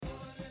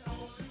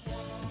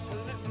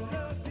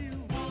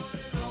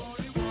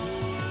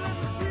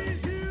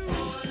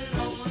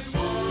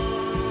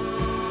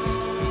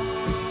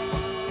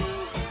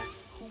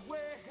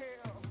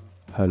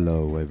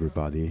Hello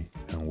everybody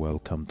and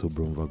welcome to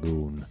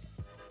Broomwagoon.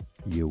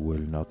 You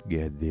will not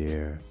get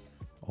there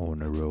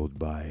on a road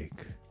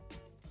bike.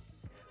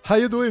 How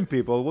you doing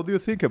people? What do you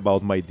think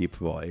about my deep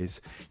voice?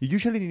 You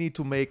usually need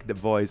to make the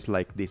voice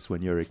like this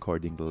when you're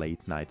recording late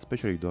night,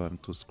 especially you don't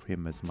have to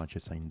scream as much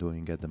as I'm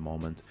doing at the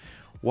moment.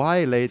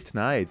 Why late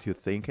night, you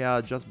think?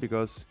 Yeah, just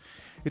because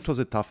it was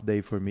a tough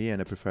day for me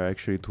and I prefer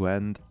actually to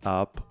end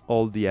up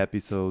all the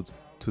episodes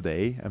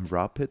today and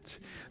wrap it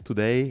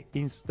today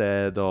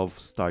instead of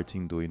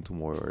starting doing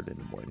tomorrow in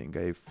the morning.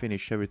 I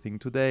finish everything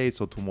today,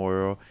 so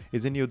tomorrow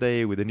is a new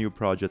day with a new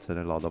project and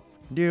a lot of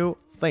new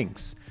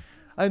things.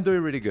 I'm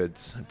doing really good.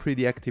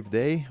 Pretty active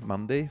day,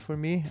 Monday for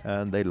me,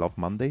 and I love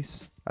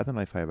Mondays. I don't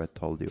know if I ever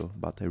told you,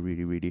 but I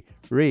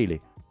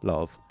really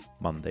love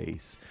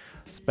Mondays,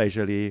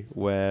 especially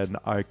when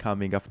are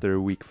coming after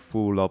a week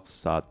full of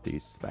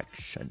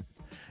satisfaction.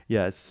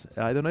 Yes,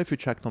 I don't know if you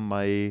checked on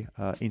my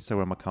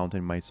Instagram account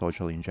and my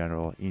social in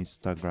general,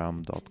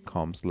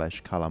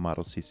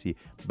 instagram.com/calamarocc.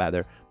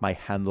 Better, my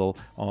handle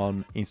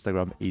on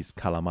Instagram is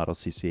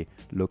calamarocc.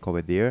 Look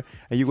over there,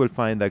 and you will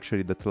find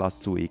actually that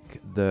last week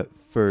the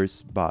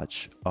first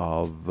batch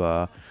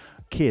of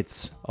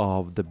kids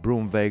of the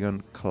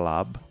Broomwagon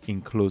Club,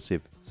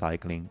 Inclusive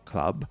Cycling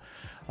Club,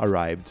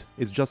 arrived.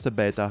 It's just a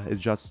beta, it's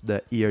just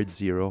the year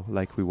zero,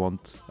 like we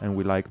want and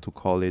we like to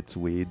call it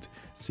with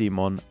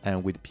Simon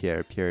and with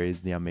Pierre. Pierre is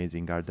the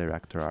amazing art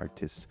director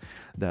artist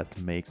that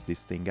makes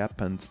this thing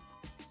happen.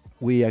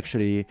 We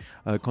actually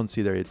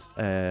consider it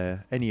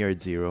an year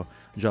zero.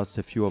 Just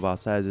a few of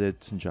us as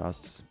it,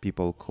 just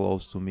people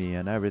close to me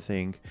and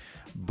everything.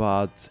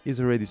 But it's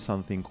already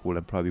something cool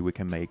and probably we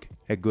can make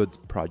a good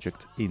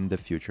project in the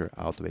future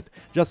out of it.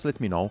 Just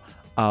let me know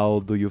how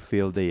do you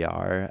feel they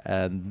are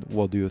and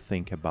what do you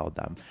think about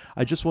them.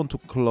 I just want to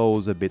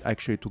close a bit,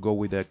 actually to go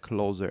with a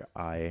closer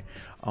eye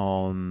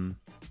on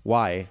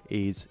why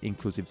is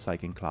Inclusive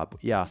Cycling Club.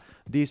 Yeah,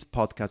 this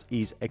podcast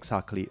is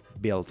exactly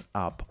built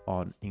up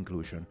on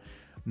inclusion.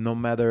 No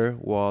matter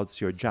what's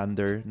your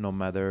gender, no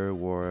matter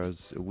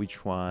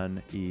which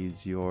one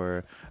is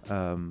your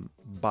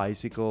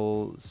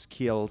bicycle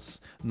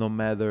skills, no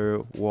matter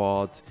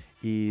what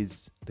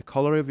is the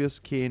color of your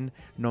skin,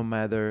 no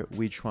matter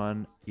which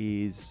one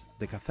is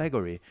the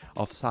category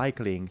of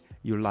cycling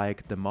you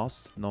like the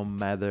most, no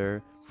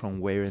matter from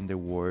where in the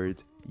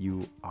world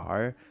you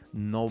are,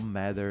 no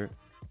matter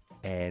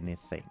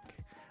anything,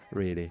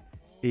 really.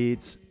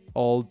 It's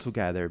all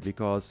together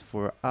because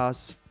for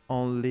us,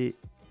 only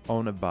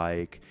on a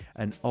bike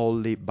and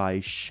only by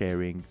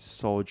sharing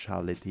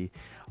sociality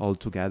all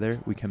together,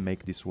 we can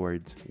make this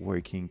world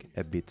working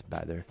a bit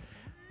better.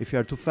 If you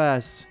are too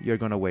fast, you're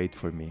gonna wait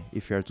for me.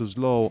 If you are too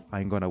slow,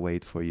 I'm gonna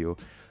wait for you.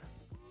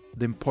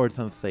 The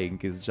important thing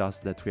is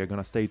just that we are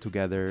gonna stay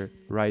together,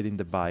 riding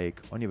the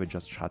bike, or even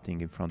just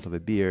chatting in front of a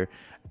beer,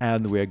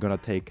 and we are gonna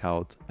take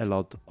out a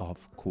lot of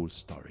cool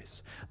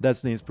stories.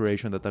 That's the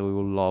inspiration that I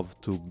would love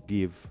to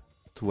give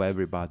to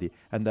everybody,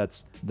 and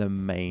that's the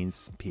main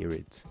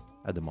spirit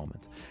at the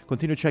moment.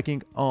 Continue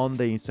checking on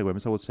the Instagram.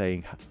 As I was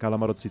saying,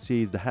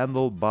 calamarocc is the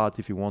handle, but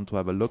if you want to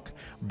have a look,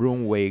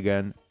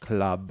 Broomwagon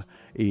Club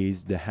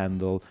is the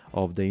handle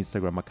of the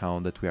Instagram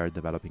account that we are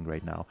developing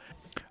right now.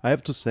 I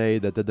have to say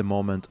that at the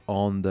moment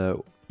on the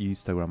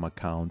Instagram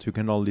account, you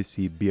can only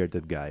see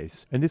bearded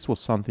guys. And this was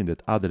something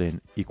that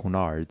Adeline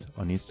Ikunard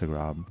on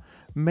Instagram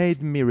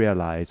made me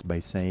realize by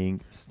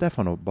saying,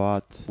 Stefano,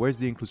 but where's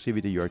the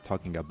inclusivity you're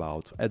talking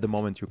about? At the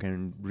moment, you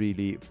can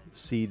really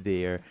see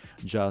there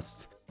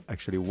just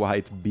actually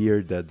white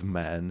bearded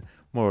men,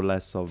 more or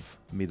less of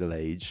middle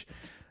age.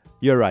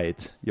 You're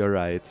right,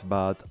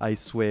 but I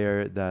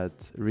swear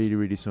that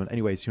really soon.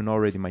 Anyways, you know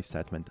already my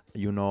statement.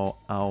 You know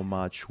how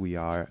much we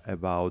are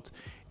about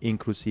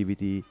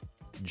inclusivity,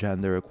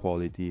 gender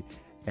equality,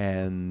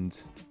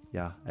 and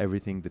yeah,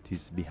 everything that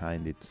is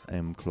behind it. I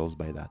am close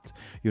by that.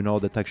 You know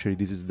that actually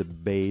this is the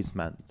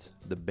basement,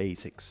 the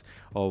basics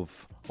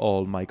of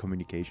all my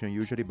communication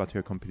usually, but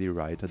you're completely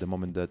right. At the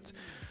moment that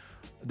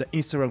the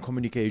Instagram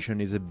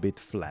communication is a bit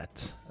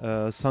flat.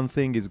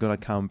 Something is gonna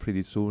come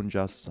pretty soon,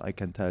 just I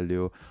can tell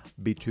you.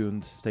 Be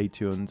tuned, stay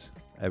tuned,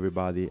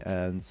 everybody,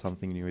 and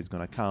something new is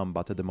gonna come.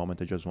 But at the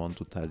moment, I just want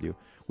to tell you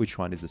which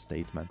one is the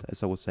statement.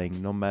 As I was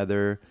saying, no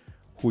matter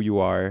who you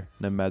are,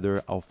 no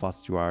matter how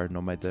fast you are,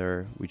 no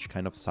matter which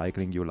kind of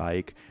cycling you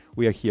like,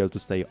 we are here to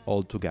stay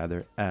all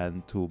together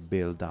and to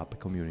build up a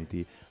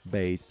community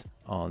based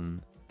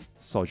on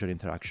social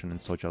interaction and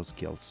social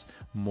skills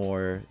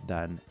more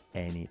than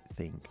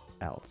anything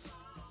else.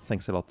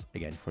 Thanks a lot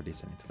again for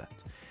listening to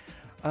that.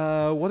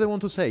 What I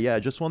want to say, I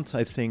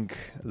think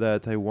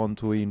that I want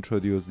to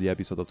introduce the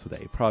episode of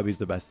today. Probably is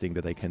the best thing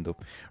that I can do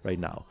right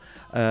now.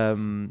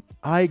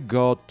 I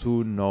got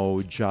to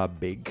know Ja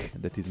Big,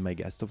 that is my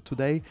guest of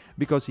today,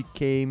 because he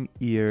came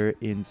here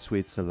in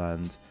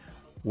Switzerland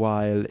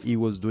while he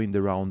was doing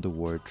the round the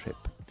world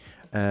trip.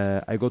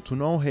 I got to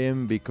know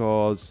him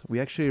because we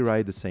actually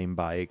ride the same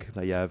bike.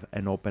 I have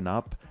an open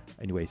up,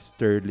 anyway,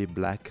 Sturdy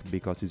Black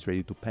because he's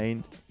ready to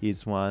paint.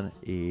 His one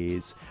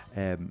is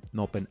an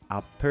open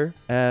upper,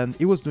 and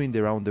he was doing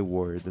the round the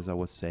world, as I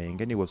was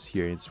saying, and he was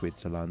here in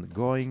Switzerland,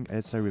 going,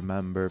 as I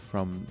remember,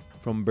 from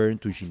Bern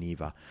to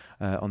Geneva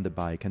on the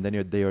bike, and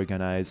then they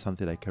organized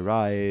something like a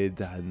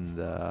ride,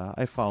 and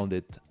I found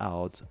it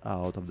out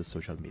of the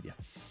social media.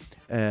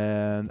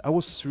 And I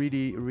was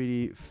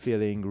really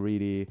feeling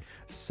really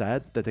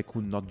sad that I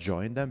could not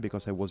join them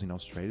because I was in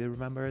Australia,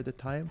 remember, at the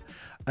time.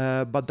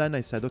 But then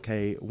I said,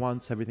 okay,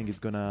 once everything is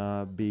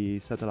gonna be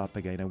settled up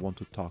again, I want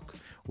to talk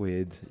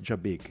with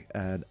Jabig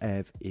and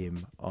have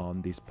him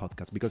on this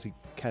podcast because he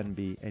can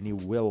be and he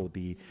will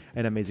be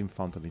an amazing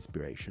fount of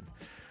inspiration.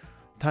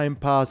 Time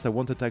passed. I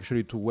wanted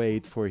actually to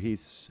wait for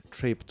his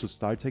trip to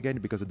start again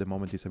because at the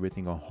moment is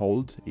everything on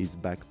hold. He's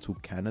back to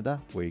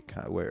Canada where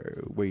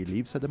he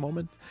lives at the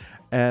moment,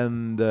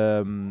 and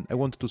I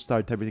wanted to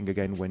start everything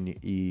again when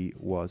he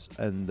was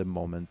in the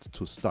moment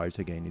to start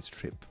again his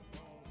trip.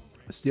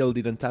 Still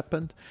didn't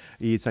happen.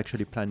 He's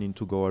actually planning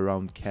to go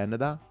around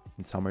Canada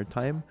in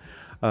summertime,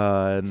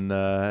 and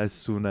as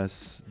soon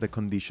as the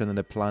condition and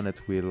the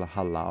planet will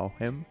allow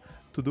him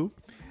to do.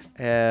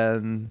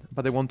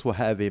 But I want to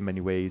have him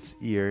anyways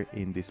here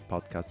in this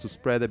podcast to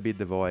spread a bit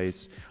the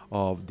voice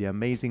of the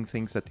amazing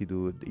things that he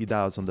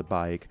does on the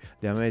bike,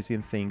 the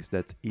amazing things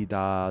that he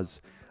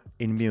does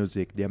in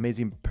music, the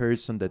amazing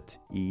person that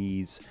he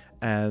is,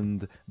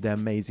 and the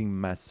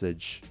amazing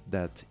message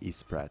that he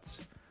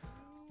spreads.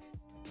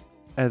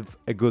 Have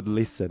a good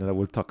listen, and I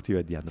will talk to you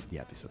at the end of the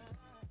episode.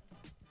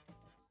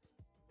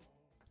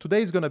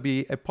 Today is going to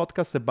be a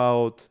podcast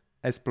about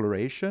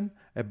exploration,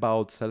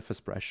 about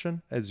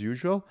self-expression, as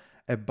usual,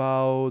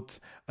 about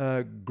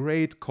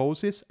great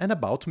causes, and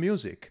about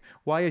music.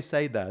 Why I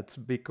say that?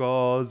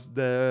 Because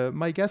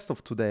my guest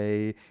of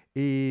today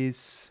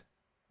is,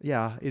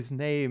 his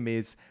name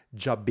is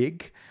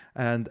Jabig,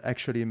 and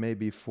actually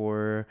maybe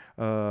for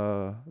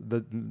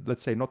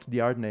let's say not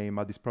the art name,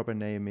 but his proper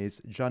name is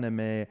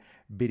Janeme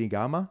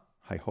Birigama.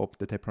 I hope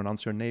that I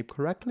pronounce your name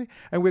correctly.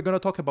 And we're going to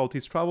talk about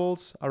his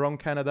travels around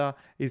Canada,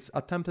 his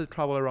attempted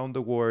travel around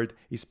the world,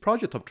 his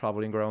project of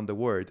traveling around the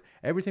world,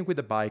 everything with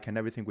the bike and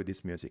everything with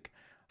his music.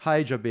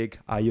 Hi, Jabig.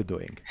 How are you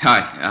doing? Hi,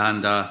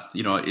 and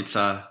it's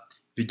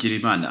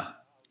Vigirimana,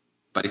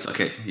 but it's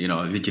okay.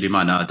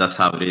 Vigirimana, that's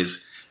how it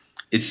is.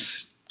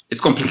 It's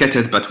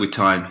complicated, but with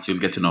time, you'll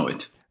get to know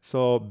it.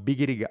 So,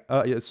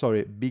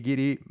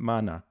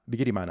 Bigirimana.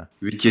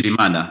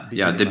 Vigirimana.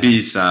 Yeah, the B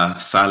is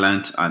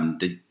silent, and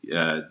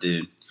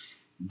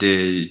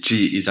the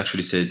G is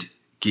actually said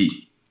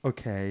Gi.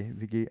 Okay,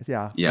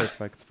 yeah,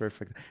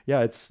 perfect.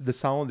 Yeah, the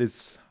sound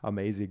is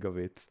amazing of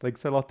it.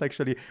 Thanks a lot,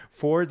 actually,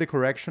 for the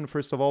correction,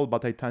 first of all,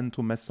 but I tend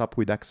to mess up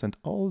with accent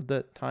all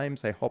the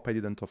times. I hope I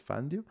didn't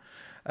offend you.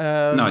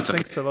 No, it's okay.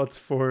 Thanks a lot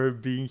for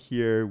being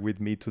here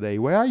with me today.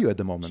 Where are you at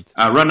the moment?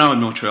 Right now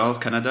in Montreal,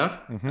 Canada,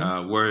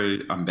 where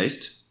I'm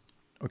based.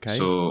 Okay.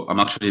 So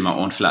I'm actually in my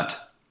own flat.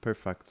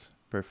 Perfect.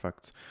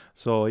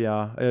 So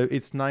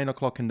it's 9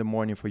 o'clock in the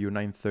morning for you,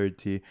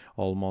 9:30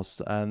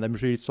 almost, and I'm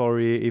really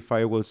sorry if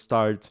I will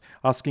start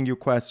asking you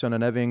questions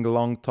and having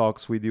long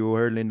talks with you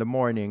early in the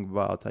morning,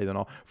 but I don't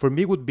know. For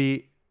me, it would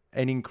be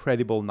an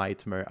incredible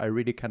nightmare. I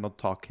really cannot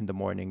talk in the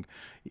morning,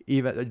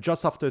 even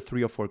just after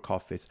 3 or 4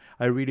 coffees.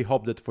 I really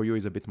hope that for you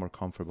is a bit more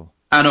comfortable.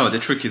 I know the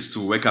trick is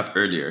to wake up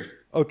earlier.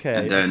 Okay.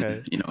 And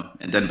then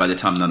and then by the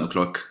time 9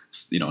 o'clock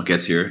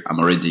gets here, I'm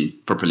already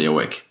properly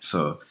awake.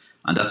 So,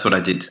 and that's what I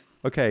did.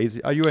 Okay,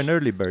 are you an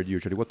early bird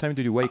usually? What time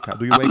do you wake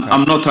up?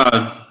 I'm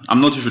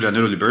not usually an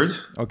early bird.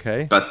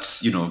 Okay.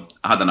 But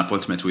I had an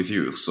appointment with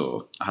you,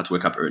 so I had to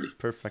wake up early.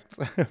 Perfect.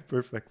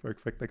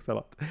 Thanks a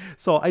lot.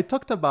 So I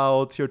talked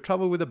about your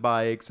travel with the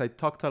bikes. I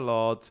talked a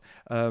lot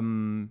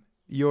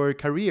your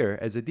career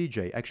as a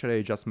DJ. Actually,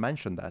 I just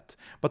mentioned that.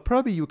 But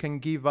probably you can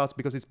give us,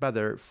 because it's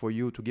better for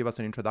you to give us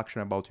an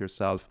introduction about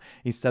yourself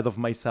instead of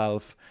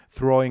myself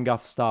throwing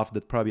off stuff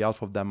that probably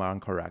half of them are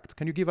incorrect.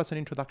 Can you give us an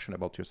introduction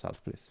about yourself,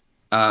 please?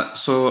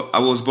 So I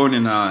was born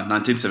in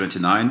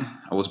 1979.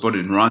 I was born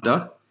in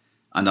Rwanda,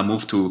 and I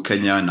moved to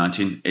Kenya in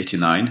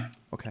 1989.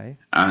 Okay.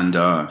 And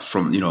I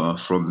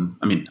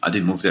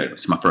didn't move there.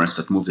 It's my parents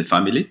that moved the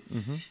family.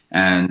 Mm-hmm.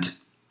 And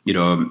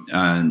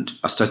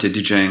I started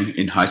DJing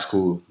in high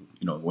school.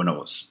 When I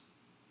was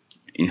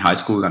in high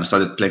school, and I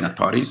started playing at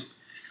parties.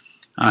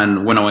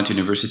 And when I went to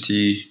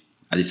university,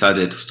 I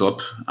decided to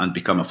stop and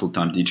become a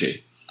full-time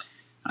DJ.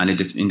 And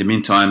in the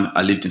meantime,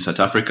 I lived in South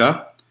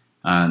Africa,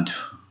 and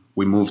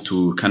we moved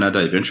to Canada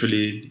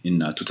eventually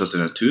in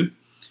 2002.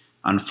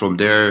 And from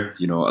there,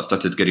 I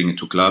started getting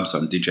into clubs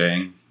and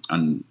DJing.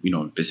 And,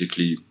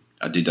 basically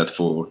I've been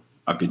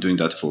doing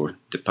that for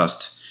the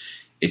past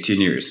 18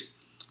 years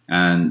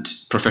and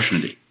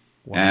professionally.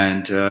 Wow.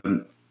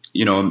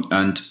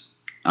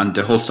 And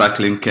the whole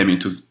cycling came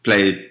into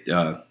play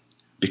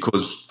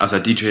because as a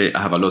DJ,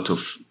 I have a lot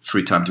of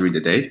free time during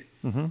the day.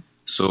 Mm-hmm.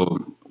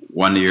 So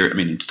one year,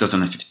 in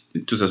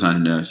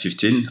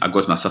 2015, I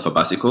got myself a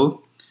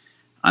bicycle.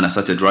 And I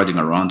started riding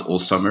around all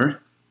summer.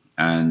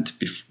 And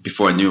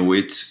before I knew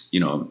it,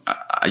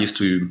 I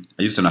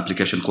used an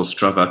application called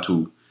Strava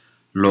to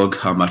log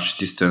how much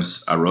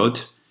distance I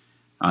rode.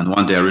 And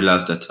one day I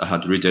realized that I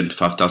had ridden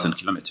 5,000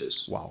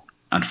 kilometers. Wow.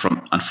 And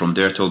from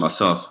there I told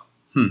myself,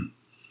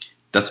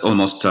 that's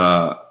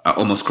I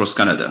almost crossed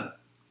Canada.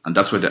 And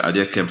that's where the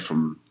idea came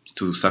from,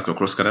 to cycle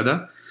across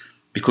Canada,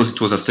 because it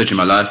was a stage in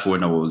my life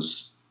when I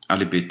was a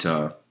little bit,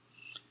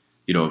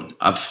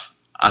 I've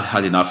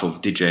had enough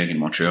of DJing in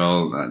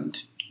Montreal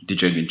and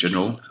DJing in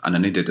general, and I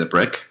needed a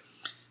break.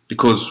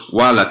 Because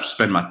while I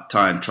spend my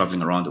time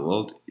traveling around the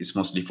world, it's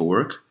mostly for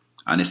work,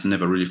 and it's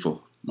never really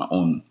for my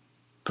own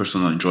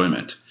personal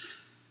enjoyment.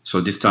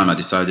 So this time I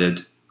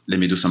decided, let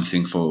me do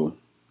something for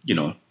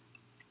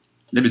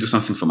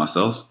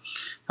myself.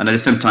 And at the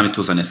same time, it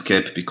was an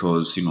escape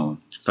because,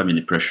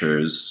 family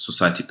pressures,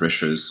 society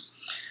pressures.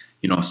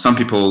 Some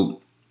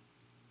people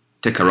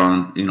take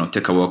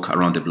a walk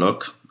around the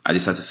block. I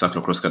decided to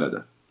cycle across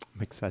Canada.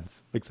 Makes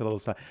sense. Makes a lot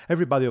of sense.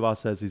 Everybody of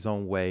us has his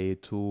own way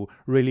to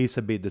release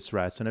a bit the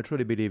stress. And I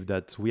truly believe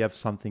that we have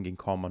something in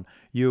common.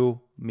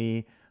 You,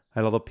 me,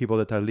 a lot of people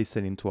that are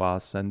listening to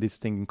us. And this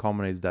thing in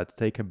common is that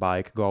take a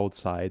bike, go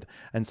outside,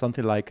 and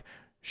something like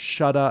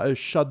shut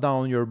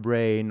down your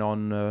brain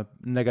on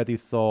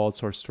negative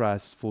thoughts or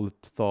stressful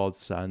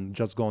thoughts, and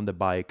just go on the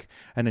bike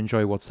and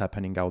enjoy what's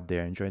happening out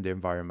there, enjoying the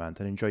environment,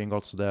 and enjoying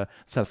also the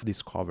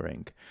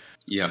self-discovering.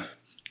 Yeah.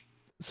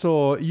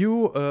 So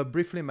you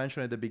briefly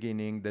mentioned at the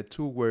beginning that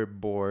you were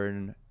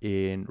born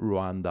in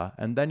Rwanda,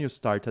 and then you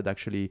started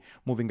actually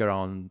moving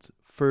around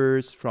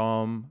first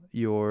from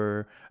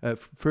your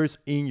first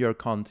in your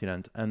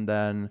continent, and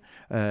then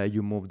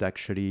you moved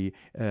actually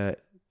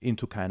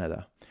into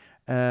Canada.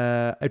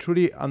 I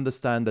truly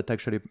understand that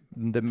actually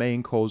the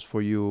main cause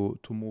for you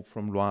to move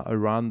from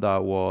Rwanda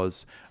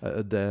was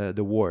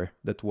the war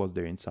that was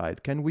there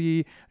inside. Can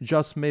you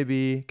just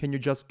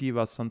give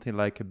us something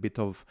like a bit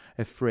of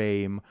a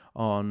frame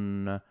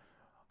on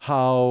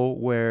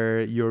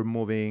where you're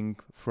moving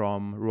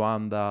from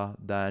Rwanda,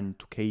 then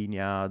to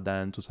Kenya,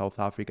 then to South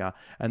Africa,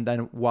 and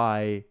then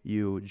why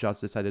you just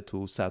decided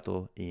to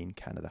settle in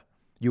Canada?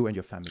 You and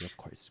your family, of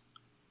course.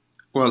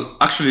 Well,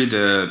 actually,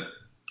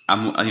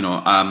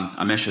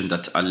 I mentioned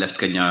that I left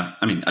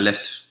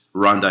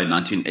Rwanda in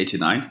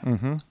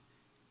 1989,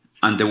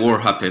 and the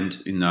war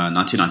happened in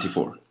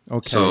 1994.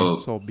 Okay,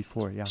 so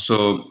before, yeah.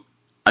 So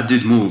I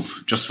did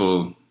move just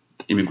for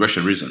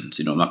immigration reasons.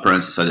 My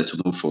parents decided to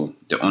move for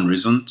their own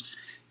reasons,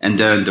 and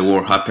then the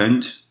war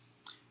happened,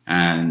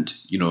 and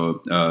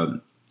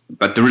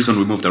but the reason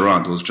we moved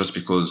around was just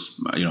because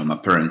my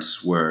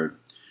parents were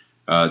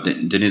they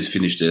needed to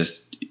finish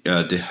this.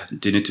 They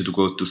needed to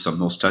go to some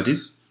more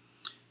studies.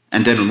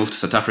 And then we moved to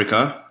South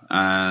Africa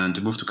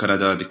and moved to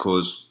Canada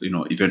because,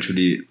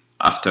 eventually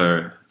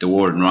after the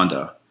war in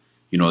Rwanda,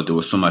 there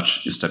was so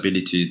much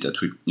instability that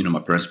my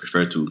parents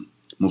preferred to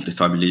move the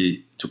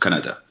family to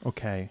Canada.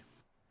 Okay.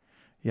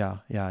 Yeah.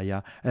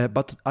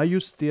 But are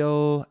you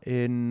still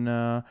in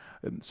are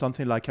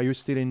you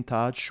still in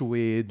touch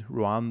with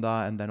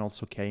Rwanda and then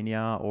also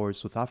Kenya or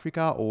South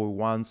Africa?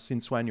 Or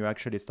since when you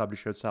actually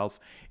establish yourself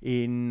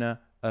in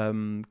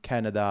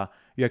Canada,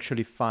 you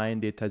actually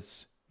find it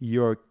as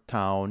your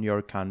town,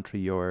 your country,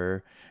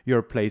 your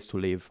place to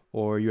live,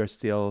 or you're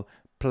still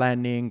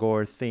planning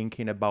or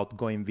thinking about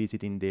going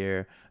visiting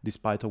there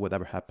despite of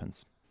whatever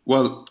happens?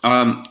 Well,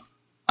 I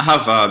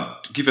have,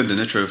 given the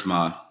nature of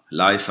my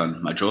life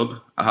and my job,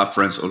 I have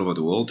friends all over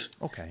the world.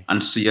 Okay.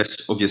 And so,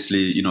 yes,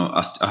 obviously,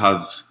 I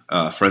have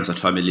friends and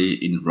family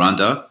in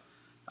Rwanda.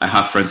 I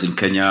have friends in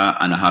Kenya,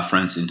 and I have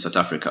friends in South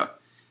Africa.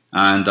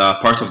 And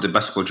part of the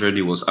bicycle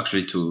journey was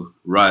actually to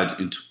ride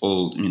into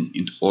all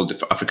the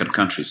African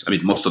countries.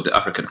 Most of the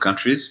African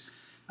countries.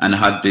 And I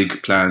had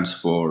big plans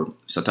for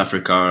South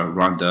Africa,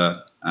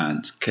 Rwanda,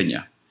 and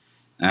Kenya.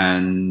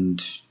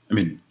 And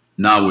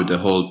now with the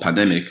whole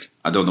pandemic,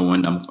 I don't know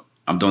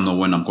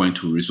when I'm going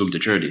to resume the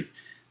journey.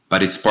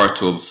 But it's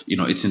part of,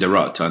 it's in the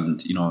route.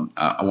 And,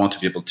 I want to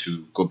be able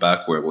to go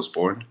back where I was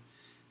born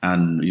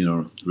and,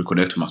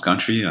 reconnect to my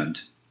country and,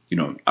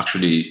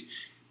 actually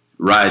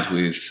ride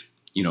with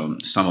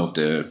some of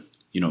the,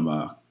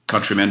 my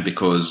countrymen,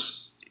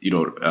 because,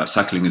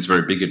 cycling is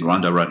very big in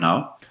Rwanda right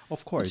now.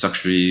 Of course.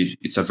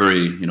 It's a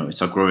very,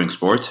 it's a growing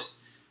sport.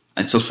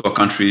 And it's also a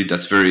country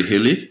that's very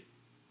hilly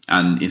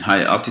and in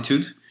high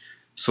altitude.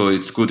 So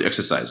it's good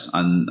exercise.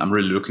 And I'm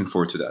really looking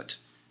forward to that.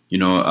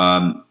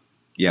 And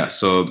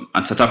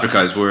South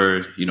Africa is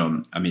where,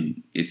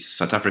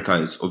 South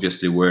Africa is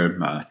obviously where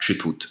my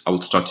trip I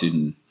would start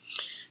in,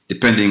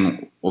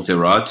 depending of the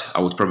route.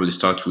 I would probably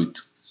start with,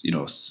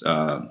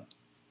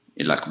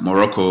 in like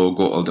Morocco,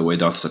 go all the way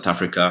down to South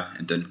Africa,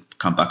 and then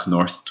come back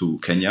north to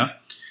Kenya,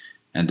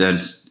 and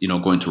then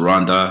go into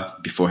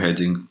Rwanda before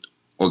heading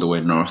all the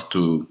way north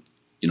to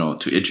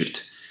to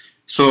Egypt.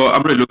 So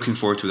I'm really looking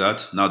forward to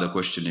that. Now the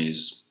question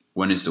is,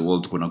 when is the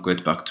world going to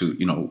get back to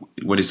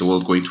when is the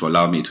world going to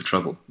allow me to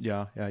travel?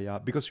 Yeah.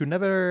 Because you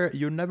never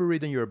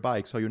ridden your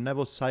bike, so you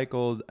never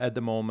cycled at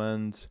the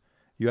moment.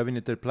 You have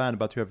it in plan,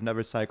 but you have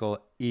never cycled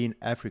in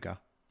Africa.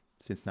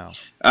 since now?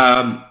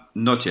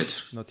 Not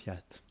yet. Not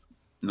yet.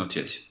 Not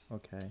yet.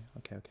 Okay,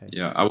 okay, okay.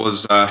 Yeah, I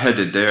was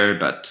headed there,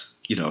 but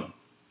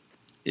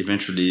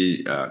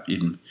eventually,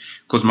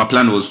 because my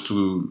plan was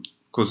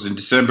because in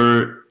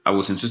December I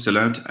was in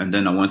Switzerland, and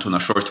then I went on a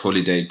short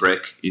holiday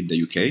break in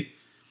the UK,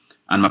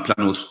 and my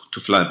plan was to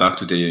fly back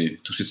to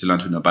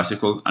Switzerland with a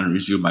bicycle and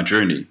resume my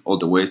journey all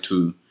the way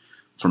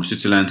from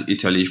Switzerland,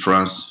 Italy,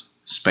 France,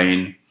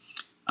 Spain,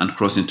 and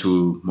cross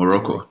into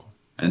Morocco,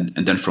 and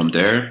then from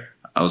there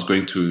I was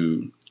going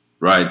to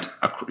ride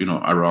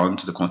around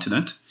the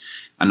continent.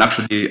 And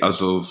actually,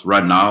 as of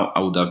right now, I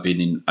would have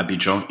been in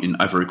Abidjan in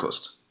Ivory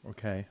Coast.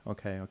 Okay,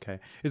 okay, okay.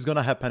 It's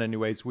gonna happen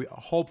anyways. We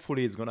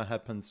hopefully it's gonna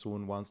happen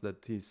soon once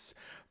that this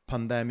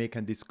pandemic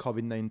and this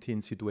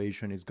COVID-19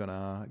 situation is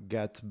gonna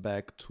get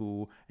back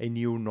to a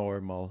new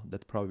normal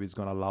that probably is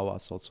gonna allow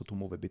us also to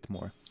move a bit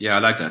more. Yeah, I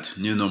like that.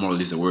 New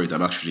normal is a word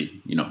I'm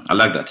actually, I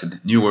like that.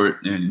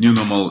 New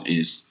normal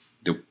is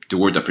the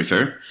word I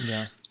prefer.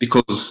 Yeah.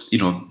 Because,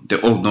 the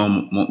old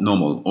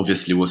normal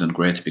obviously wasn't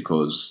great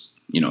because,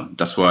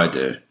 that's why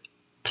the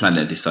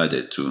planet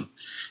decided to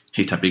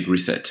hit a big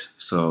reset.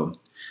 So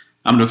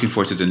I'm looking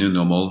forward to the new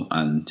normal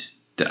and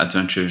the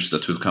adventures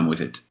that will come with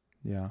it.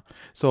 Yeah.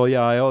 So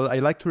yeah, I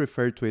like to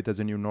refer to it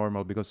as a new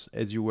normal because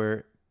as you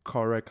were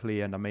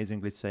correctly and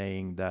amazingly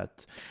saying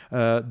that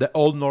the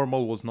old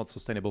normal was not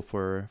sustainable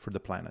for the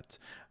planet,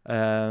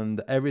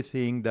 and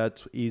everything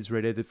that is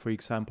related, for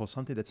example,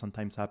 something that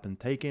sometimes happens,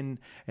 taking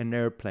an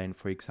airplane,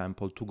 for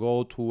example, to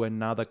go to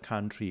another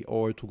country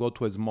or to go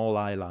to a small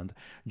island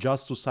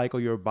just to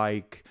cycle your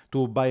bike,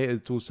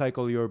 to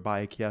cycle your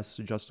bike, yes,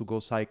 just to go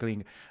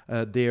cycling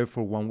there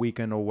for one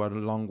weekend or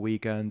one long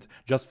weekend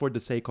just for the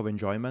sake of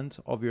enjoyment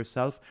of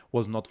yourself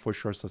was not for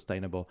sure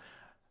sustainable.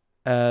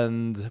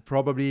 And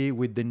probably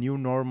with the new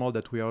normal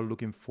that we are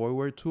looking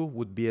forward to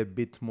would be a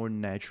bit more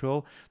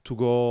natural to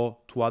go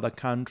to other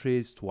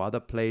countries, to other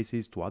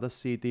places, to other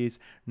cities,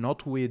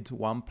 not with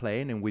one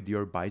plane and with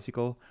your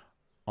bicycle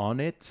on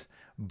it,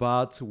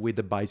 but with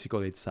the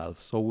bicycle itself.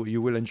 So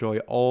you will enjoy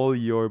all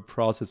your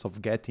process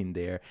of getting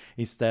there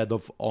instead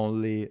of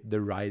only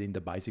the riding the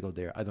bicycle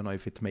there. I don't know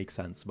if it makes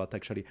sense, but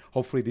actually,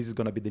 hopefully this is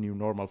going to be the new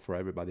normal for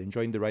everybody,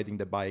 enjoying the riding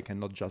the bike and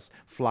not just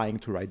flying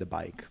to ride the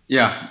bike.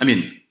 Yeah, I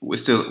mean, we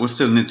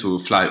still need to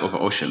fly over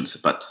oceans,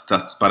 but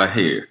I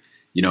hear,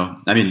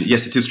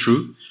 yes, it is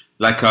true.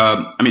 Like,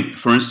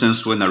 for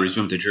instance, when I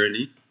resume the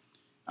journey,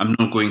 I'm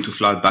not going to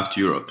fly back to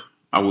Europe.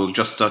 I will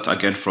just start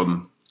again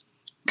from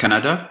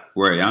Canada,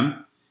 where I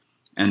am,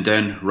 and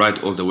then ride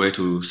all the way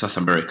to South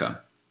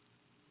America.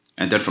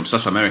 And then from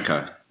South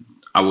America,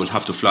 I will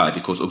have to fly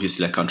because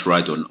obviously I can't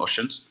ride on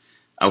oceans.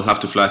 I will have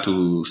to fly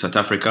to South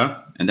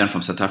Africa, and then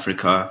from South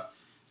Africa,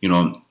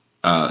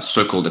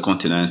 circle the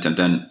continent, and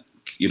then,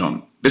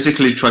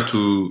 basically try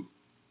to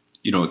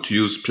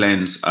use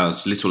planes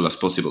as little as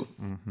possible.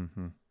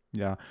 Mm-hmm.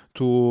 Yeah,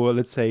 to,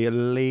 let's say,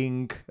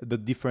 link the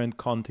different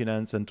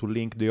continents and to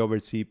link the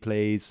overseas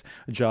place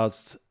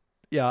just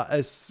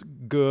as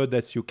good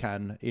as you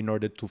can in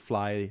order to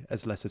fly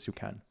as less as you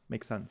can.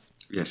 Makes sense.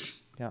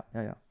 Yes. Yeah.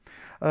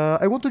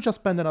 I want to just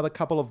spend another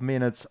couple of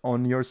minutes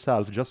on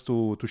yourself just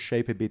to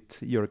shape a bit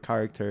your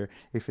character,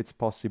 if it's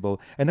possible.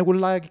 And I would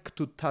like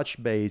to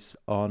touch base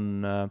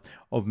on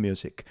of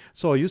music.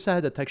 So you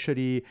said that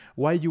actually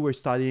while you were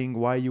studying,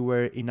 while you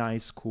were in high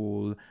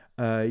school,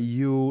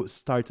 you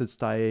started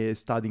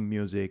studying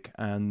music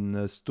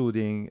and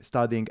studying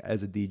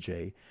as a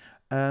DJ.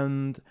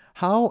 And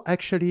how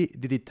actually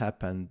did it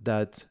happen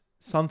that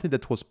something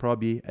that was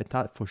probably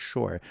for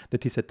sure,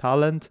 that is a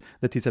talent,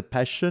 that is a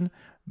passion,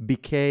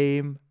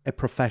 became a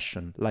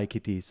profession like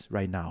it is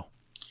right now?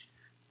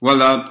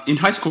 Well, in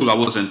high school, I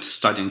wasn't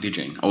studying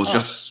DJing. I was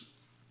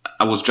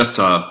just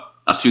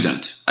a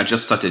student. I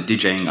just started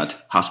DJing at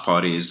house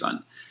parties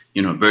and,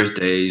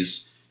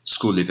 birthdays,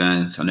 school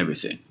events and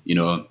everything.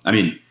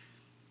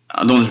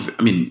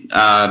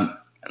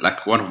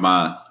 Like one of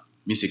my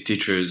music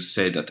teachers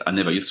said that I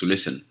never used to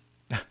listen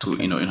to,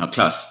 Okay. in her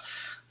class.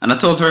 And I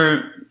told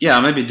her, yeah,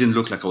 maybe it didn't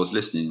look like I was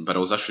listening, but I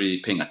was actually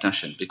paying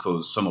attention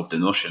because some of the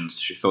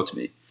notions she taught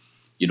me,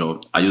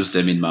 I used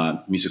them in my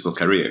musical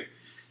career.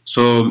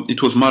 So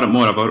it was more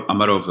about a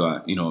matter of,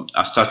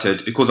 I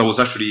started because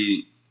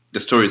the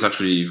story is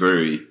actually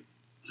very,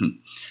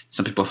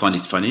 some people find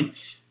it funny.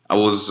 I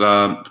was,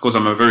 because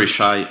I'm a very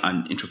shy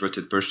and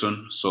introverted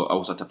person, so I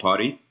was at a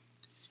party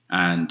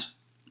and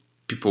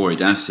people were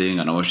dancing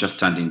and I was just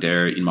standing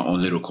there in my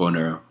own little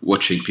corner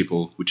watching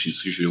people, which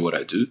is usually what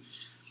I do.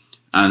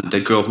 And the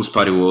girl whose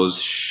party was,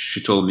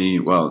 she told me,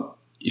 well,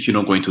 if you're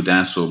not going to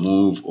dance or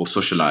move or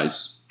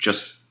socialize,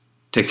 just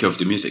take care of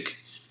the music.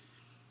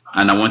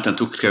 And I went and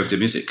took care of the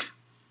music.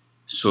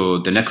 So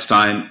the next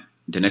time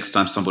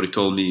somebody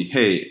told me,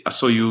 hey, I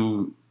saw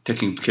you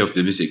taking care of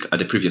the music at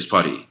the previous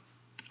party.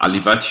 I'll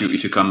invite you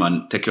if you come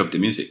and take care of the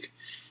music.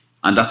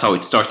 And that's how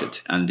it started.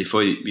 And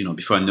before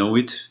I know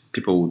it,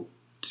 people would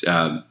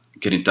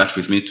get in touch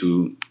with me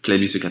to play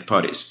music at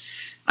parties.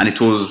 And it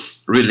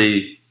was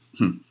really,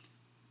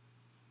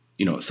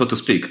 so to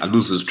speak, a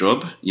loser's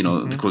job,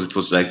 because it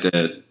was like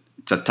the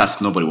it's a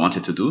task nobody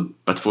wanted to do.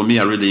 But for me,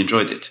 I really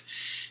enjoyed it.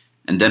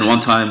 And then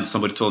one time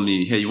somebody told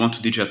me, "Hey, you want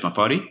to DJ at my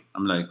party?"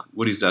 I'm like,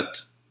 "What is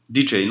that?"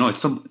 DJ,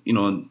 it's some,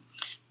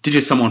 DJ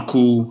is someone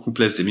cool who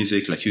plays the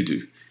music like you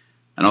do.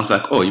 And I was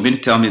like, "Oh, you mean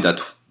to tell me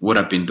that what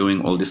I've been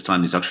doing all this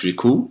time is actually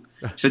cool?"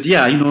 He said,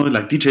 "Yeah,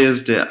 like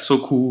DJs, they're so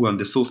cool and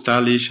they're so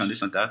stylish and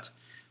this and that."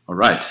 All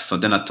right. So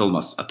then I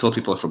told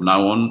people from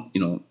now on,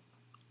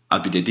 I'll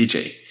be the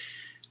DJ.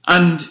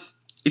 And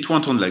it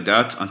went on like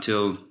that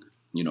until,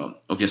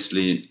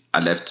 obviously I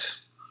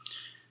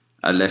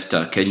left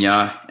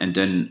Kenya, and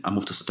then I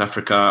moved to South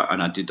Africa,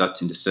 and I did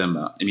that in the same,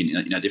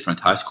 in a different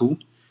high school.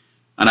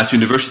 And at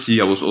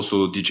university, I was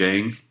also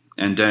DJing.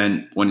 And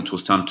then when it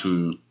was time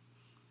to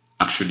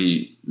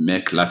actually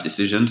make life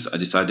decisions, I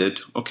decided,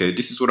 okay,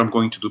 this is what I'm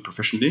going to do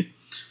professionally.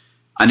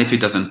 And if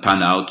it doesn't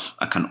pan out,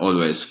 I can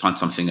always find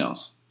something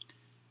else.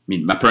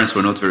 My parents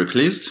were not very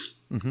pleased,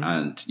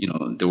 and,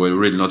 they were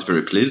really not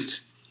very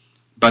pleased.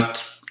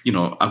 But,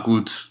 a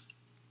good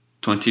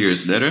 20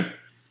 years later,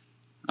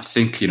 I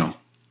think,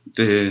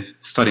 they're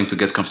starting to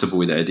get comfortable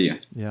with the idea.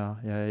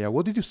 Yeah.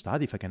 What did you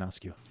study, if I can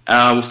ask you?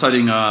 I was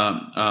studying,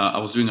 I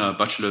was doing a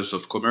bachelor's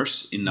of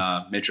commerce in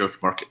a major of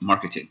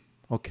marketing.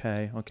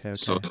 Okay.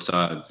 So it's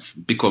a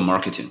BCom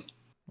marketing.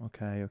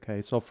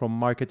 Okay. So from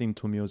marketing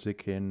to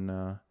music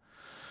in,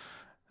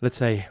 let's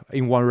say,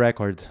 in one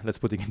record, let's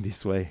put it in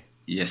this way.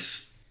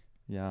 Yes.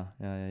 Yeah.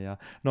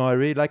 No, I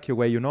really like your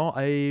way.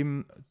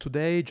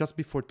 Today, just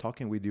before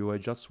talking with you, I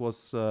just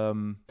was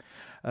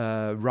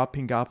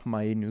wrapping up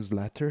my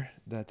newsletter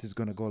that is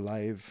going to go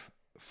live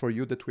for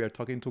you, that we are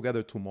talking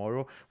together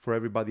tomorrow, for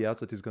everybody else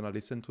that is going to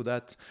listen to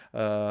that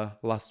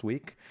last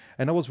week.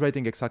 And I was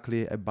writing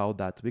exactly about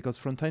that, because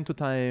from time to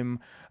time,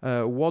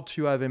 what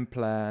you have in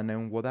plan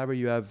and whatever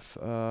you have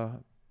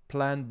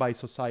planned by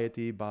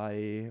society,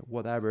 by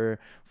whatever,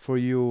 for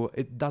you,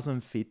 it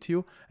doesn't fit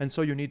you. And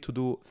so you need to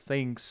do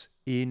things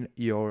in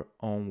your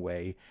own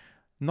way.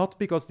 Not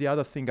because the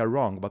other thing are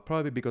wrong, but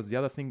probably because the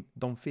other thing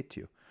don't fit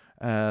you.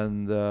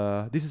 And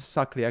this is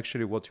exactly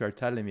actually what you are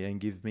telling me, and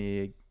give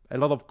me a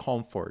lot of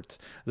comfort.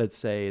 Let's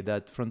say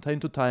that from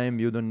time to time,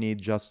 you don't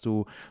need just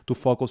to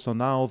focus on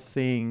how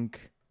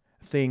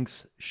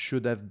things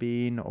should have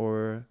been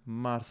or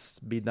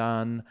must be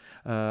done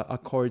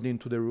according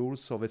to the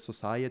rules of a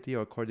society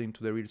or according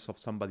to the rules of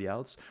somebody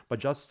else, but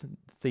just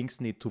things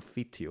need to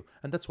fit you.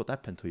 And that's what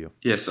happened to you.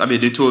 Yes,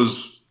 it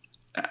was,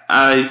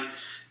 I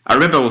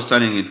remember I was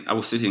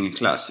sitting in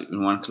class,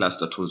 in one class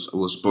that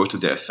was bored to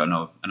death, and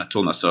I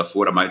told myself,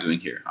 what am I doing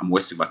here? I'm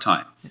wasting my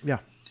time. Yeah.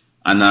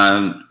 And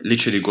I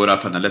literally got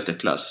up and I left the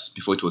class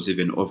before it was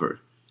even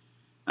over.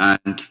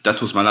 And that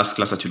was my last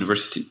class at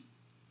university.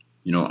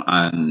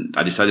 And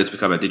I decided to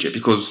become a DJ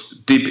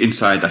because deep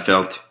inside I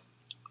felt,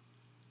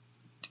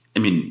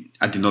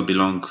 I did not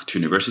belong to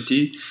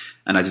university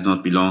and I did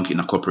not belong in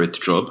a corporate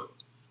job.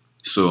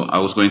 So I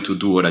was going to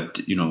do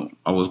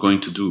I was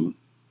going to do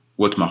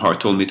what my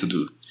heart told me to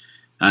do.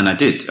 And I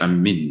did.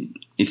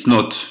 It's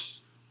not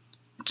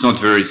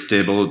very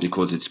stable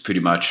because it's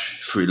pretty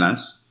much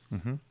freelance,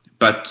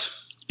 but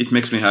it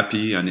makes me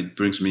happy and it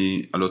brings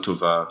me a lot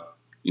of,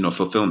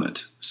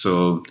 fulfillment.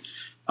 So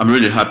I'm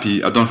really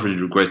happy. I don't really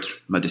regret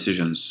my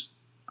decisions.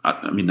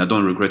 I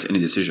don't regret any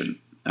decision.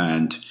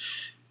 And,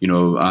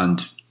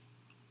 and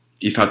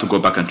if I had to go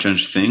back and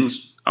change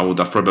things, I would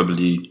have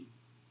probably,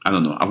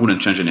 I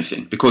wouldn't change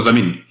anything because,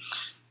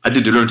 I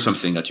did learn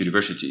something at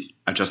university.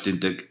 I just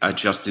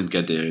didn't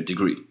get the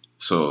degree.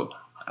 So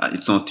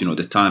it's not,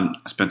 the time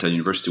I spent at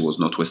university was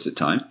not wasted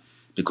time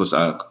because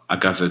I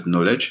gathered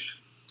knowledge,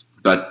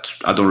 but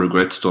I don't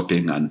regret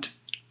stopping and,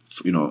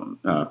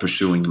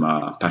 pursuing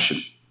my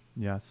passion.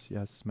 Yes,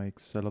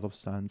 makes a lot of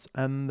sense.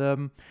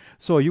 And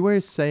so you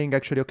were saying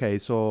actually, okay,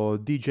 so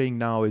DJing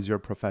now is your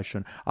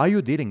profession. Are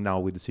you dealing now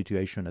with the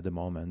situation at the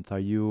moment? Are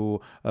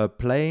you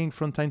playing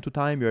from time to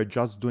time? You're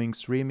just doing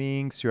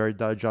streamings? You're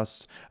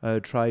just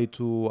try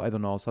to, I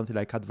don't know, something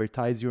like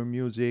advertise your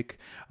music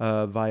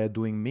via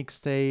doing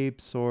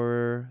mixtapes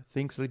or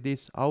things like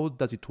this? How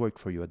does it work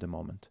for you at the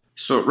moment?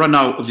 So right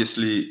now,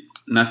 obviously,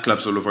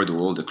 nightclubs all over the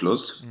world are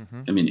closed.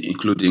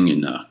 Including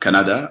in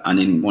Canada, and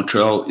in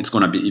Montreal, it's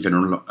going to be even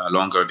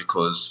longer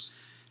because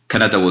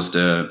Montreal was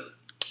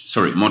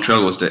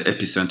the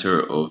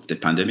epicenter of the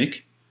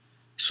pandemic.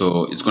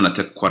 So it's going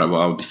to take quite a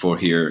while before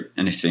here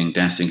anything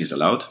dancing is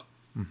allowed.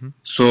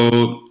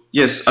 So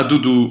yes, I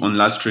do on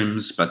live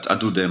streams, but I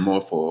do them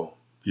more for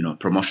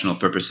promotional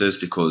purposes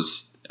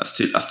because I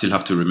still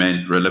have to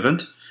remain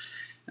relevant.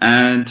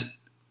 And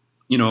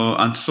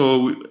and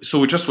so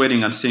we're just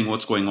waiting and seeing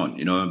what's going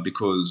on,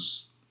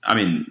 because,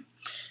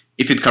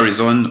 if it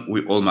carries on,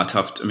 we all might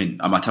have to,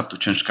 I might have to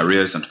change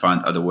careers and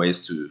find other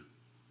ways to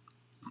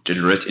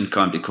generate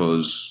income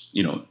because,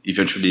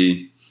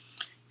 eventually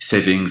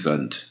savings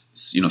and,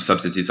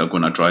 subsidies are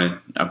going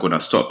to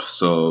stop.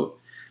 So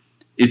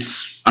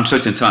it's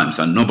uncertain times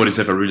and nobody's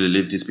ever really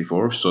lived this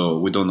before. So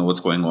we don't know what's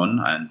going on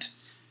and,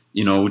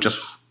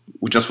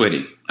 we're just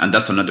waiting. And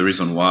that's another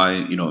reason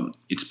why,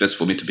 it's best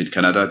for me to be in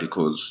Canada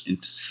because in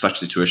such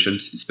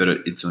situations,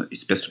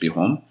 it's best to be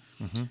home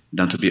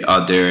than to be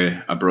out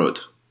there abroad.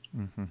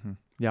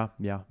 Yeah,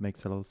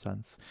 makes a lot of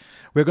sense.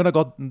 We're gonna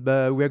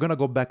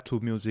go back to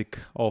music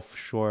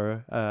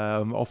offshore,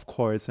 of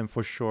course, and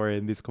for sure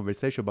in this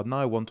conversation. But now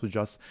I want to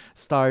just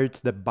start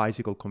the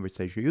bicycle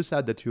conversation. You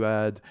said that you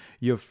had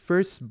your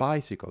first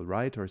bicycle,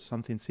 right, or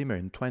something similar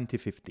in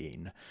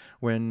 2015,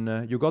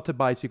 when you got a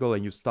bicycle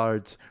and you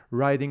start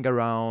riding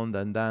around,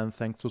 and then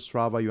thanks to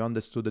Strava, you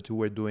understood that you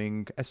were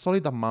doing a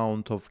solid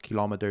amount of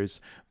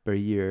kilometers per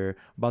year.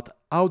 But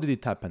how did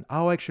it happen?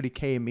 How actually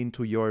came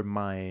into your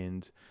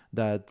mind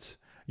that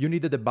you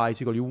needed a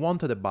bicycle, you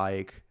wanted a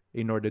bike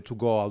in order to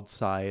go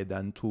outside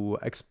and to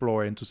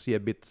explore and to see a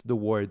bit the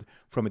world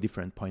from a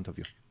different point of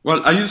view?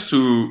 Well, I used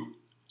to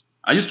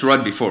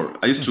ride before.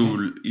 I used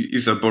to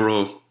either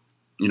borrow,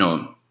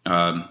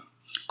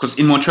 because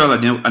in Montreal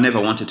I never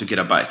wanted to get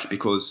a bike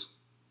because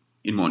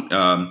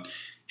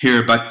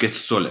here bike gets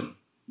stolen.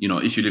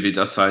 If you leave it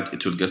outside,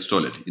 it will get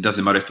stolen. It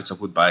doesn't matter if it's a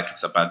good bike,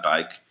 it's a bad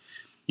bike.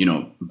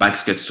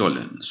 Bikes get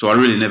stolen. So I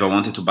really never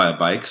wanted to buy a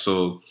bike.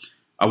 So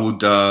I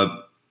would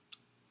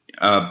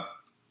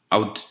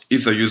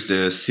either use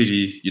the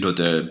city,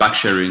 the bike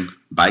sharing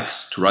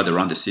bikes to ride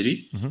around the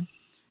city.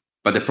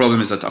 But the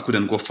problem is that I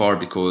couldn't go far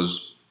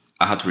because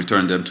I had to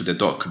return them to the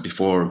dock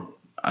before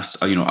I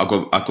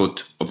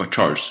got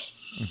overcharged.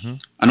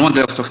 And one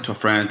day I was talking to a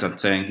friend and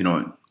saying,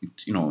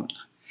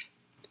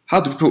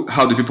 how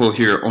do people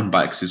here own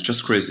bikes? It's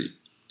just crazy.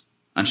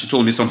 And she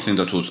told me something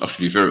that was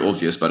actually very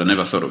obvious, but I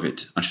never thought of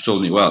it. And she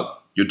told me,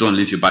 well, you don't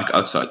leave your bike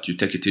outside, you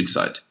take it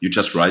inside. You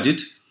just ride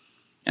it,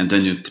 and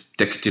then you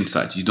take it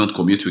inside. You don't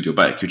commute with your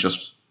bike. You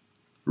just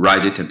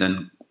ride it, and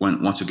then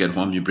once you get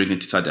home, you bring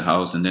it inside the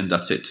house, and then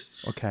that's it.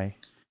 Okay.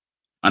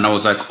 And I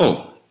was like,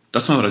 oh,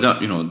 that's not what I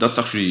done. That's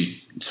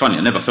actually, it's funny.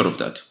 I never thought of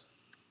that.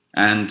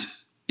 And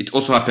it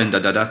also happened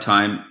that at that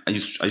time, I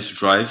used to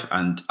drive,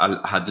 and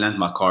I had lent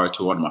my car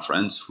to one of my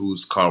friends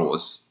whose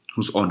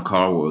own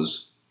car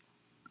was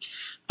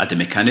at the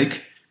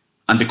mechanic.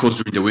 And because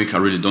during the week I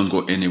really don't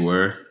go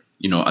anywhere,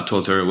 I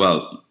told her,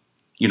 well,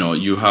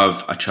 you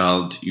have a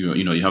child,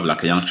 you have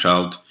like a young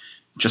child,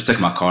 just take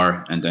my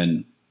car, and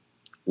then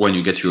when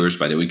you get yours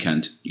by the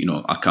weekend,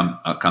 I'll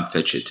come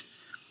fetch it.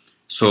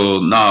 So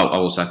now I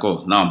was like,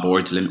 oh, now I'm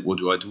bored. What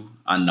do I do?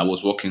 And I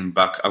was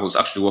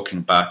actually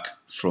walking back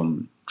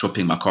from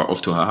dropping my car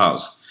off to her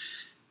house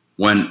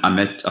when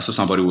I saw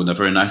somebody with a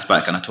very nice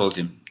bike, and I told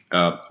him,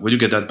 where'd you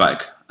get that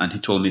bike? And he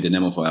told me the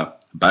name of a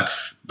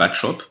bike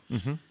shop.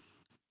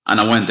 And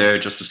I went there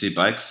just to see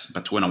bikes.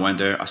 But when I went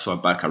there, I saw a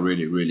bike I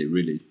really, really,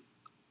 really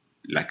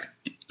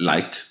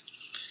liked.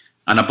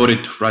 And I bought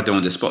it right there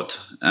on the spot.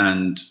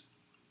 And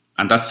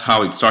that's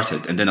how it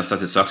started. And then I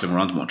started cycling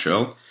around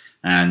Montreal.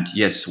 And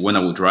yes, when I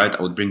would ride,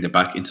 I would bring the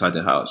bike inside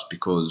the house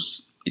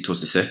because it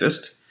was the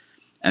safest.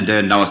 And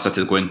then now I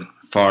started going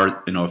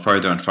farther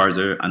and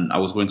farther. And I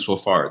was going so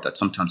far that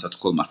sometimes I had to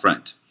call my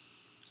friend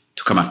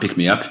to come and pick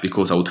me up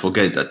because I would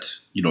forget that,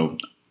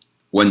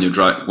 when you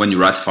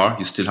ride far,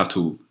 you still have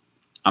to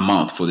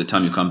amount for the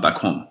time you come back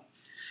home.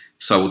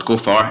 So I would go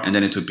far, and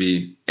then it would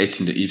be 8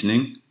 in the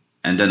evening,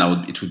 and then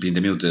it would be in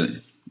the middle of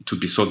it would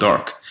be so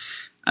dark,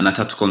 and I'd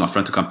have to call my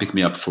friend to come pick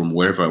me up from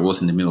wherever I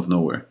was in the middle of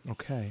nowhere.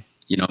 Okay.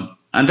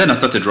 And then I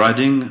started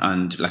riding,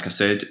 and like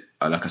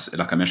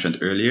I mentioned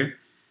earlier,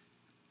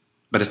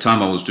 by the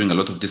time I was doing a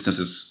lot of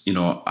distances,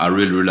 I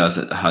really realized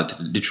that I had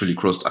literally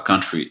crossed a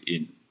country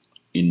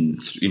in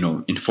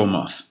 4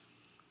 months.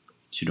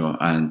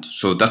 And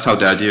so that's how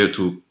the idea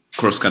to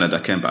cross Canada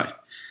came by.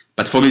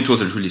 But for me, it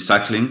wasn't really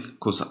cycling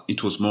because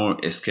it was more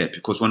escape.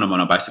 Because when I'm on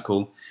a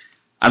bicycle,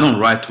 I don't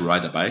ride to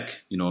ride a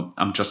bike.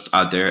 I'm just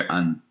out there,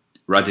 and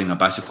riding a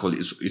bicycle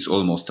is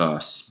almost a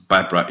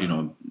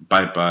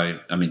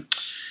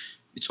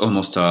it's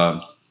almost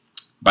a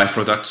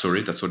byproduct.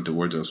 Sorry, that's what the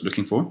word I was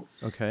looking for.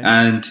 Okay.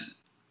 And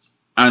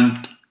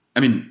I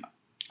mean,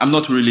 I'm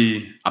not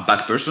really a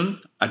bike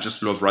person. I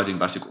just love riding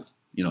bicycles.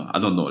 I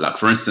don't know. Like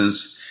for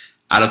instance,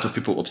 a lot of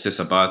people obsess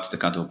about the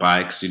kind of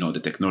bikes, the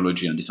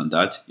technology and this and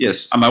that.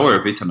 Yes, I'm aware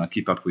of it and I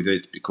keep up with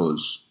it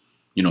because,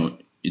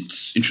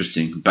 it's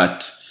interesting.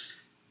 But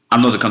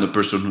I'm not the kind of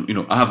person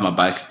who, I have my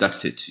bike,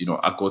 that's it.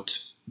 I got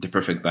the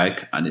perfect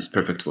bike and it's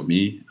perfect for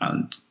me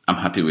and I'm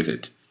happy with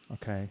it.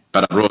 Okay.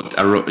 But I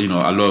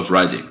love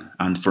riding.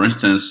 And for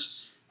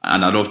instance,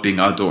 and I love being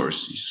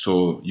outdoors.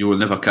 So you will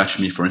never catch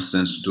me, for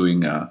instance,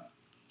 doing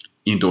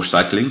indoor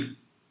cycling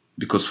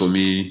because for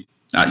me,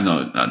 I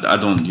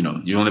don't,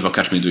 you'll never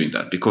catch me doing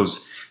that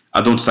because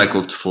I don't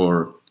cycle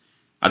for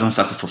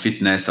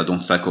fitness. I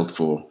don't cycle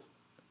for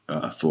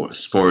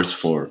sports,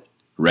 for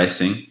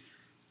racing.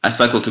 I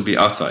cycle to be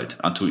outside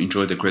and to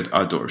enjoy the great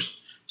outdoors.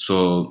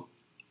 So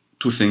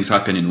 2 things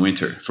happen in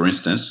winter. For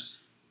instance,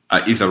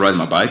 I either ride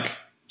my bike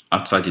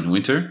outside in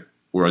winter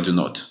or I do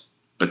not.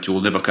 But you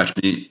will never catch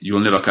me. You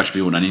will never catch me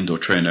on an indoor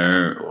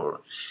trainer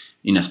or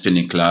in a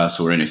spinning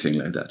class or anything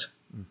like that.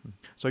 Mm-hmm.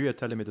 So you're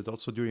telling me that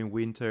also during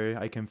winter,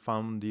 I can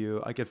find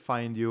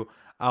you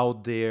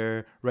out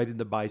there riding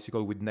the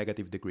bicycle with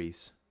negative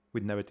degrees,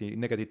 with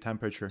negative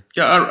temperature.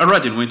 Yeah, I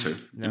ride in winter.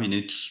 Yeah. I mean,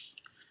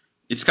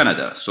 it's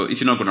Canada. So if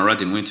you're not going to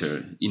ride in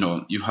winter,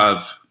 you have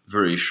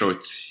very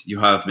short, you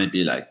have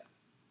maybe like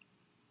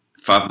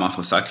 5 months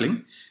of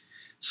cycling.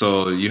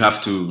 So you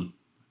have to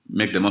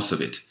make the most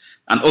of it.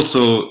 And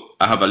also,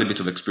 I have a little bit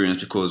of experience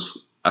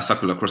because I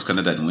cycle across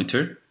Canada in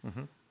winter,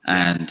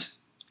 and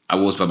I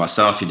was by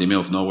myself in the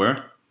middle of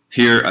nowhere.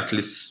 Here, at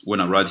least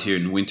when I ride here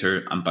in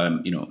winter, I'm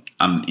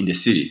in the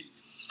city.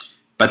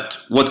 But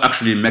what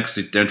actually makes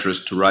it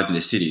dangerous to ride in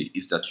the city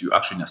is that you're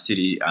actually in a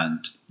city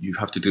and you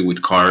have to deal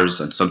with cars,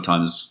 and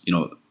sometimes,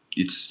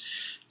 it's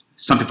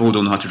some people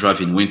don't know how to drive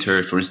in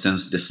winter. For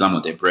instance, they slam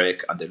on their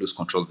brake and they lose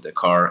control of their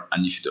car.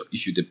 And if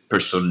you're the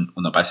person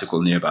on a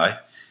bicycle nearby,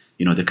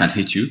 they can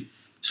hit you.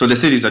 So the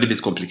city is a little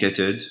bit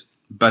complicated,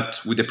 but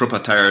with the proper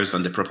tires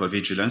and the proper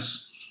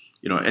vigilance,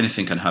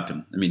 anything can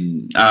happen. I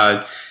mean,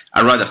 I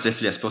ride as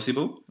safely as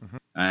possible.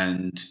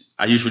 And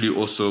I usually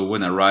also,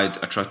 when I ride,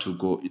 I try to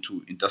go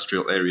into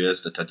industrial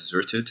areas that are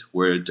deserted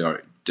where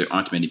there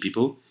aren't many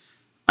people.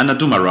 And I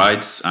do my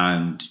rides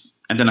and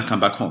then I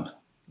come back home.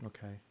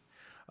 Okay.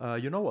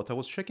 You know what? I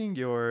was checking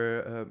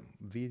your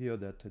video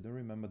that I don't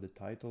remember the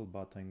title,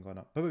 but I'm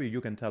gonna. Probably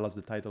you can tell us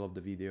the title of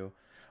the video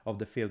of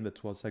the film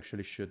that was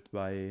actually shot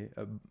by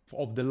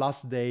of the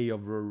last day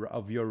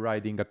of your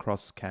riding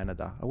across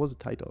Canada. What was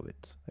the title of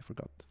it? I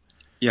forgot.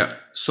 Yeah.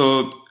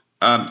 So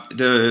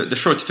the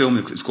short film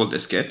is called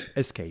Escape.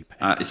 Escape.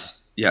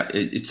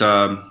 It's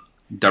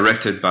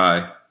directed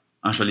by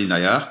Angeline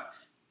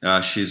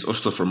Nayar. She's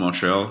also from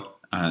Montreal,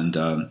 and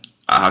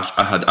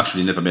I had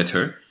actually never met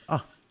her.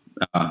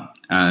 Ah.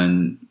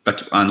 And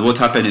what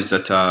happened is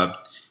that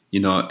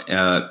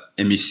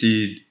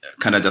MEC,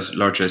 Canada's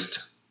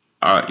largest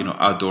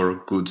outdoor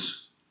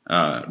goods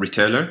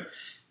retailer,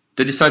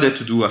 they decided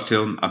to do a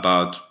film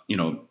about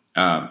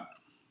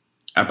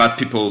about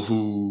people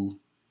who,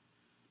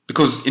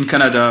 because in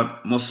Canada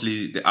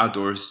mostly the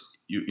outdoors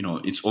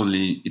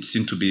it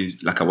seemed to be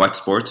like a white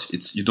sport.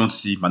 You don't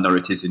see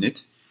minorities in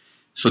it,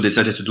 so they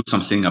decided to do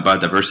something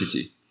about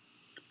diversity.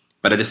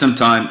 But at the same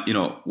time,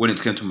 when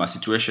it came to my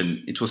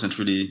situation, it wasn't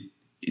really.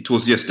 It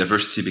was, yes,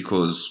 diversity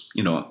because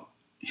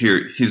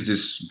here's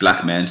this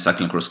black man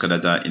cycling across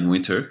Canada in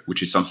winter,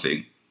 which is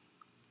something.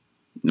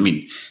 I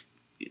mean,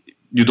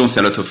 you don't see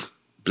a lot of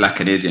black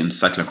Canadians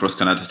cycling across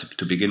Canada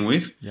to begin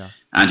with,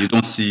 and you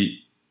don't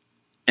see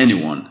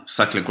anyone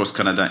cycling across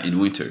Canada in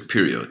winter.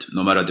 Period.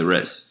 No matter the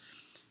race,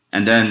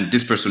 and then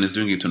this person is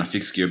doing it on a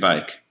fixed gear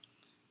bike.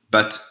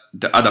 But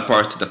the other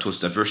part that was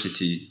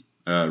diversity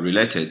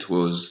related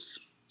was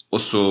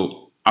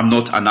also, I'm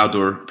not an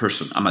outdoor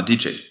person. I'm a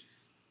DJ.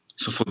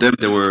 So for them,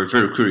 they were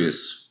very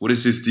curious. What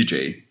is this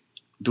DJ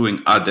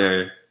doing out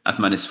there at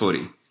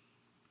 -40?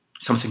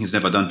 Something he's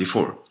never done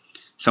before.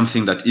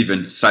 Something that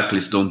even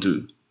cyclists don't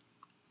do.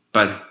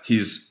 But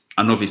he's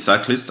a novice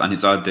cyclist and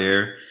he's out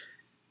there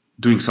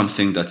doing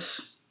something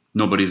that's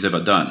nobody's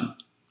ever done.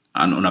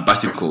 And on a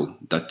bicycle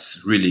that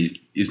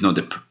really is not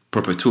the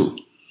proper tool.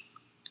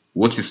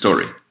 What's his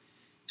story?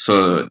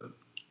 So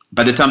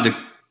by the time they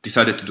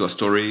decided to do a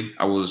story,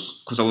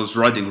 because I was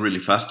riding really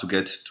fast to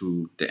get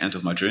to the end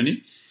of my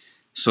journey.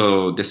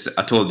 So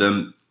I told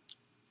them,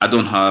 I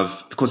don't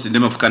have, because in the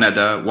name of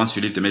Canada, once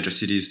you leave the major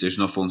cities, there's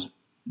no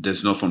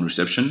phone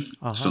reception.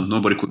 So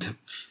nobody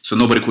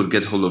could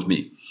get hold of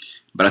me.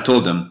 But I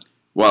told them,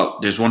 well,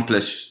 there's one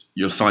place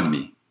you'll find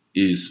me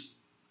is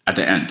at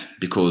the end,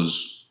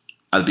 because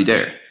I'll be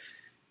there.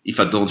 If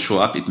I don't show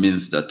up, it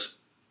means that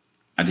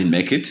I didn't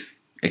make it,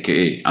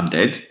 aka I'm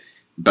dead.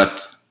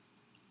 But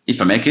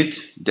if I make it,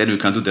 then we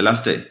can do the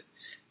last day.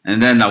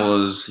 And then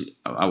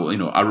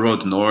I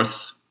rode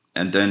north,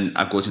 and then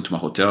I got into my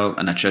hotel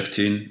and I checked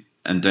in,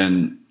 and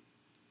then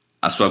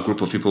I saw a group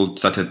of people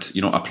started,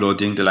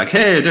 uploading. They're like,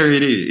 "Hey, there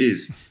it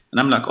is," and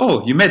I'm like,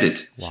 "Oh, you made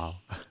it!" Wow.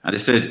 And they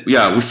said,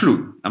 "Yeah, we flew."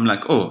 I'm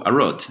like, "Oh, I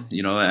rode,"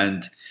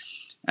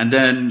 and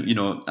then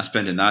I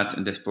spent the night,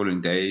 and the following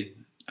day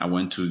I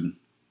went to,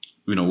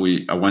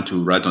 I went to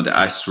ride on the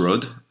ice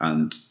road,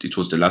 and it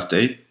was the last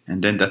day,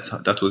 and then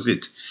that was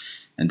it.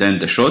 And then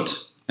the shot,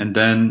 and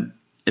then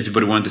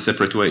everybody went their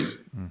separate ways.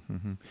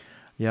 Mm-hmm.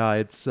 Yeah,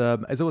 it's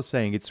as I was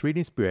saying, it's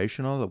really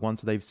inspirational.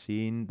 Once they've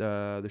seen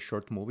the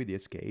short movie, The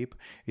Escape,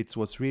 it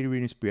was really,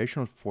 really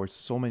inspirational for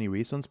so many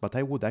reasons, but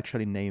I would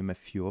actually name a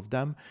few of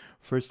them.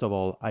 First of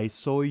all, I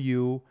saw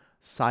you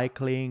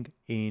cycling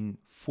in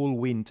full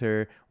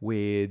winter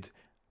with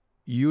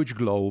huge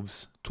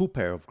gloves, 2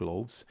 pair of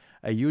gloves,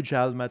 a huge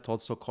helmet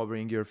also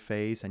covering your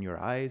face and your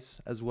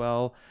eyes as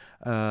well.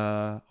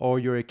 All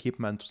your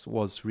equipment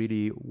was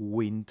really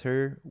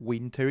wintry.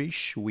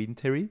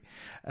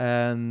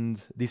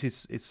 And this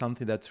is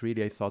something that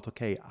really I thought,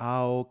 okay,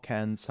 how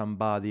can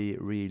somebody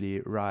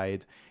really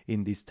ride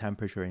in this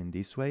temperature in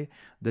this way?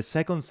 The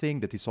second thing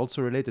that is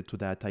also related to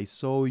that, I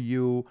saw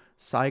you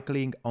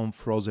cycling on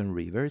frozen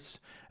rivers.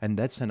 And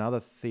that's another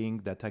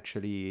thing that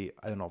actually,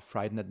 I don't know,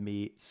 frightened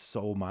me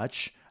so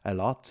much, a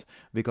lot,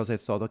 because I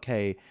thought,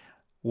 okay,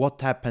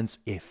 what happens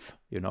if,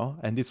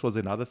 And this was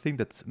another thing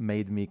that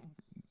made me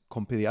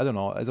completely, I don't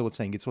know, as I was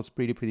saying, it was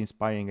pretty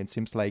inspiring. And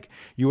seems like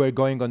you were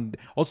going on,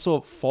 also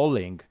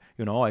falling.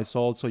 I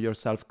saw also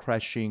yourself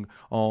crashing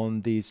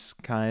on this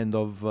kind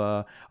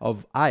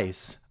of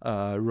ice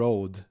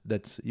road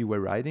that you were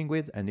riding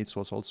with, and this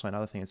was also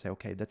another thing. I say,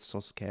 okay, that's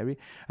so scary.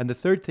 And the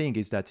third thing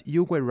is that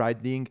you were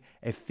riding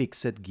a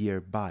fixed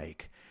gear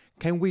bike.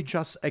 Can we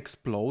just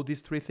explode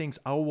these three things?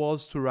 How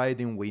was to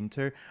ride in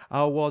winter?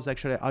 How was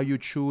actually how you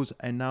choose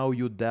and how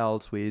you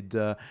dealt with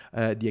the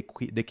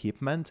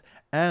equipment?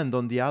 And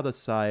on the other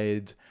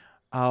side,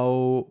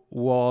 how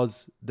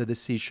was the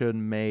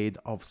decision made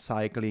of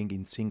cycling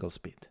in single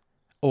speed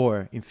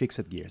or in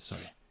fixed gear?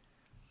 Sorry.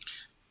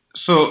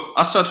 So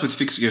I'll start with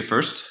fixed gear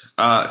first.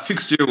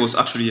 Fixed gear was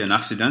actually an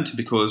accident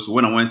because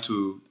when I went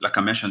to, like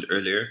I mentioned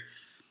earlier,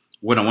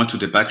 when I went to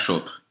the bike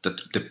shop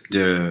that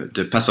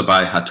the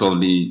passerby had told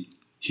me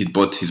he'd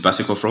bought his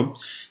bicycle from,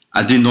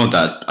 I didn't know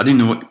that. I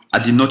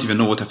did not even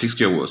know what a fixed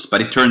gear was.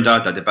 But it turned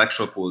out that the bike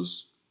shop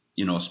was,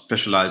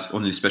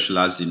 only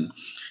specialized in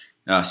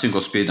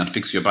single speed and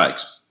fixed gear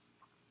bikes.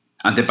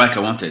 And the bike I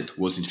wanted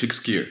was in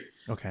fixed gear.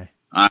 Okay.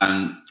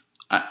 And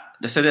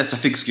they said that's a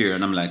fixed gear,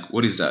 and I'm like,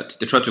 what is that?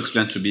 They tried to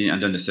explain to me,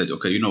 and then they said,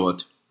 okay, you know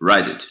what?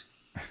 Ride it.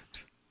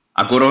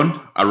 I got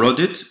on, I rode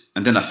it,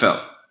 and then I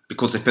fell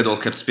because the pedal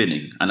kept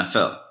spinning, and I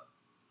fell.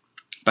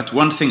 But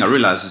one thing I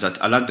realized is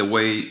that I like the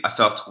way I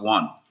felt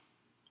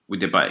with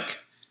the bike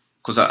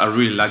because I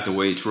really like the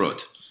way it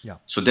rode. Yeah.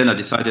 So then I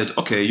decided,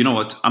 okay, you know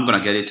what? I'm going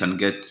to get it and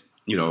get,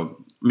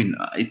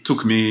 it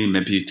took me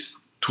maybe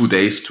 2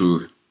 days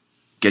to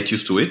get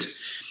used to it.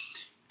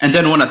 And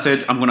then when I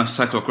said, I'm going to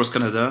cycle across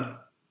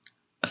Canada,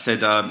 I said,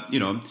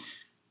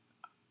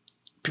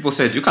 people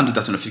said, you can't do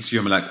that on a fixed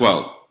gear. I'm like,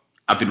 well,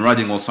 I've been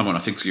riding all summer on a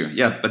fixed gear.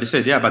 Yeah, but they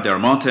said, yeah, but there are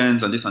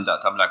mountains and this and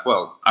that. I'm like,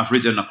 well, I've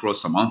ridden across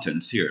some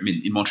mountains here. I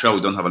mean, in Montreal,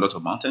 we don't have a lot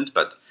of mountains,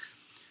 but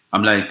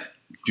I'm like,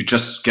 you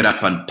just get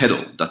up and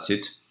pedal. That's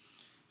it.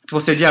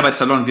 People said, yeah, but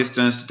it's a long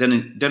distance.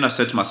 Then I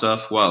said to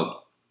myself,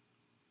 well,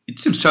 it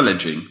seems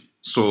challenging.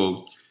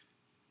 So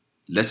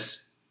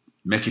let's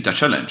make it a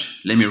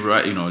challenge. Let me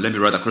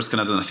ride across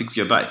Canada on a fixed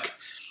gear bike.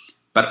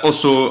 But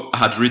also I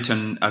had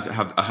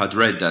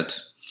read that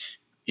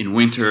in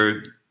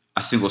winter,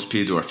 a single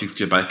speed or a fixed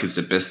gear bike is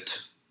the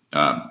best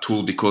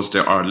tool because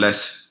there are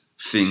less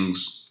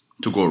things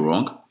to go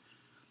wrong.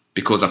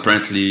 Because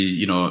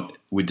apparently,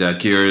 with the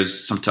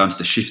gears, sometimes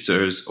the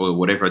shifters or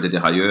whatever, the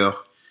dérailleur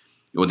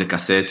or the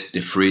cassette,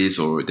 they freeze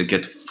or they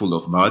get full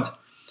of mud.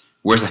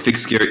 Whereas a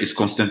fixed gear is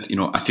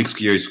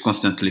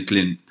constantly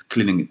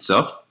cleaning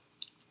itself.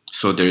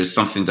 So there is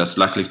something that's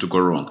likely to go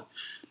wrong.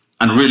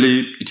 And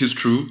really, it is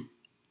true.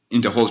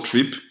 In the whole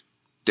trip,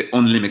 the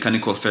only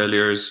mechanical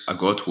failures I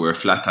got were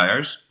flat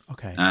tires.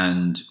 Okay.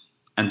 And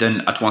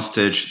then at one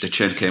stage the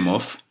chain came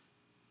off,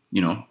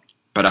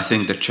 But I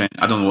think the chain,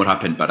 I don't know what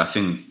happened, but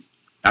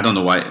I don't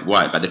know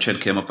why, but the chain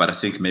came off. But I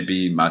think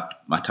maybe my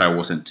tire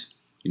wasn't,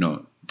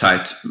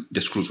 tight.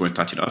 The screws weren't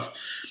tight enough.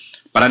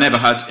 But I never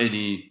had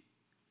any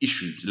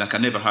issues. Like I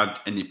never had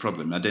any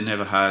problem. My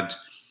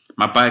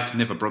bike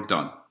never broke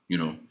down,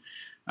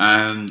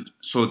 And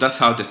so that's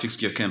how the fixed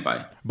gear came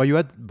by. But you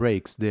had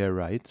brakes there,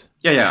 right?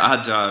 Yeah.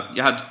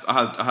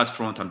 I had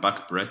front and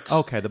back brakes.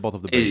 Okay, the both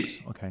of the brakes.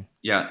 Okay.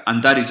 Yeah,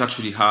 and that is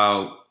actually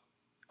how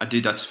I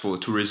did that for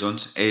two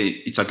reasons.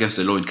 It's against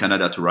the law in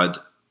Canada to ride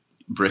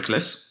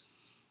brakeless.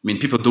 I mean,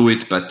 people do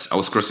it, but I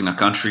was crossing a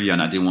country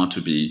and I didn't want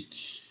to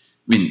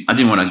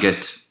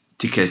get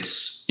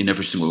tickets in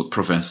every single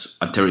province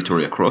and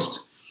territory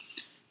across.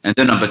 And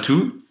then number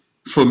two,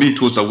 for me,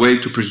 it was a way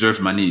to preserve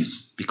my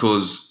knees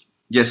because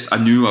yes, I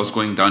knew I was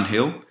going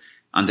downhill,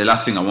 and the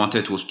last thing I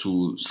wanted was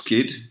to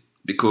skid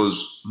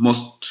because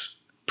most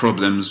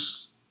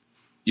problems,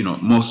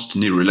 most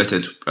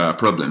knee-related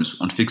problems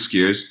on fixed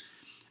gears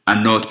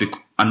are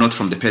not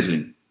from the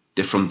pedaling;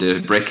 they're from the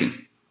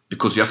braking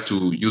because you have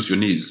to use your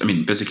knees. I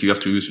mean, basically, you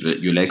have to use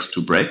your legs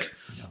to brake,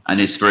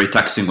 and it's very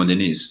taxing on the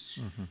knees.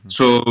 Mm-hmm.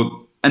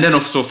 So, and then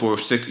also for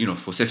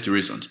safety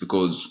reasons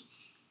because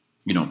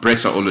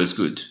brakes are always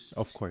good.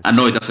 Of course, I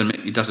know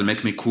it doesn't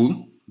make me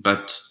cool,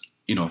 but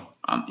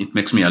it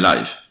makes me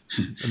alive.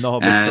 No,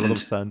 it makes a lot of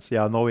sense.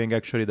 Yeah, knowing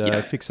actually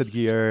the fixed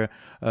gear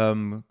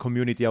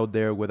community out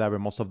there, whatever,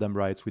 most of them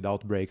rides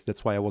without brakes.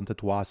 That's why I wanted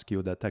to ask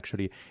you that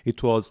actually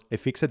it was a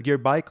fixed gear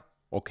bike,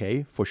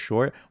 okay, for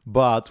sure,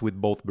 but with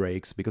both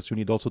brakes because you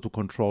need also to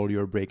control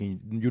your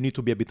braking. You need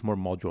to be a bit more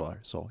modular.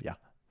 So yeah.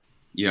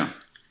 Yeah,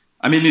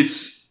 I mean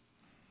it's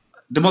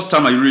the most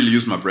time I really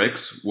used my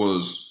brakes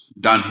was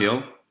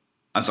downhill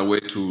as a way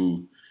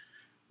to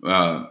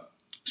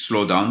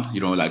slow down,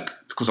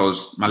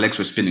 because my legs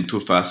were spinning too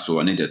fast, so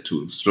I needed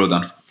to slow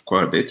down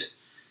quite a bit.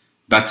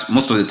 But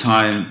most of the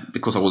time,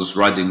 because I was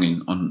riding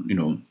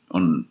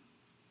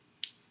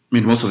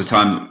most of the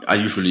time, I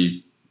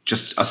usually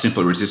just a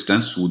simple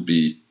resistance would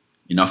be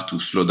enough to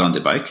slow down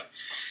the bike.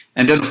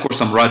 And then, of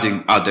course, I'm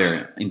riding out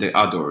there in the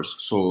outdoors,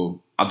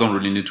 so I don't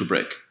really need to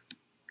brake,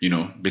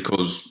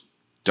 because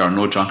there are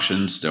no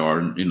junctions.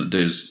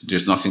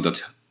 There's nothing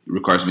that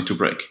requires me to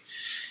brake.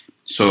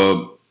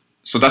 So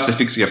that's the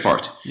fixed gear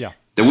part. Yeah.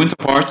 The winter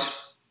part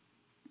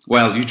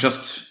Well, you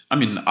just,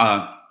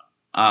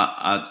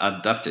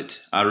 adapt it.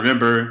 I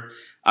remember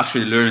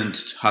actually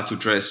learned how to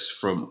dress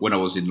from when I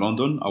was in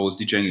London. I was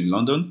DJing in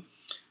London,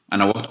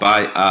 and I walked by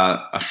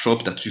a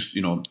shop that used,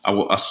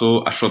 I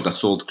saw a shop that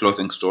sold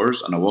clothing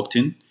stores, and I walked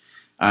in,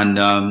 and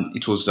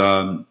it was,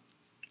 the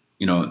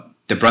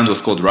brand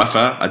was called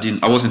Rafa.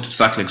 I wasn't into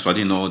cycling, so I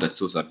didn't know that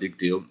it was a big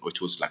deal, or it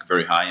was like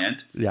very high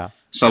end. Yeah.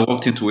 So I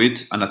walked into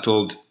it, and I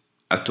told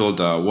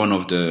one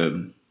of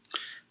the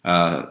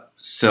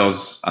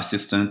sales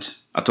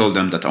assistant. I told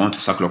them that I want to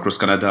cycle across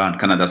Canada, and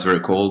Canada's very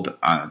cold,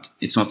 and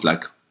it's not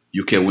like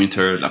UK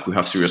winter, like we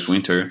have serious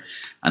winter,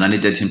 and I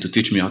needed him to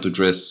teach me how to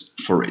dress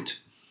for it.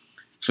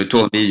 So he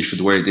told me, you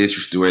should wear this,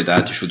 you should wear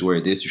that, you should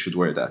wear this, you should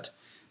wear that.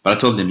 But I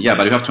told him, yeah,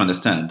 but you have to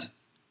understand,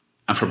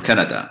 I'm from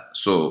Canada,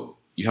 so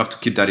you have to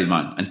keep that in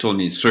mind. And he told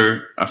me,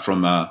 sir, I'm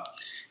from, I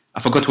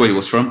forgot where he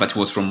was from, but he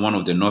was from one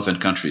of the northern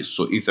countries.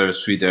 So either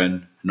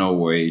Sweden,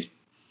 Norway,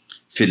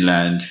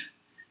 Finland,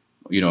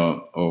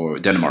 or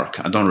Denmark.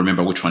 I don't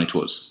remember which one it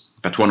was,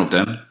 but one of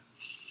them.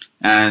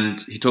 And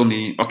he told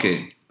me,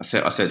 okay. I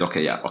said,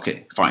 okay, yeah,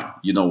 okay, fine.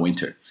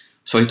 Winter.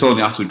 So he told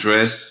me how to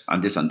dress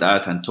and this and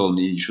that, and told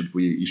me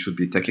you should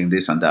be taking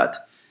this and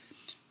that.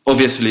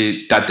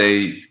 Obviously, that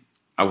day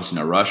I was in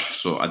a rush,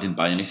 so I didn't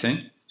buy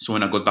anything. So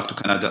when I went back to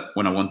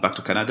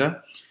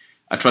Canada,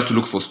 I tried to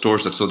look for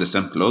stores that sold the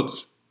same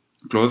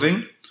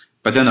clothing,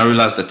 but then I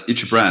realized that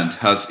each brand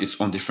has its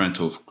own different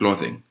of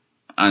clothing,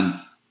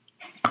 and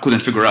I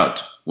couldn't figure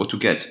out what to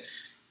get.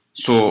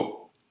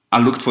 So I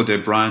looked for the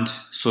brand.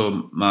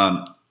 So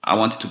I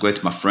wanted to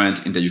get my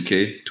friend in the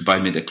UK to buy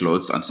me the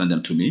clothes and send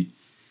them to me.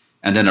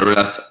 And then I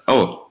realized,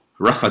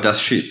 Rafa does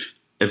ship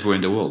everywhere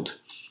in the world.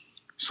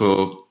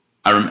 So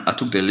I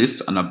took the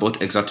list and I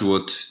bought exactly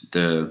what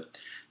the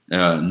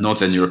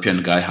Northern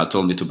European guy had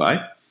told me to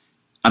buy.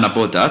 And I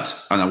bought that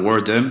and I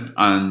wore them,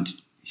 and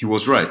he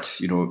was right,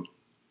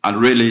 And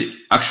really,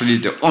 actually,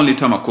 the only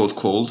time I caught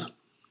cold,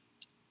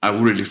 I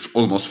really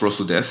almost froze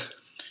to death,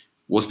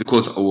 was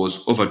because I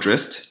was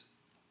overdressed.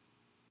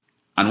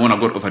 And when I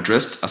got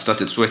overdressed, I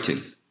started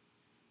sweating.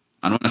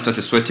 And when I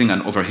started sweating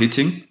and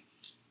overheating,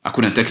 I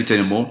couldn't take it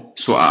anymore.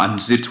 So I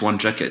unzipped one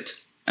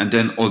jacket. And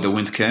then all the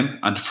wind came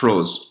and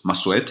froze my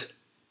sweat.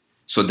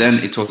 So then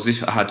it was as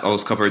if I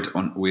was covered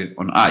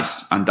on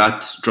ice. And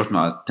that dropped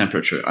my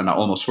temperature and I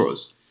almost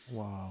froze.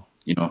 Wow.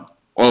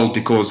 All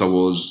because I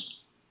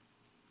was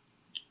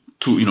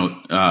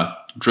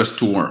dressed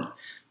too warm.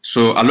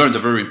 So I learned a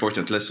very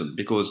important lesson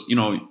because,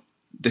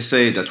 they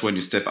say that when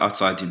you step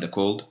outside in the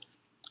cold,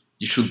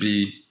 you should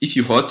be, if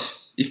you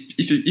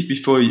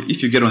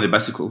get on the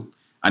bicycle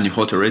and you're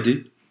hot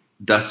already,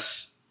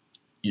 that's,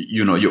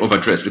 you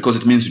overdress, because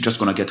it means you're just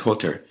going to get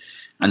hotter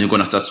and you're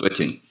going to start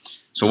sweating.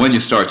 So when you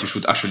start, you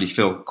should actually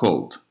feel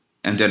cold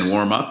and then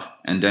warm up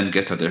and then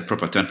get at the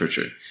proper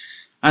temperature.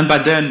 And by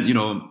then,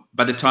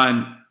 by the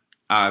time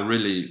I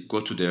really go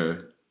to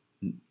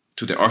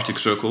the Arctic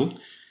Circle,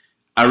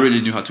 I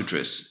really knew how to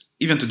dress.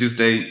 Even to this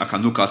day, I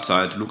can look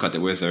outside, look at the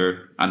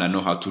weather, and I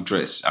know how to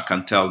dress. I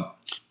can tell,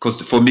 because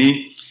for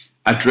me,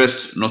 I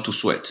dressed not to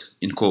sweat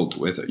in cold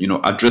weather.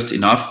 I dressed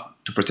enough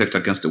to protect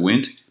against the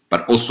wind,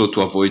 but also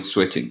to avoid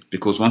sweating,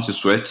 because once you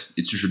sweat,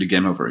 it's usually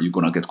game over. You're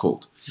gonna get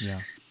cold.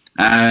 Yeah.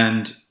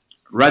 And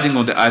riding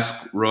on the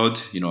ice road,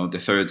 your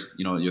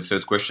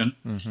third question,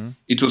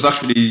 It was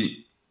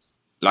actually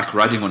like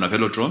riding on a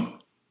velodrome,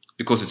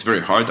 because it's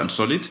very hard and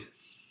solid.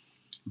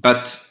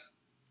 But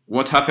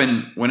what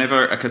happened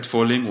whenever I kept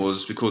falling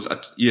was because,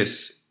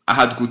 I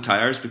had good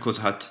tires, because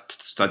I had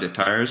studded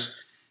tires,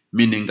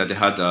 meaning that they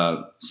had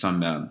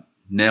some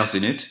nails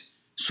in it.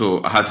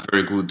 So I had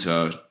very good,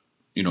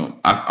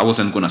 I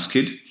wasn't going to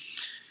skid.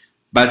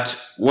 But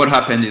what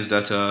happened is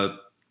that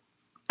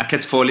I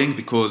kept falling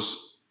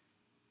because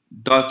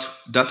that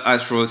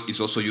ice road is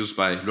also used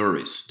by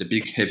lorries, the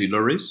big heavy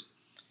lorries.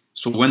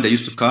 So when they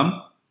used to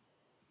come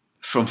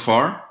from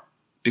far,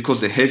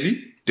 because they're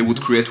heavy, they would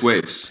create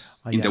waves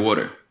in the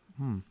water.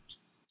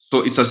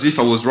 So it's as if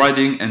I was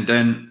riding and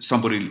then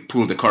somebody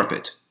pulled the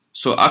carpet.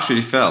 So I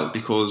actually fell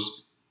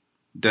because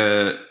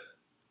the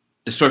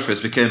surface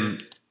became,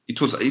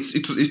 it was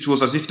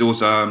as if there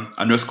was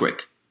an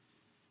earthquake.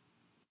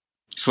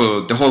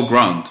 So the whole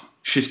ground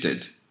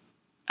shifted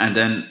and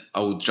then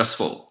I would just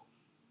fall.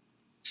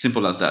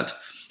 Simple as that.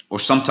 Or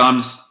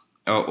sometimes,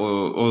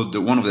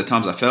 one of the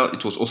times I fell,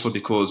 it was also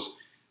because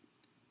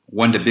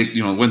when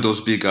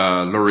those big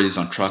lorries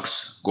and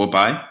trucks go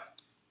by,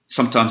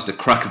 sometimes they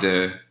crack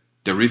the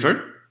river,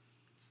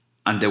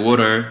 and the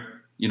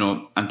water,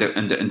 and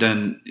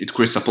then it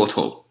creates a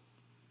pothole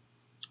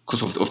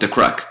because of the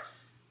crack.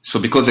 So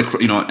because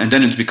and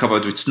then it would be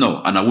covered with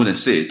snow, and I wouldn't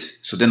see it.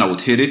 So then I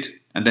would hit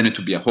it, and then it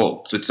would be a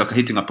hole. So it's like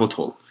hitting a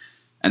pothole,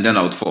 and then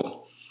I would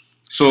fall.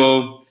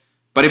 So,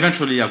 but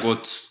eventually I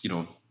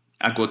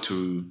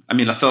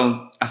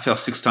fell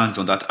 6 times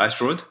on that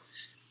ice road.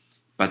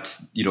 But,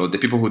 the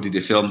people who did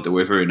the film, they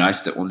were very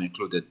nice. They only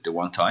included the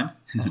one time.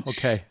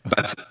 Okay.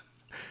 But,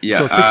 yeah.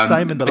 So 6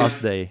 times in the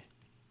last day.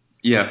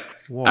 Yeah.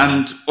 Wow.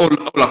 And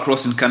all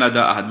across in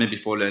Canada, I had maybe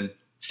fallen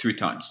 3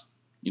 times,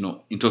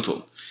 in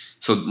total.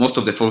 So most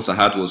of the falls I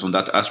had was on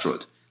that ice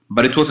road.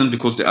 But it wasn't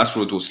because the ice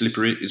road was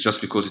slippery. It's just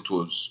because it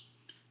was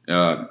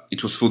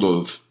full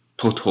of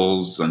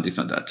potholes and this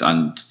and that.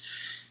 And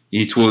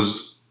it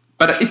was,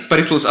 but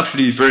it was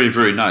actually very,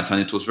 very nice. And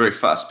it was very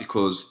fast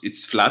because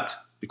it's flat,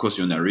 because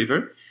you're in a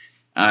river,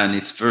 and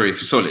it's very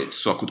solid.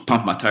 So I could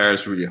pump my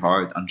tires really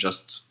hard and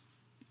just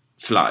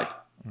fly.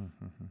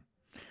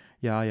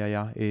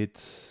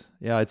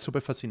 It's super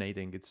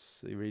fascinating.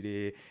 It's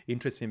really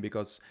interesting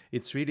because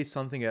it's really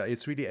something.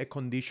 It's really a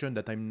condition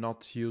that I'm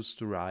not used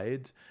to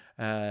ride.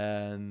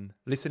 And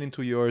listening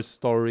to your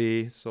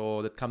story,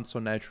 so that comes so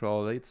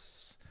natural.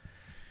 It's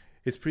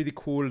pretty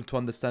cool to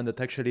understand that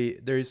actually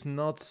there is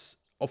not.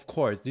 Of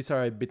course, these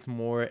are a bit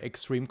more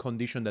extreme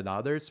condition than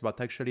others, but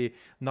actually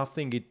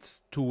nothing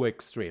it's too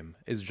extreme.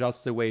 It's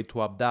just a way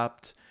to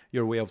adapt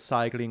your way of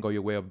cycling or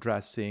your way of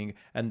dressing,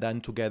 and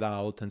then to get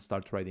out and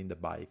start riding the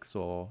bike.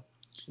 So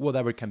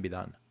whatever can be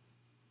done.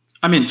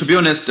 I mean, to be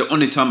honest, the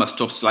only time I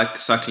stopped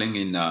cycling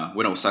in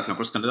when I was cycling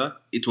across Canada,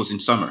 it was in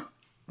summer.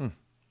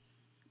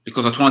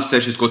 Because at one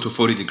stage it got to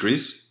 40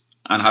 degrees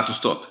and I had to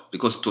stop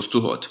because it was too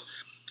hot.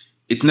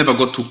 It never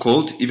got too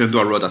cold, even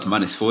though I rode at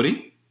minus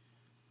 40.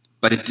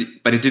 But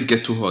it did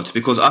get too hot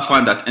because I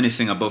find that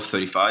anything above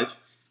 35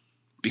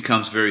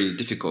 becomes very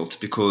difficult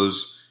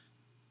because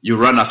you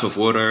run out of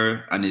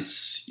water and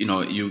it's you're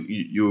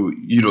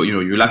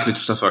likely to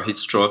suffer heat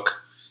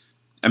stroke.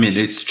 I mean,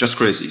 it's just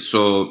crazy.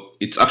 So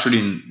it's actually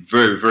in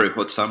very, very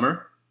hot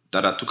summer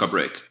that I took a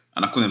break,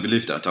 and I couldn't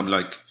believe that. I'm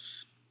like,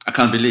 I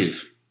can't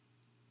believe,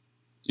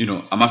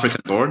 I'm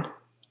African born,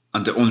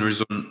 and the only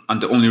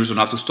reason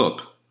I have to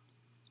stop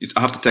is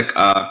I have to take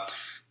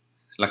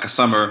a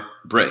summer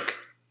break,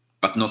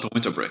 but not a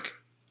winter break.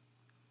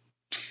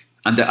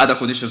 And the other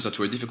conditions that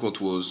were difficult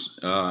was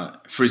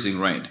freezing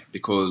rain,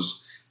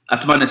 because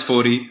at minus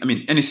 40, I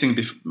mean, anything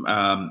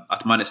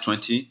at minus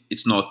 20,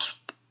 it's not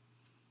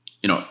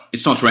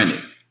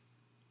raining.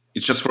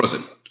 It's just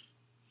frozen.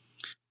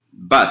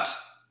 But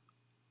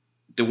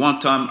the one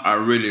time I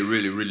really,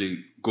 really,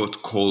 really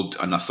got cold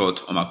and I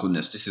thought, oh my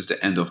goodness, this is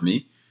the end of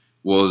me,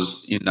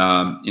 was in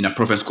a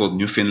province called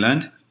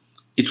Newfoundland.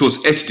 It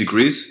was 8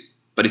 degrees,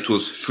 but it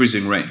was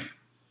freezing rain.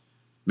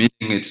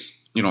 Meaning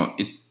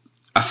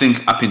I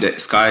think up in the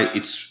sky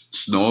it's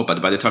snow,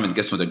 but by the time it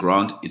gets on the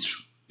ground,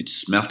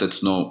 it's melted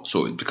snow,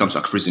 so it becomes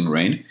like freezing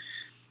rain.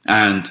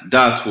 And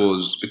that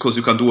was because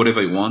you can do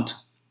whatever you want.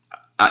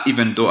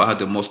 Even though I had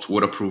the most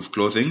waterproof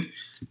clothing,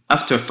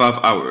 after 5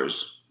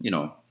 hours,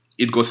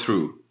 it got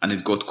through and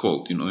it got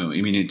cold.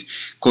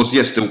 Because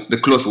yes, the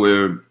clothes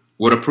were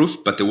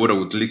waterproof, but the water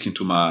would leak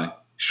into my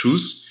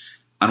shoes.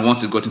 And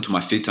once it got into my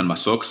feet and my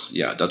socks,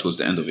 that was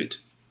the end of it.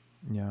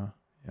 Yeah.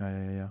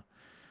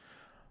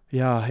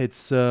 Yeah,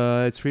 it's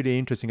really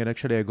interesting, and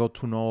actually I got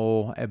to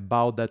know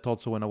about that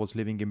also when I was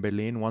living in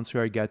Berlin. Once we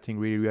are getting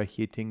we are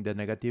hitting the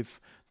negative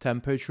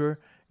temperature,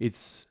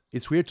 it's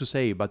weird to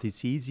say, but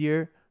it's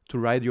easier to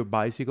ride your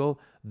bicycle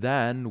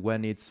than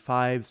when it's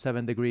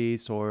 5-7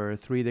 degrees or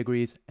 3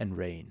 degrees and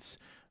rains,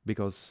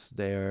 because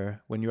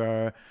when you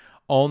are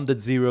on the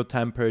zero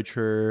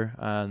temperature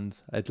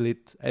and a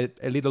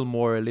little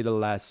more, a little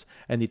less,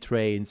 and it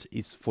rains,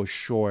 it's for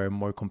sure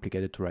more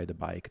complicated to ride a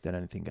bike than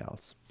anything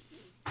else.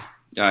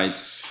 Yeah,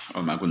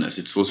 oh my goodness,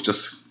 it was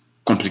just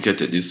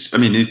complicated. It's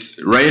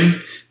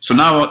rain. So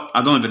now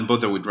I don't even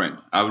bother with rain.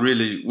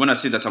 When I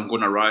see that I'm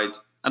going to ride,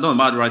 I don't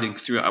mind riding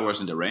 3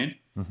 hours in the rain.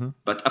 Mm-hmm.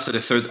 But after the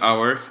 3rd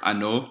hour, I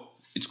know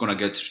I'm going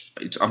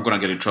to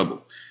get in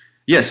trouble.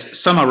 Yes,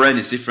 summer rain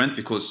is different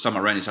because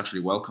summer rain is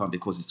actually welcome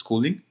because it's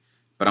cooling.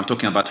 But I'm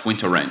talking about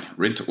winter rain,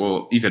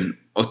 or even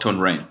autumn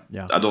rain.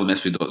 Yeah. I don't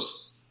mess with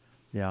those.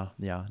 Yeah,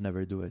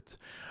 never do it.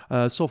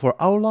 So for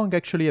how long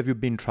actually have you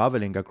been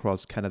traveling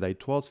across Canada?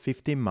 It was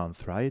 15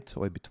 months, right?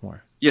 Or a bit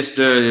more? Yes,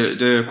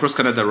 the cross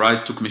Canada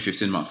ride took me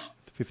 15 months.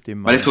 15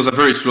 months. But it was a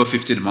very slow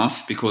 15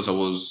 months because I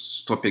was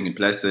stopping in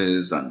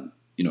places and,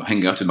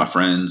 hanging out with my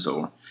friends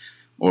or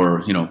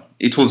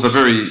it was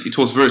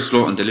very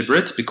slow and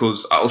deliberate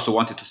because I also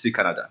wanted to see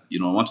Canada.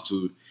 I wanted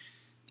to,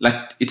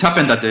 it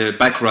happened that the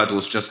bike ride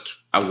was just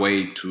a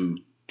way to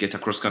get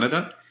across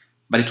Canada.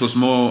 But it was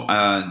more,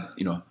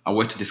 a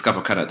way to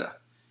discover Canada.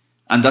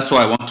 And that's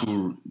why I want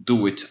to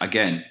do it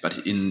again, but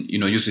in,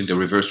 using the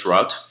reverse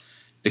route,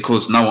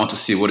 because now I want to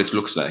see what it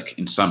looks like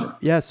in summer.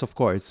 Yes, of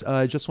course.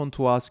 I just want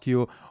to ask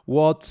you,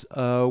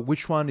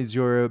 which one is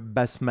your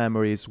best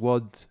memories?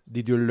 What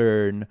did you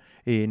learn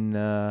in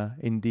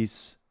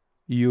this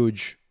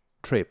huge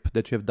trip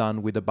that you have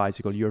done with a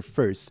bicycle, your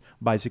first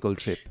bicycle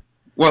trip?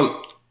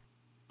 Well,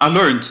 I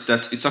learned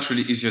that it's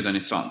actually easier than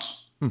it sounds.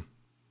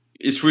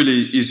 It's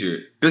really easier.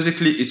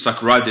 Basically, it's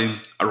like riding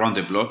around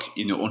the block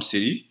in your own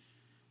city.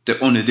 The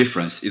only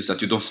difference is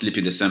that you don't sleep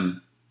you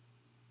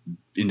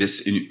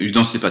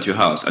don't sleep at your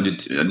house and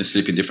you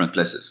sleep in different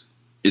places.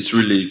 It's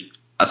really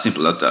as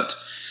simple as that.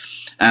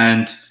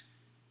 And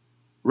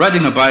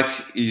riding a bike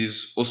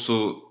is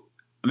also,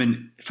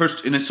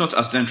 first, and it's not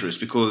as dangerous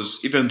because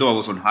even though I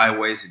was on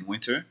highways in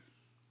winter,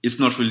 it's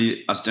not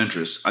really as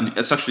dangerous. And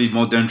it's actually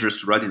more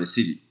dangerous to ride in the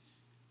city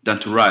than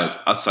to ride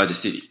outside the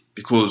city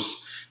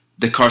because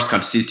the cars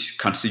can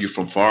see you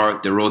from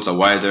far. The roads are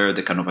wider.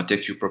 They can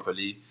overtake you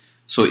properly.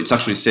 So it's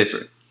actually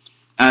safer.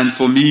 And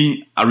for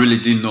me, I really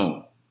didn't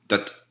know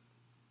that.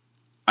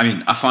 I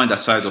mean, I find that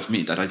side of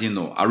me that I didn't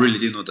know. I really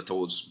didn't know that I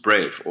was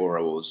brave, or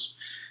I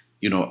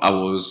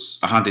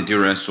had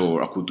endurance,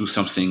 or I could do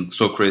something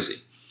so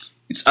crazy.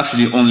 It's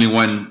actually only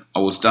when I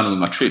was done with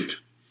my trip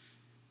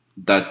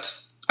that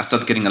I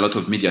started getting a lot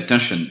of media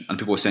attention, and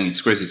people were saying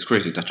it's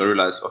crazy, that I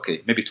realized,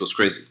 okay, maybe it was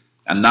crazy.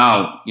 And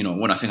now,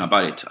 when I think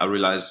about it, I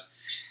realize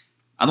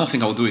I don't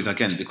think I'll do it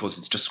again, because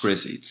it's just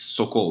crazy. It's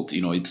so cold,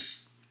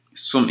 it's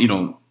some,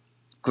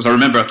 because I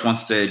remember at one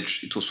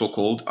stage it was so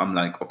cold. I'm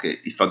like, okay,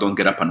 if I don't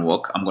get up and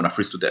walk, I'm going to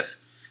freeze to death,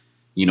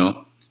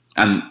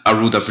 and I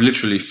would have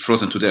literally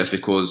frozen to death,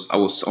 because I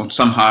was on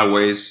some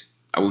highways.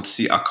 I would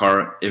see a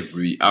car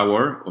every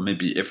hour or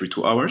maybe every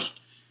 2 hours,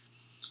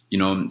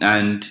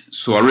 and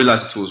so I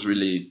realized it was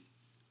really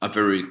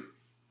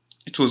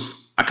it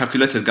was a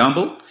calculated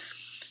gamble,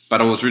 but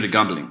I was really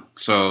gambling.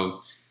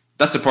 So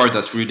that's the part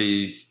that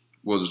really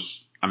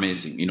was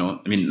amazing,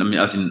 I mean,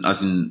 as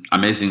in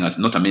amazing, as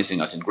not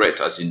amazing, as in great,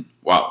 as in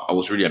wow, I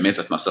was really amazed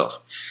at myself.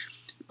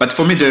 But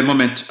for me, the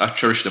moment I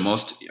cherish the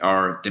most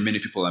are the many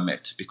people I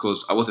met,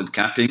 because I wasn't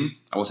camping.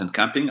 I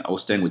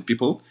was staying with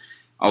people.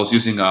 I was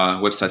using a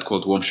website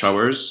called Warm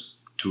Showers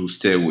to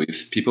stay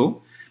with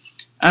people.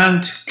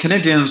 And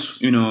Canadians,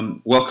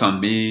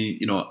 welcomed me.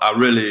 I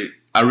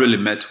really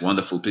met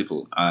wonderful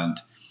people. And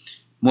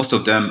most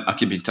of them, I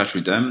keep in touch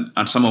with them.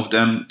 And some of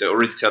them, they're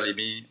already telling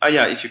me, oh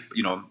yeah, if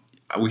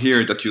we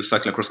hear that you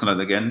cycle across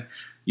Canada again,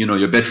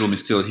 your bedroom is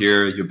still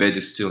here, your bed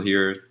is still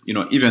here.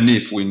 Even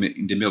if we're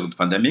in the middle of the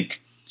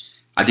pandemic,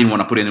 I didn't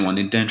want to put anyone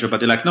in danger, but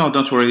they're like, no,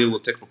 don't worry, we'll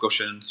take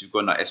precautions. You're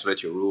going to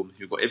isolate your room.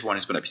 Everyone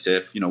is going to be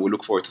safe. We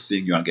look forward to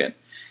seeing you again.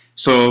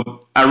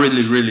 So I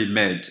really, really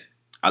made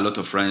a lot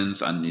of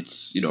friends, and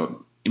it's,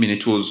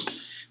 it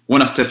was,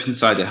 when I stepped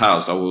inside the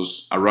house, I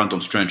was a random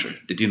stranger.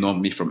 They didn't know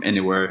me from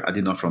anywhere. I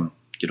didn't know from,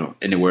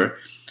 anywhere.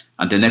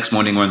 And the next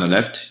morning when I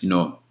left,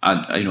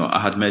 I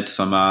had made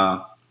some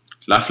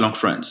lifelong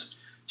friends.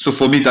 So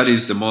for me, that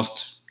is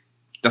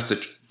that's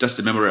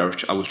the memory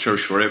I will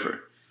cherish forever.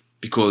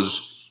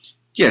 Because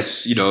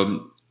yes,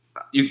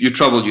 you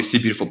travel, you see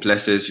beautiful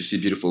places, you see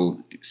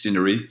beautiful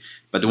scenery,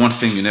 but the one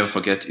thing you never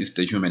forget is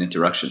the human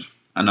interaction,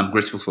 and I'm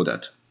grateful for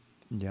that.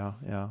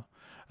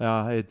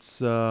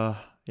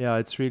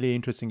 It's really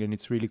interesting, and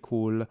it's really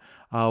cool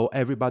how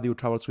everybody who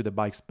travels with a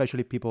bike,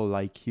 especially people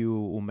like you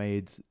who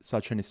made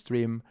such an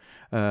extreme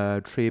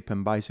trip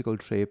and bicycle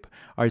trip,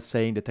 are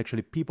saying that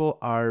actually people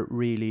are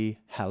really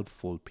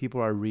helpful,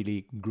 people are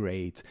really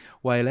great,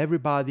 while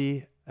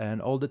everybody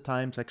and all the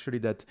times actually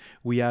that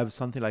we have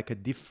something like a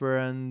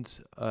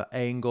different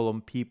angle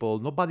on people,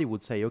 nobody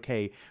would say,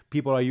 okay,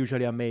 people are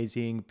usually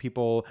amazing,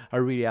 people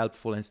are really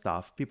helpful and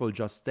stuff. People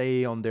just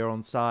stay on their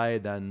own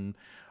side, and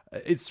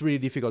it's really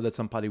difficult that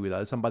somebody will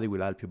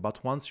help you.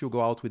 But once you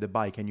go out with a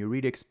bike and you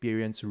really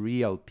experience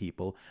real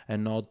people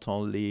and not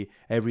only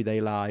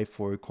everyday life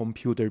or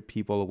computer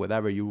people or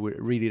whatever, you will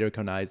really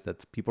recognize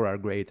that people are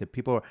great and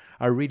people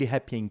are really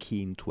happy and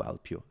keen to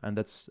help you. And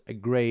that's a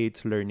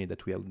great learning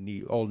that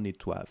we all need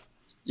to have.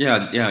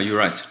 Yeah, you're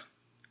right.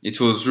 It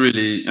was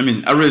really,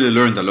 I really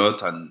learned a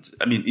lot, and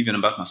even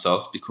about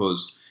myself,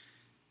 because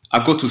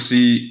I got to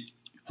see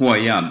who I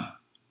am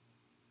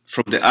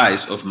from the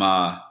eyes of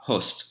my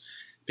host.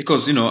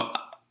 Because, in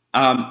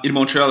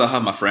Montreal, I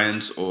have my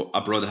friends, or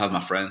abroad, I have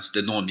my friends.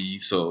 They know me.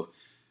 So,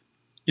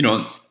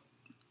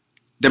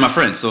 they're my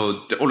friends.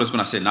 So they're always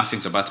going to say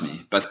nothing about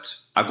me. But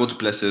I go to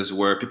places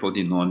where people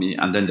didn't know me,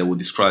 and then they will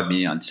describe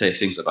me and say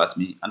things about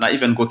me. And I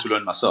even got to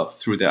learn myself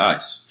through their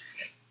eyes.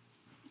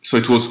 So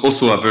it was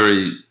also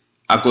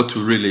I got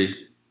to really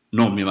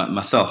know me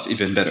myself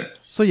even better.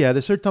 So yeah, at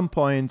a certain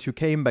point, you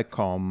came back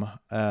home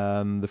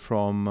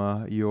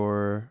from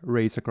your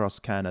race across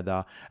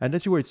Canada. And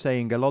as you were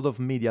saying, a lot of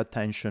media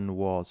attention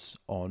was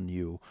on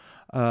you.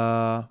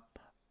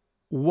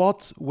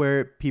 What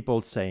were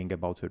people saying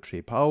about your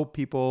trip? How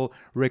people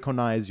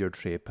recognize your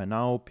trip, and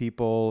how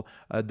people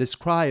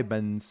describe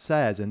and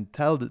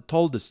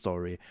told the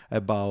story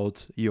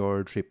about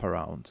your trip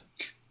around?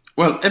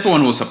 Well,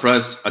 everyone was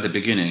surprised at the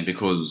beginning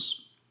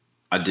because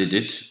I did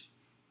it.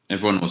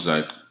 Everyone was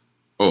like,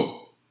 oh,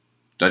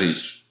 that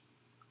is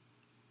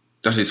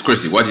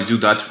crazy. Why did you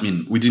do that? We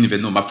didn't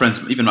even know. My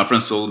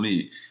friends told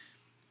me,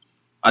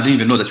 I didn't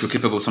even know that you're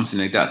capable of something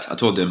like that. I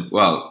told them,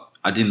 well,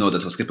 I didn't know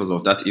that I was capable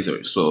of that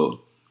either.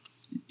 So,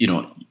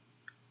 even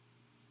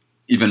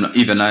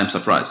I am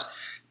surprised.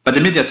 But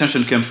the media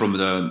attention came from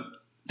the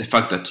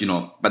fact that,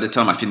 by the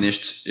time I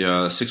finished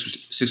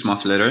 6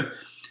 months later,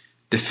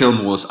 the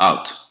film was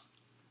out.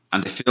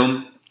 And the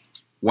film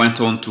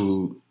went on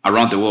to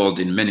around the world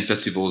in many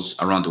festivals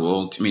around the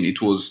world.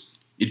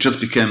 It just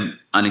became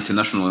an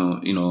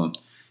international,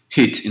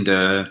 hit in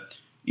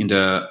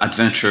the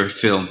adventure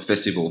film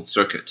festival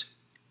circuit.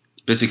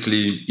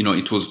 Basically,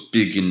 it was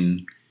big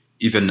in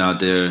even I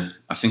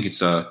think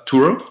it's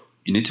Turo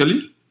in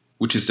Italy,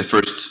 which is the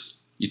first.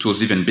 It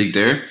was even big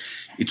there.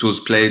 It was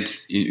played,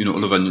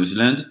 all over New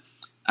Zealand,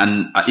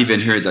 And I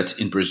even heard that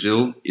in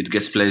Brazil it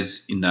gets played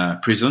in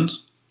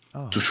prisons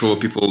to show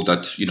people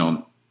that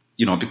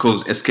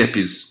because escape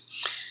is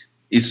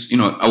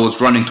I was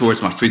running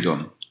towards my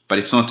freedom, but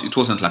it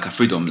wasn't like a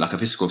freedom, like a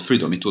physical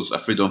freedom. It was a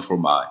freedom for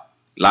my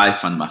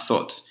life and my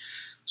thoughts.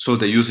 So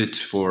they use it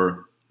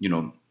for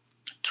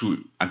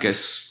to, I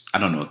guess, I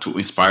don't know, to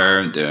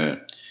inspire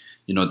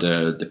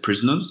the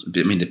prisoners.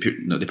 I mean the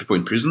people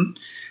in prison.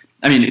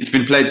 I mean, it's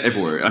been played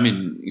everywhere. I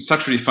mean, it's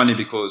actually funny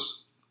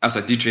because as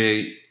a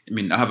DJ, I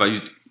mean,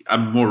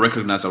 I'm more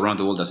recognized around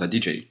the world as a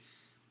DJ.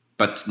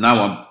 But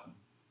now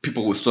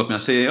people will stop me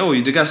and say, "Oh,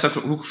 you're the guy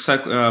who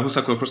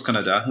cycled across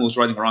Canada, who was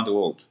riding around the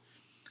world."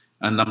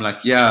 And I'm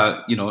like,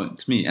 "Yeah,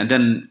 it's me." And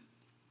then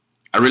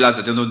I realize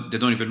that they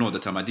don't even know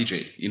that I'm a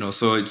DJ.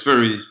 So it's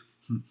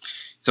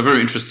a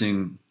very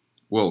interesting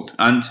world.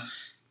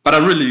 But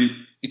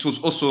it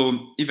was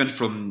also even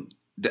from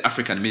the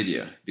African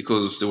media,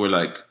 because they were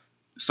like,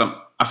 some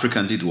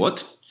African did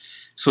what?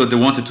 So they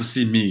wanted to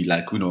see me,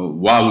 like,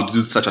 why would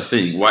you do such a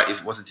thing?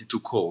 Wasn't it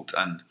too cold?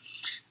 And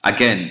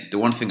again, the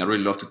one thing I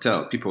really love to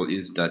tell people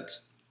is that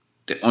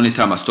the only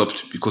time I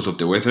stopped because of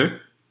the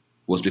weather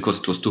was because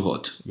it was too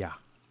hot. Yeah.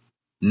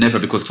 Never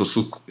because it was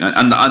too,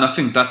 and I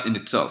think that in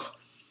itself,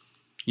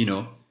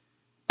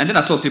 And then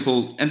I told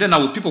people, and then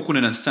people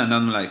couldn't understand.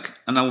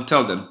 And I would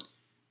tell them,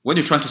 when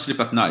you're trying to sleep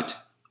at night,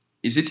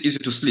 is it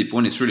easier to sleep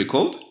when it's really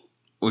cold,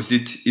 or is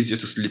it easier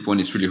to sleep when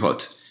it's really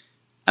hot?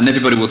 And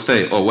everybody will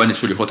say, "Oh, when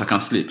it's really hot, I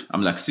can't sleep."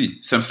 I'm like,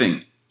 "See, same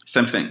thing.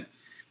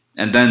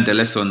 And then the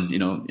lesson,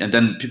 and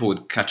then people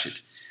would catch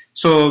it.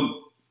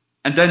 So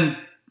I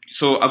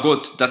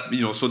got that,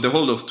 so the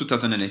whole of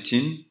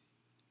 2018,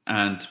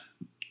 and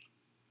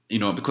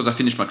because I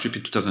finished my trip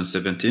in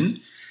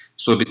 2017,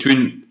 so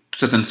between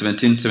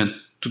 2017 and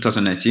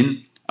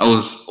 2019, I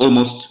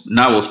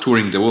was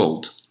touring the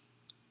world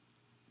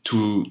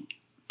to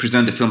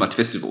present the film at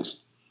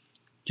festivals,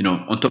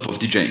 on top of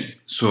DJing.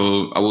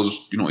 So I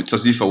was, it's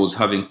as if I was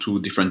having two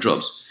different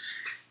jobs.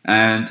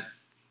 And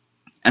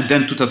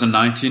then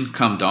 2019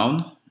 calmed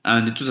down.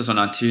 And in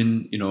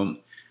 2019,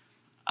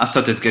 I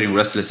started getting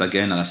restless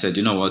again. And I said,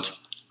 you know what?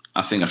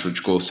 I think I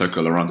should go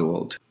circle around the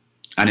world.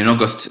 And in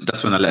August,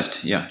 that's when I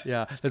left. Yeah.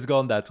 Yeah. Let's go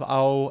on that.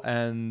 How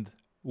and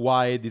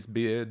why this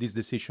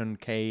decision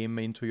came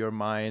into your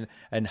mind,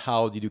 and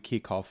how did you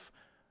kick off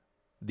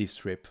this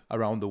trip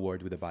around the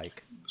world with a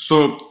bike?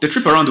 So the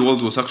trip around the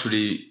world was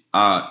actually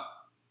a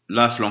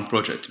lifelong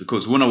project,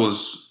 because when I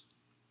was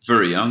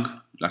very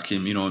young, like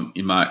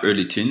in my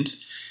early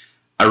teens,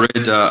 I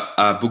read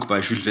a book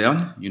by Jules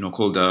Verne,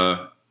 called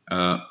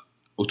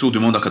Autour du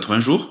monde en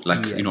 80 jours,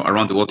 like, Yes.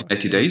 Around the world in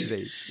 80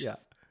 days. Yeah.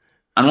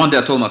 And one day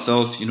I told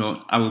myself,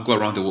 I will go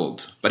around the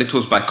world, but it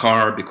was by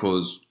car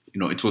because,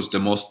 it was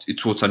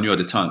what I knew at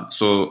the time.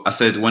 So I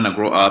said, when I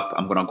grow up,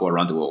 I'm going to go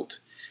around the world.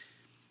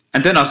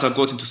 And then as I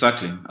got into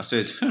cycling, I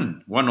said,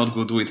 why not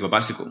go do it by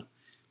bicycle?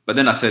 But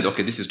then I said,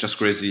 okay, this is just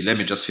crazy. Let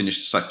me just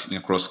finish cycling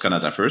across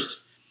Canada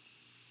first.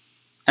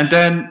 And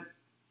then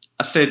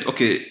I said,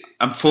 okay,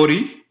 I'm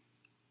 40.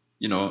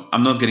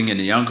 I'm not getting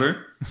any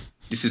younger.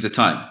 This is the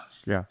time.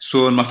 Yeah.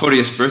 So on my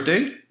 40th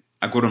birthday,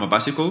 I got on my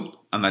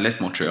bicycle and I left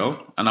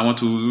Montreal and I want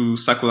to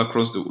cycle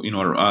across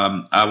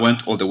I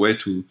went all the way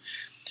to,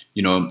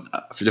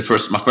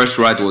 my first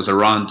ride was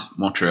around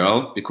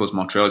Montreal, because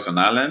Montreal is an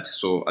island.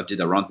 So I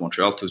did around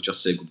Montreal to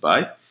just say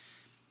goodbye.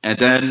 And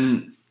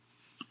then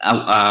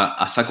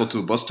I cycled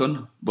to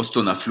Boston.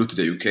 I flew to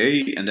the UK.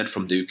 And then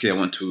from the UK, I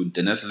went to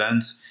the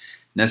Netherlands,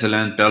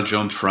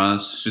 Belgium,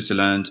 France,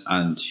 Switzerland.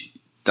 And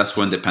that's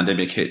when the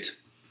pandemic hit,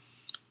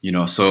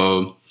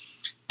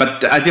 but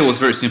the idea was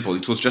very simple.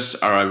 It was just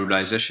a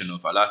realization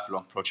of a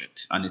lifelong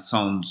project. And it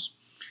sounds,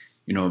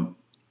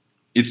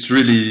 it's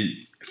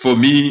really, for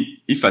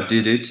me, if I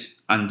did it,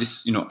 and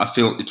this, I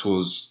feel it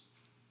was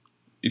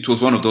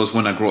one of those,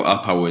 when I grow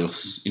up, I will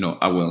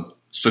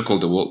circle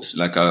the world.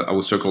 Like I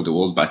will circle the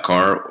world by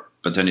car,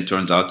 but then it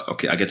turned out,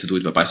 okay, I get to do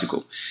it by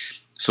bicycle.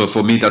 So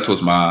for me, that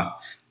was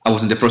I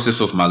was in the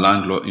process of my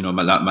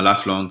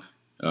lifelong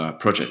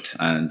project.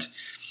 And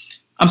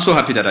I'm so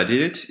happy that I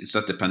did it. It's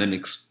that the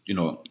pandemic,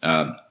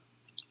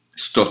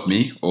 stopped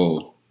me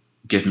or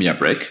gave me a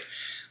break.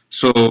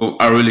 So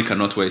I really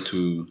cannot wait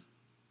to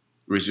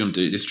resume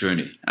this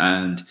journey.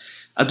 And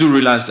I do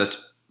realize that,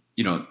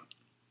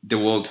 the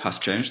world has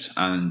changed,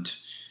 and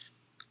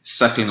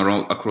cycling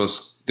around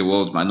across the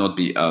world might not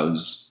be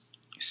as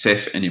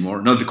safe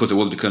anymore. Not because the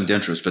world became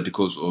dangerous, but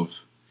because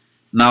of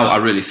now I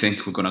really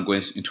think we're going to go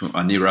into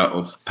an era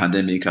of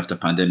pandemic after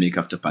pandemic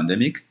after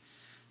pandemic.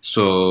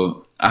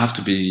 So I have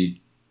to play.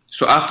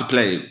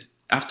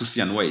 I have to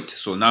see and wait.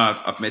 So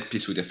now I've made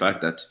peace with the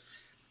fact that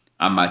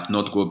I might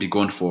not be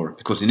gone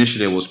because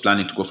initially I was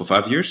planning to go for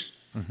 5 years.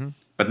 Mm-hmm.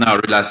 But now I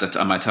realize that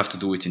I might have to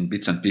do it in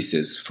bits and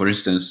pieces. For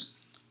instance,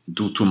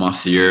 do 2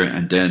 months here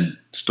and then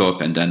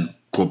stop and then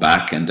go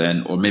back, and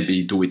then, or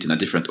maybe do it in a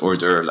different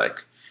order,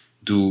 like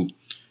do,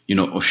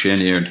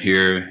 Oceania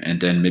here,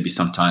 and then maybe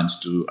sometimes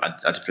do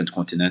a different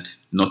continent,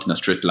 not in a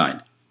straight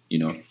line,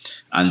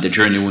 and the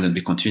journey wouldn't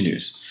be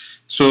continuous.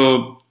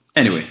 So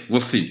anyway,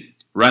 we'll see.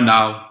 Right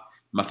now,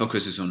 my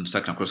focus is on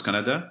cycling across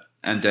Canada.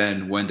 And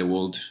then when the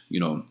world,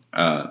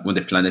 when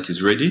the planet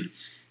is ready,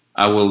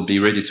 I will be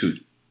ready too.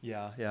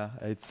 Yeah,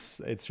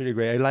 it's really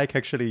great. I like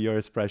actually your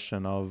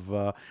expression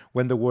of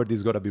when the world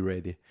is gonna be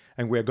ready,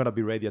 and we're gonna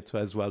be ready to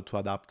as well to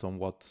adapt on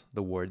what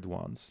the world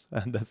wants,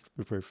 and that's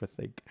the perfect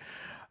thing.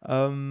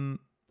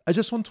 I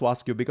just want to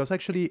ask you because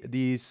actually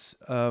this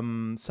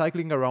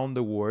cycling around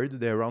the world,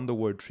 the around the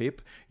world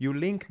trip, you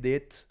linked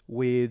it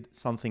with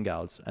something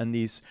else, and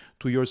this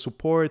to your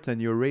support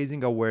and your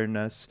raising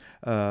awareness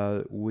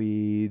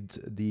with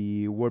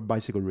the World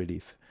Bicycle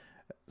Relief.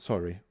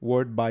 Sorry,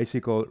 World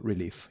Bicycle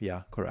Relief.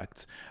 Yeah,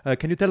 correct.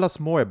 Can you tell us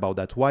more about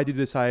that? Why did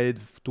you decide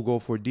to go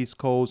for this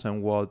cause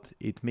and what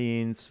it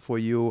means for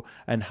you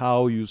and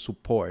how you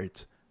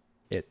support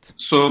it?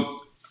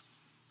 So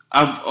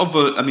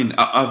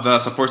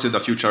I've supported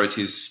a few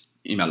charities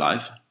in my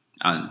life,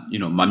 and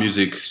my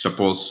music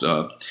supports,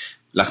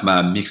 like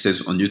my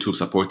mixes on YouTube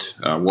support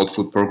World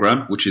Food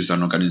Program, which is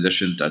an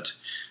organization that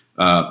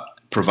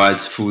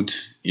provides food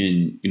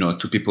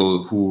to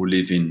people who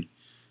live in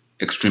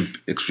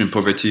extreme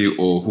poverty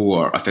or who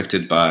are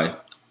affected by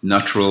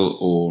natural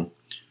or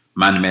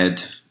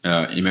man-made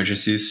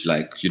emergencies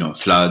like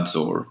floods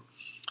or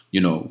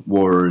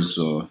wars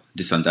or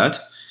this and that.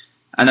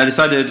 And I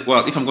decided,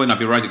 well, if I'm going to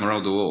be riding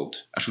around the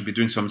world, I should be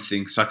doing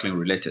something cycling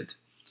related.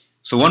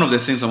 So one of the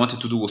things I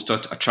wanted to do was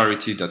start a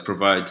charity that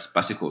provides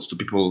bicycles to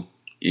people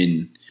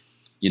to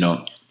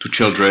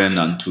children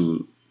and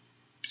so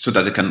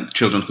that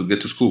children could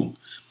get to school.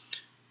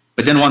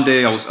 But then one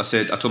day I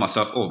told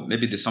myself, oh,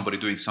 maybe there's somebody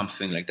doing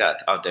something like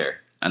that out there.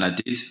 And I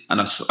did.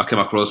 And I came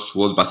across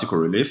World Bicycle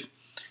Relief.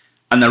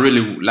 And I really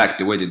liked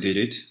the way they did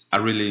it.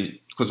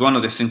 Because one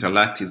of the things I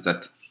liked is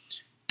that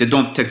they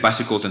don't take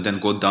bicycles and then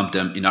go dump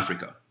them in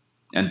Africa.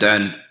 And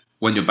then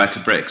when your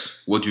bike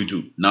breaks, what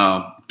do?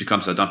 Now it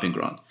becomes a dumping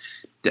ground.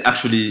 They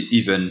actually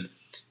even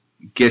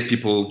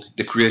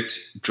they create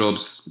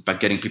jobs by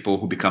getting people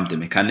who become the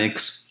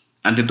mechanics.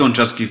 And they don't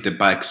just give the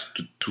bikes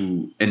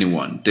to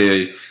anyone.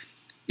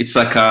 It's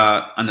like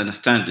an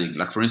understanding.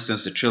 Like, for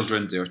instance, the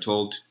children, they are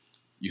told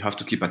you have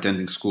to keep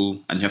attending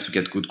school and you have to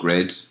get good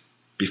grades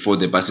before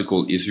the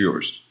bicycle is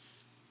yours.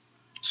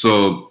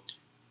 So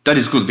that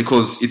is good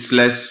because it's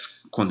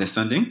less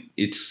condescending.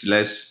 It's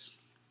less,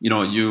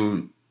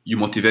 you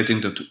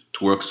motivating them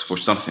to work for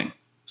something.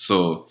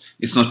 So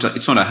it's not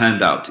a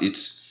handout.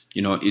 It's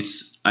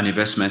an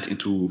investment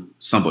into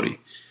somebody.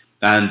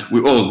 And we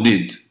all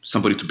need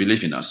somebody to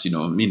believe in us.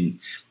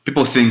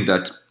 People think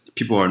that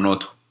people are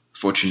not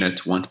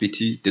fortunate, want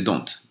pity. They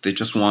don't. They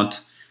just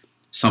want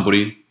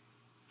somebody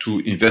to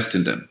invest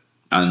in them.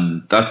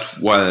 And that's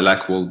why I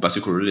like World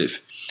Bicycle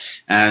Relief.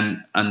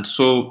 And I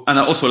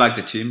also like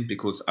the team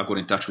because I got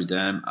in touch with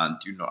them and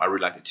I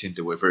really like the team.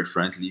 They were very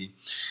friendly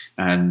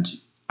and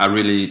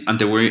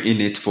they were in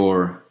it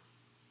for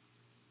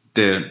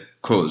the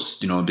cause,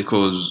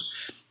 because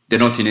they're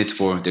not in it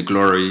for the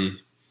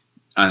glory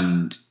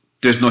and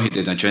there's no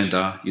hidden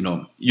agenda. You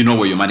know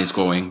where your money is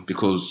going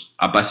because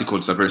our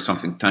bicycles are very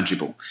something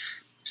tangible.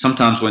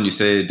 Sometimes when you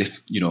say,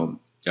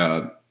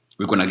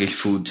 we're going to get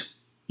food,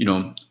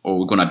 or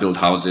we're going to build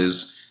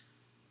houses,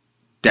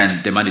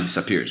 then the money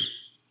disappears.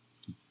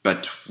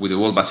 But with the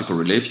World Bicycle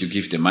Relief, you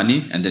give the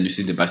money and then you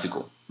see the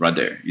bicycle right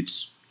there.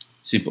 It's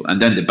simple.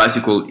 And then the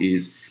bicycle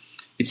it's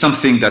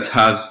something that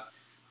has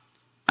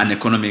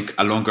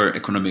a longer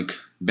economic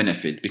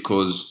benefit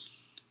because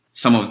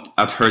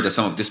I've heard that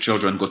some of these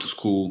children go to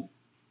school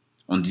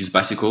on these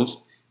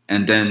bicycles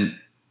and then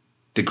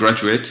they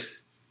graduate,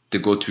 they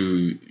go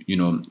to,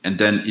 and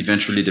then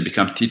eventually they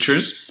become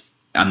teachers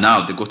and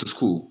now they go to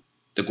school,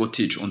 they go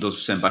teach on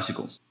those same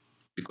bicycles.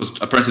 Because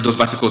apparently those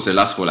bicycles, they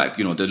last for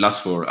they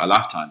last for a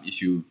lifetime.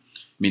 It's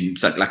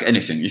like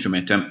anything, if you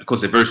maintain,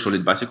 because they're very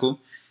solid bicycle.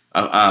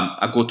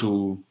 I go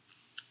to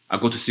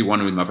see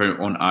one with my very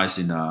own eyes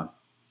in the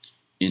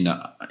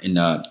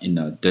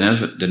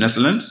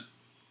Netherlands.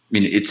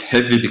 It's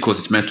heavy because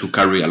it's meant to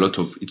carry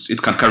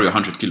it can carry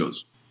 100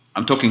 kilos.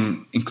 I'm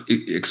talking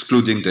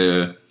excluding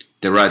the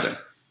rider.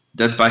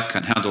 That bike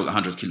can handle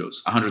 100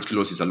 kilos. 100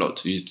 kilos is a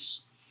lot.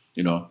 It's,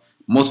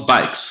 most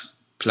bikes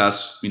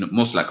plus,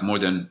 most like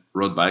modern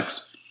road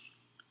bikes,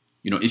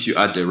 if you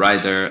add the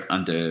rider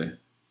and the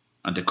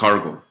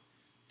cargo,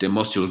 the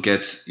most you'll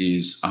get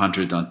is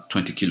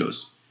 120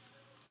 kilos.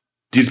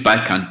 This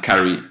bike can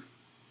carry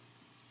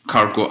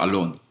cargo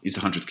alone is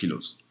 100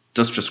 kilos.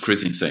 That's just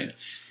crazy insane.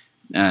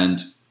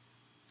 And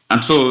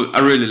so I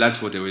really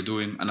liked what they were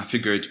doing. And I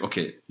figured,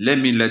 okay,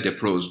 let the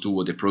pros do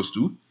what the pros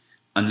do.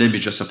 And let me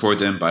just support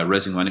them by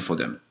raising money for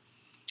them.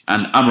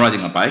 And I'm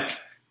riding a bike.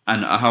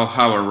 And how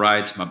I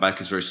ride my bike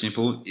is very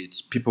simple.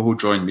 It's people who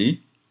join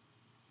me.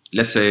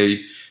 Let's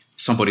say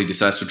somebody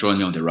decides to join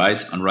me on the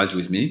ride and ride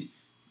with me.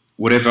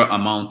 Whatever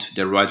amount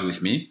they ride with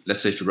me,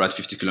 let's say if you ride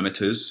 50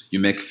 kilometers, you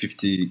make a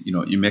 $50,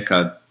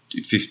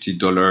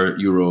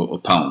 euro, or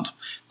pound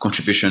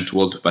contribution to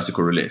World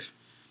Bicycle Relief.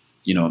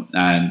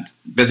 And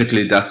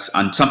basically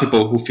and some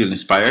people who feel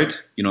inspired,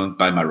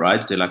 by my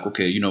ride, they're like,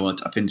 okay, you know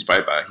what, I feel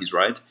inspired by his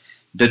ride.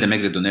 Then they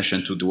make the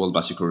donation to the World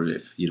Bicycle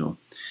Relief,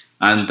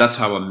 and that's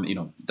how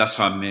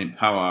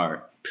how I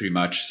pretty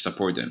much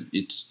support them.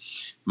 It's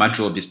my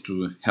job is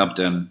to help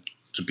them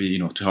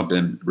to help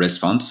them raise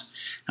funds,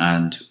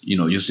 and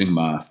using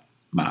my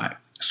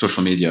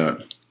social media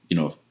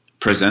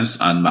presence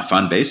and my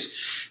fan base,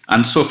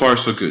 and so far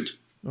so good.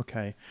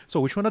 Okay. So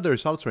which one are the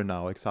results right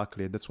now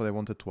exactly? That's what I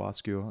wanted to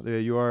ask you.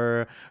 You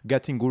are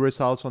getting good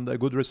results on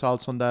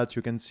that.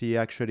 You can see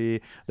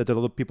actually that a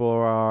lot of people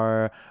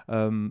are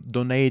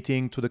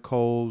donating to the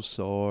cause,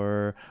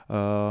 or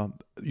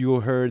you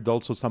heard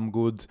also some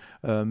good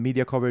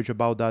media coverage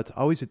about that.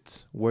 How is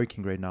it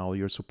working right now,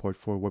 your support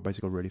for World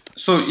Bicycle Relief?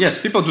 So yes,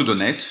 people do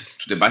donate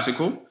to the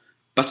bicycle,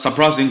 but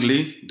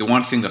surprisingly, the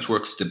one thing that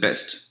works the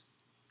best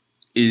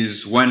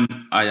is when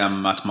I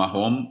am at my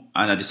home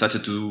and I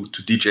decided to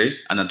DJ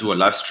and I do a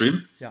live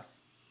stream. Yeah.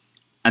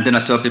 And then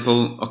I tell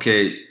people,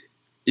 okay,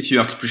 if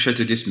you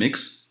appreciated this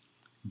mix,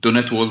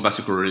 donate to World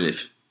Bicycle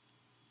Relief.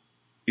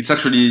 It's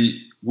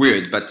actually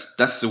weird, but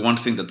that's the one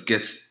thing that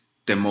gets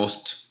the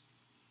most,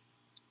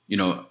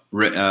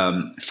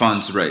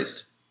 funds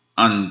raised.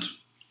 And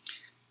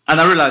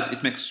I realize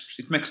it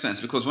makes sense,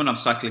 because when I'm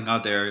cycling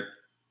out there,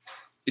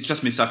 it's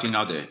just me cycling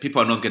out there.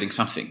 People are not getting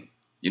something,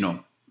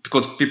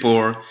 because people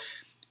are,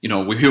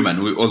 we're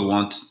human. We all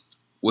want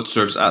what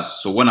serves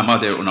us. So when I'm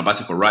out there on a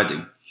bicycle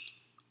riding,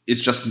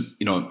 it's just,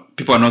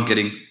 people are not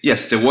getting,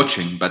 yes, they're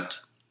watching, but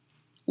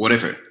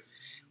whatever.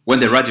 When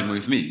they're riding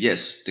with me,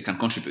 yes, they can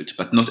contribute,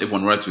 but not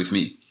everyone rides with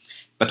me.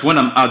 But when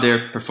I'm out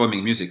there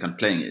performing music and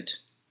playing it,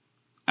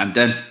 and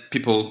then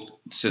people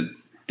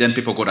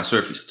got a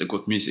service, they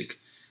got music.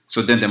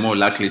 So then they're more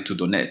likely to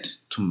donate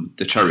to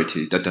the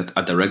charity that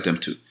I direct them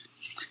to.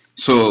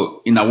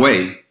 So in a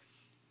way,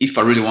 if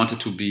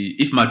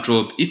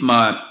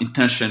my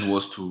intention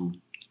was to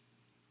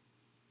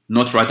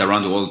not ride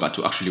around the world, but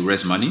to actually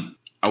raise money,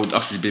 I would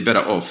actually be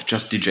better off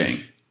just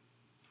DJing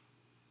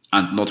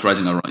and not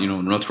riding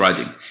around, not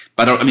riding.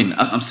 But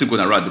I'm still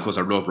going to ride because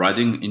I love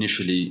riding.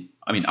 Initially,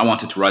 I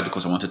wanted to ride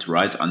because I wanted to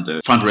ride, and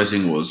the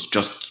fundraising was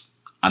just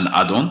an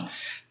add-on.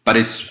 But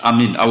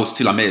I was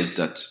still amazed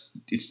that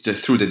it's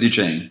through the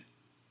DJing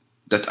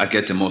that I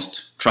get the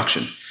most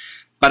traction.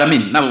 But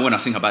now when I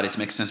think about it, it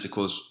makes sense,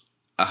 because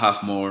I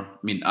have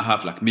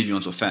like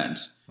millions of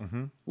fans.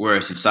 Mm-hmm.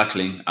 Whereas in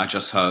cycling, I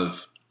just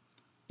have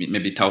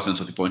maybe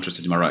thousands of people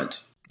interested in my ride.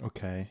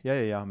 Okay.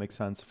 Yeah. Makes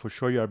sense. For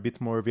sure, you're a bit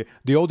more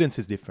the audience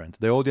is different.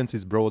 The audience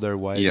is broader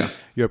while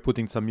you're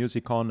putting some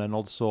music on, and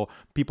also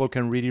people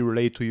can really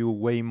relate to you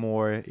way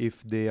more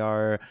if they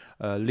are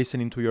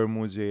listening to your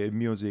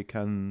music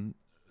and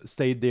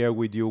stay there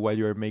with you while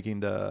you're making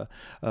the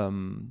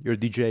your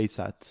DJ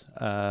set.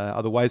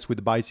 Otherwise,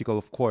 with bicycle,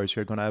 of course,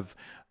 you're gonna have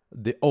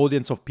the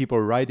audience of people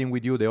riding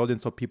with you, the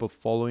audience of people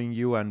following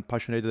you and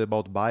passionate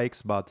about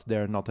bikes, but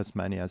they're not as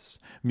many as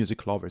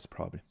music lovers,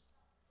 probably.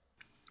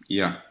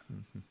 Yeah.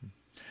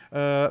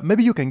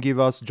 Maybe you can give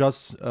us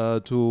just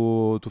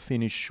to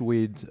finish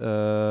with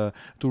to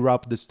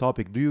wrap this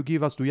topic. Do you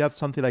have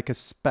something like a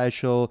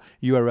special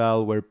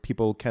URL where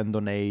people can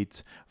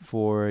donate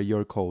for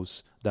your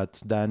cause?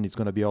 That then is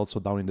going to be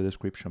also down in the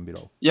description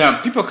below.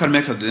 Yeah, people can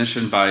make a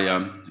donation by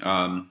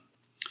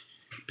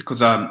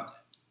because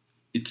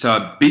it's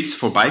Beats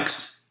for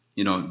Bikes.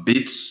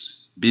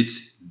 Beats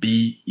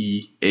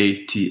BEATS,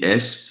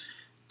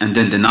 and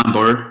then the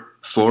number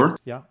 4,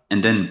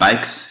 and then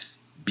bikes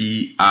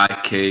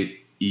BIKES.com.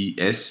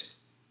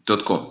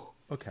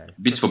 Okay.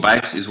 Beats for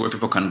Bikes is where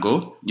people can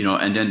go,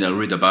 and then they'll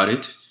read about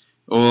it,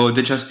 or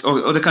they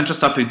can just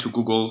type into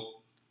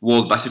Google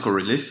World Bicycle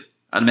Relief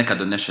and make a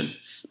donation.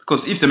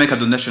 Because if they make a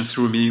donation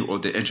through me or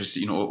the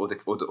agency, or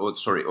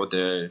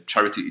the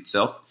charity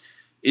itself,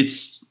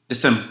 it's the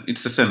same.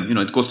 It's the same.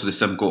 It goes to the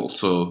same goal.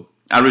 So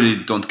I really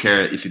don't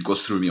care if it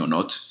goes through me or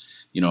not.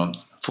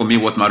 For me,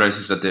 what matters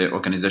is that the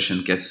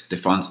organization gets the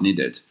funds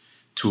needed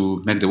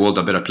to make the world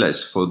a better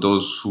place for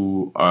those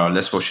who are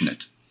less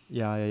fortunate.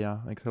 Yeah.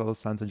 Makes a lot of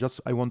sense. And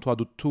I want to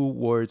add 2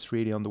 words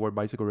really on the World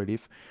Bicycle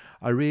Relief.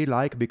 I really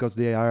like because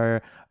they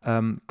are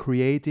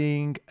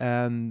creating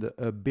and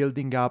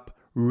building up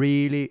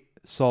really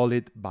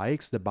solid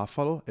bikes, the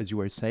Buffalo, as you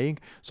were saying.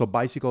 So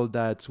bicycle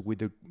that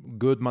with a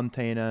good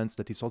maintenance,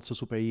 that is also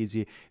super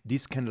easy.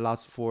 This can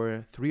last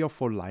for 3 or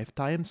 4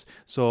 lifetimes.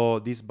 So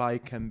this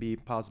bike can be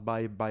passed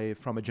by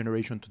from a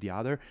generation to the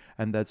other,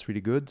 and that's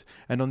really good.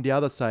 And on the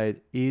other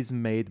side is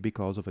made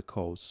because of a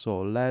cause.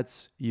 So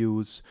let's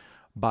use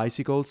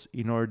bicycles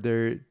in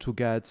order to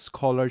get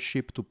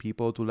scholarship to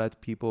people, to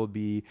let people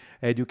be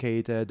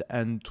educated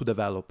and to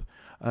develop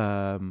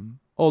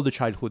all the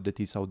childhood that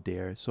is out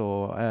there.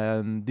 So,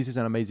 and this is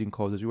an amazing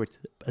cause, as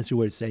you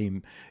were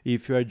saying.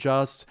 If you are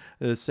just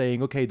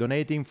saying, okay,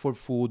 donating for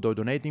food or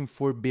donating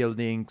for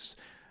buildings,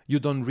 you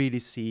don't really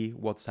see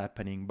what's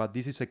happening. But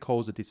this is a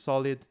cause that is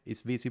solid,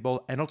 is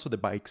visible, and also the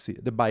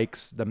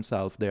bikes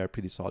themselves, they are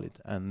pretty solid,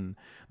 and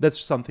that's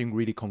something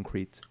really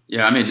concrete.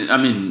 Yeah,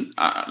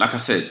 like I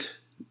said,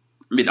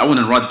 I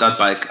wouldn't ride that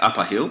bike up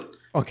a hill.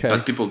 Okay.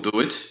 But people do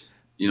it.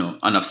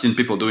 And I've seen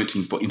people do it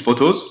in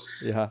photos.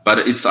 Yeah.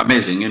 But it's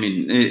amazing.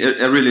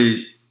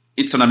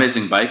 It's an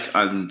amazing bike,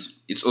 and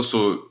it's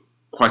also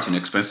quite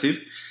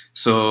inexpensive.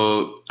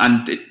 So,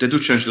 and they do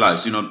change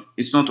lives. You know,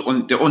 it's not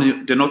only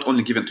they're not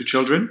only given to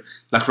children.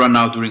 Like right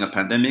now during a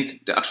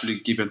pandemic, they're actually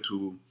given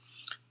to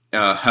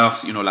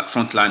health. You know, like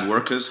frontline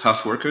workers,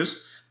 health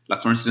workers.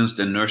 Like for instance,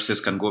 the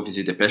nurses can go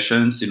visit the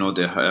patients. You know,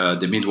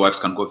 the midwives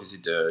can go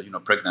visit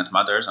the pregnant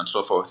mothers and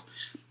so forth.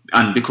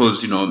 And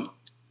because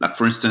like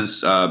for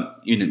instance,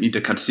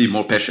 they can see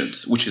more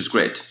patients, which is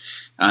great.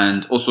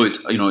 And also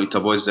it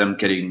avoids them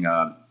getting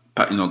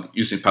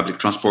using public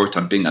transport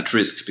and being at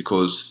risk,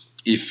 because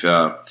if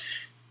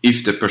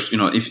if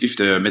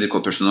the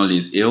medical personnel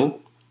is ill,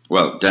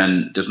 well,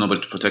 then there's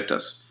nobody to protect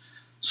us.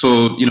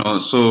 So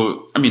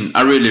I mean,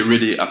 I really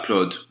really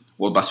applaud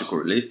World Bicycle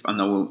Relief,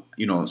 and I will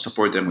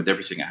support them with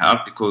everything I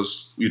have,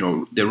 because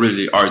they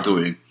really are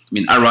doing. I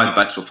mean, I ride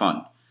bikes for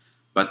fun,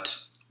 but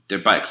their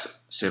bikes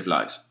save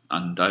lives,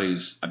 and that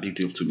is a big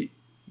deal to me.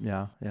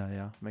 Yeah.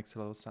 Makes a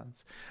lot of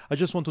sense. I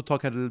just want to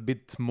talk a little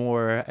bit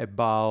more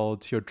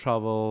about your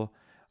travel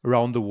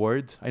around the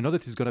world. I know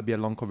that it's going to be a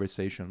long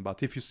conversation,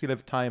 but if you still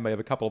have time, I have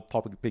a couple of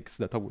topics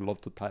that I would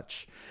love to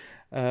touch.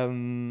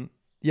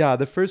 Yeah,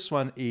 the first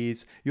one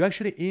is you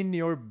actually in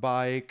your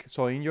bike,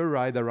 so in your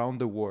ride around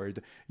the world,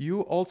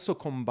 you also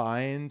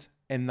combined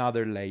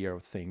another layer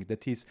of thing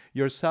that is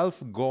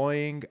yourself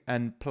going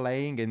and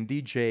playing and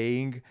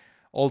DJing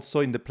also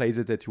in the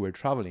places that you were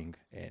traveling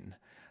in.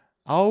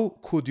 How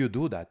could you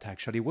do that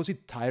actually? Was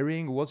it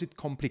tiring? Was it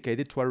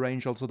complicated to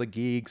arrange also the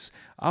gigs?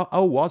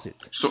 How was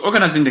it? So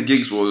organizing the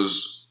gigs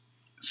was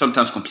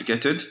sometimes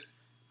complicated,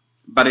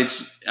 but it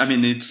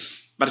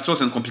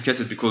wasn't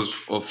complicated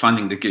because of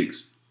finding the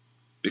gigs.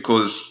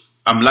 Because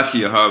I'm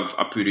lucky I have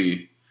a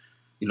pretty,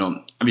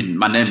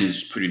 my name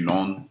is pretty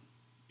known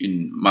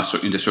in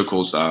the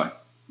circles.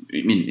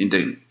 In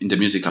the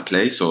music I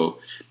play. So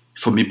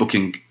for me,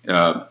 booking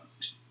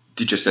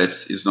DJ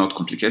sets is not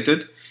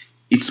complicated.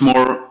 It's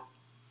more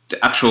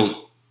the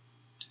actual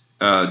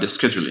the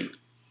scheduling,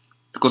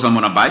 because I'm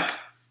on a bike,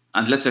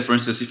 and let's say for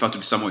instance if I have to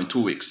be somewhere in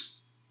 2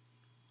 weeks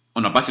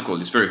on a bicycle,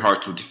 it's very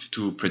hard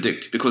to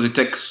predict, because it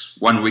takes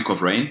 1 week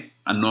of rain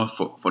and not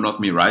for not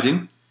me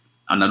riding,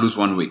 and I lose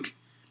 1 week,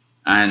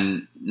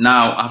 and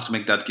now I have to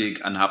make that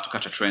gig and I have to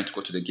catch a train to go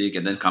to the gig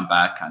and then come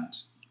back and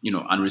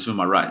and resume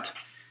my ride,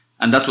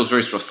 and that was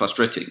very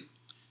frustrating.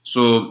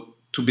 So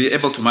to be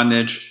able to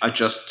manage, I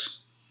just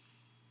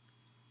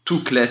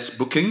took less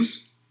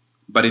bookings,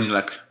 but in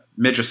like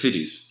major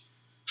cities,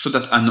 so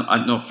that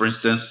I know, for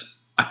instance,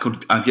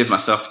 I gave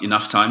myself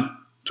enough time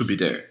to be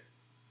there.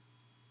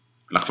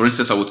 Like for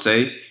instance, I would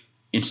say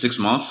in 6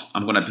 months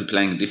I'm gonna be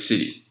playing this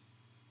city,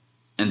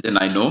 and then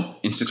I know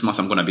in 6 months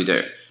I'm gonna be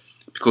there.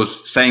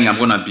 Because saying I'm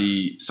gonna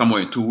be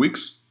somewhere in 2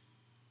 weeks,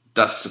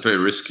 that's very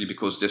risky,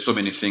 because there's so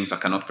many things I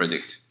cannot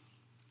predict.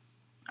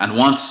 And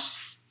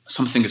once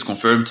something is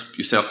confirmed,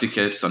 you sell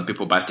tickets and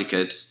people buy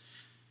tickets.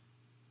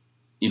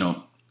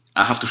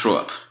 I have to show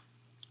up.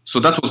 So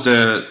that was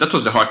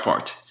the hard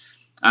part,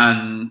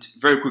 and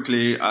very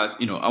quickly, I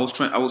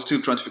was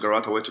still trying to figure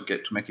out a way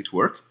to make it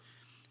work,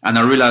 and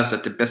I realized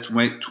that the best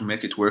way to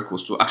make it work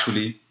was to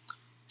actually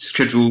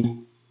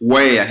schedule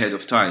way ahead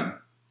of time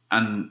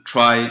and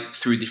try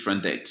 3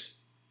 different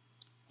dates.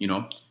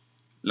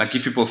 Like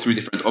give people 3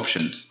 different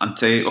options and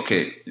say,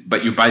 okay,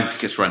 but you buy the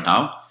tickets right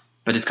now,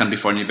 but it can be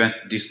for an event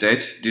this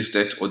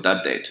date, or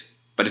that date,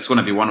 but it's going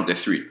to be one of the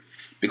 3.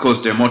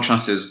 Because there are more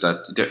chances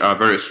that there are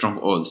very strong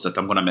odds that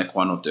I'm going to make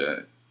one of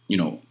the,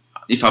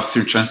 if I have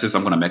 3 chances,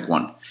 I'm going to make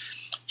one.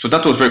 So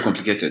that was very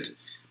complicated.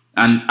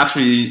 And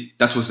actually,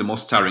 that was the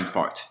most tiring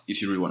part,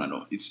 if you really want to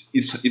know.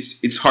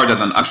 It's harder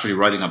than actually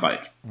riding a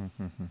bike.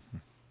 Mm-hmm.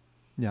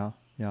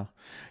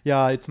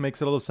 Yeah, it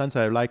makes a lot of sense.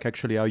 I like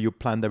actually how you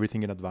planned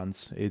everything in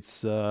advance.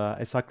 It's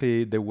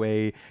exactly the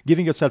way,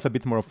 giving yourself a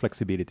bit more of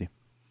flexibility.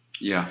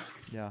 Yeah.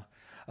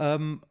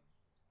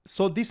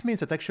 So this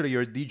means that actually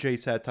your DJ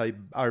set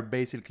are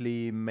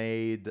basically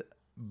made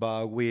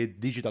with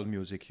digital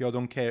music. You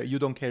don't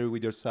carry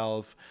with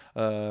yourself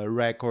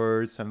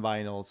records and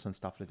vinyls and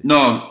stuff like that.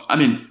 No, I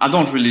mean, I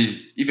don't really,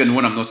 even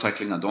when I'm not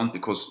cycling, I don't,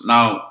 because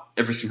now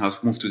everything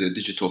has moved to the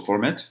digital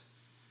format.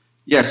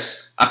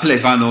 Yes, I play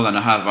vinyl and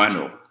I have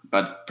vinyl,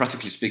 but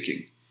practically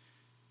speaking,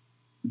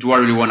 do I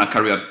really want to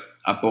carry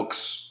a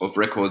box of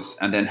records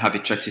and then have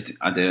it check it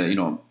at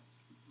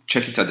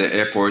the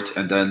airport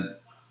and then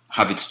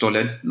have it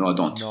stolen? No, I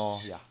don't.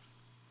 No, yeah.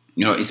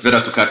 It's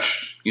better to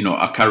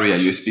carry a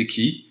USB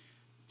key,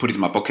 put it in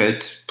my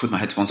pocket, put my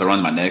headphones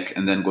around my neck,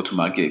 and then go to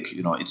my gig.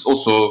 It's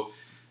also, I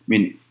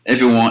mean,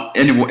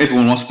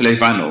 everyone wants to play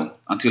vinyl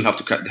until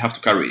they have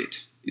to carry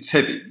it. It's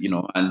heavy,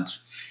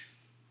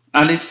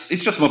 and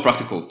it's just more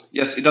practical.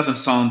 Yes, it doesn't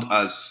sound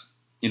as,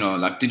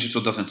 like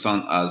digital doesn't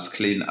sound as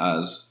clean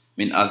as,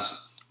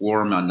 as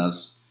warm and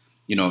as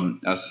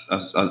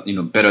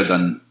better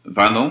than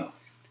vinyl.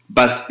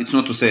 But it's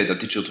not to say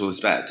that digital is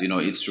bad.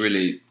 It's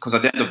really, because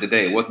at the end of the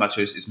day, what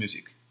matters is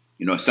music.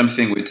 Same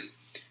thing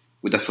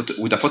with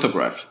a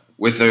photograph.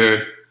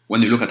 Whether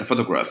when you look at a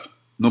photograph,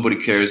 nobody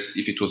cares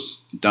if it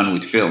was done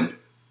with film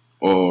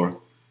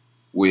or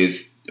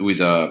with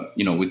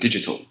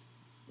digital.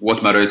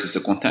 What matters is the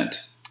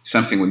content.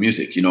 Same thing with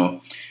music.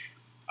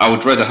 I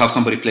would rather have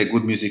somebody play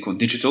good music on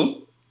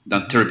digital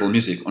than terrible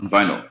music on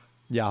vinyl.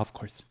 Yeah, of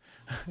course.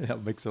 Yeah,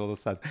 makes a lot of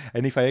sense.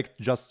 And if I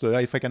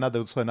can add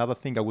also another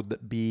thing, I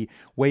would be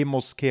way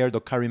more scared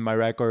of carrying my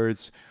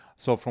records.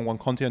 So from one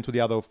continent to the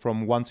other,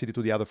 from one city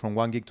to the other, from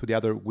one gig to the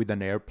other with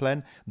an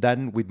airplane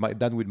than with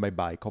my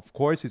bike. Of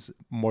course, it's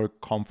more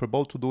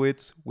comfortable to do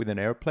it with an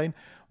airplane,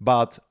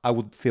 but I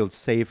would feel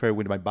safer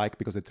with my bike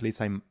because at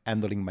least I'm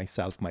handling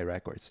myself my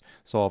records.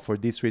 So for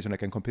this reason, I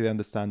can completely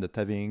understand that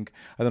having,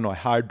 I don't know, a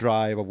hard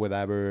drive or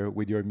whatever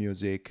with your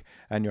music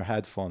and your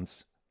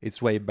headphones, it's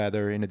way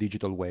better in a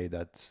digital way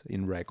than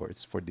in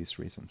records for these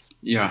reasons.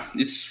 Yeah.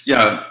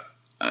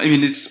 I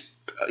mean, it's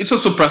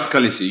also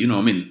practicality.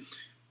 I mean,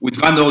 with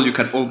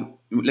vinyl,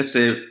 let's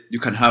say you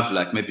can have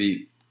like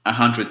maybe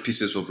 100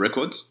 pieces of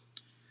records,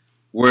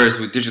 whereas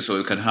with digital,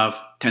 you can have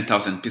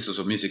 10,000 pieces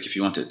of music if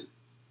you wanted.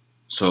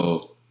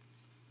 So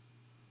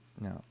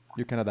Yeah,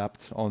 you can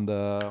adapt on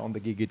the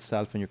gig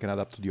itself, and you can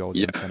adapt to the yeah,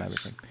 audience and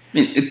everything. I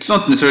mean, it's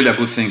not necessarily a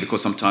good thing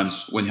because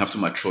sometimes when you have too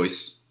much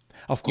choice,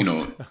 Of you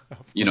course, know,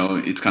 of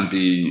course. it can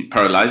be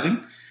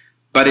paralyzing.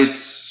 But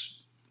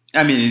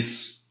I mean,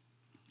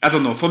 I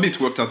don't know. For me, it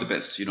worked out the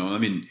best. I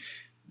mean,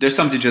 there's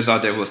some DJs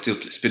out there who are still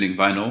spinning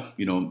vinyl,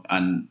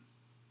 and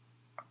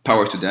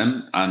power to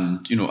them.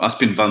 And I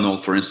spin vinyl,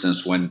 for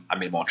instance, when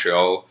I'm in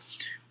Montreal,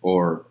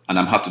 and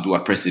I have to do a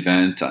press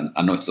event, and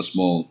I know it's a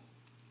small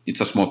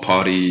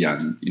party,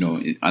 and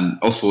and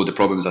also the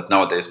problem is that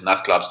nowadays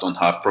nightclubs don't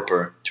have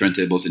proper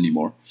turntables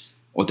anymore,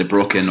 or they're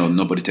broken, or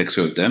nobody takes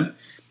care of them.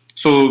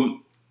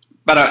 So,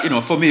 but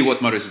for me,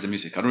 what matters is the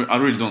music. I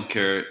really don't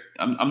care.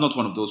 I'm not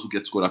one of those who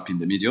gets caught up in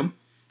the medium.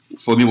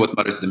 For me, what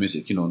matters is the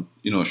music.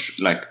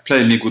 Like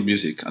play me good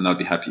music, and I'll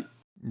be happy.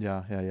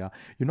 Yeah, yeah, yeah.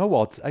 You know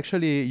what?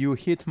 Actually, you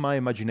hit my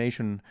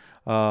imagination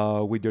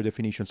with your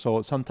definition.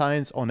 So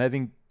sometimes on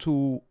having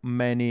too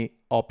many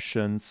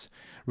options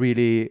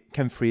really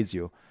can freeze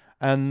you.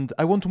 And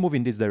I want to move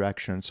in this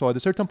direction. So at a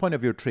certain point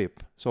of your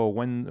trip, so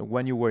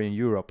when you were in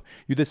Europe,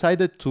 you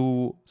decided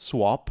to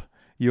swap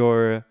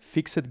your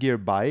fixed gear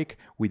bike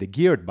with a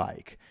geared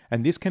bike.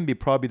 And this can be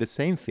probably the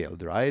same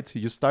field, right?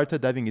 You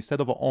started having,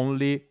 instead of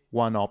only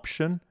one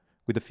option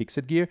with the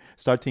fixed gear,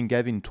 starting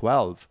having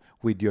 12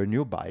 with your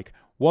new bike.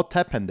 What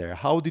happened there?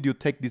 How did you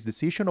take this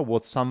decision, or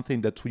was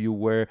something that you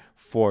were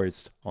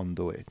forced on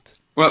do it?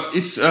 Well,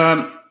 it's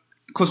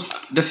because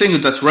the thing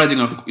is that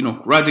riding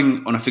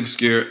on a fixed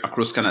gear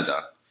across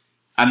Canada.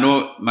 I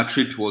know my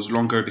trip was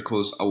longer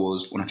because I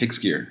was on a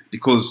fixed gear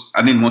because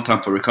I need more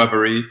time for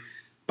recovery,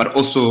 but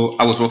also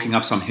I was walking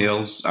up some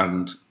hills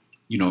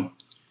you know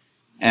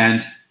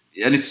and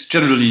it's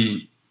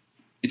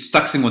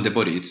taxing on the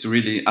body. It's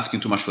really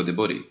asking too much for the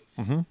body.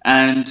 Mm-hmm.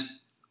 And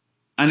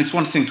it's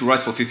one thing to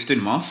ride for 15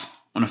 months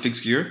on a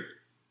fixed gear,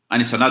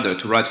 and it's another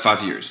to ride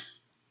 5 years.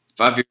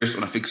 5 years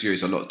on a fixed gear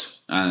is a lot.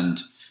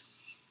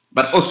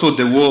 But also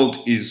the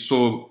world is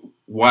so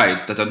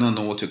wide that I don't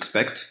know what to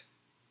expect.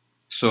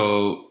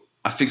 So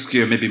a fixed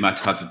gear maybe might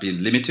have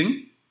been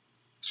limiting.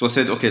 So I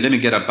said, okay, let me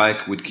get a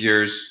bike with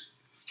gears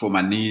for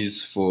my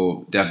knees,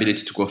 for the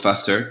ability to go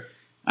faster,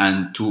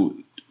 and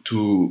to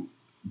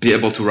be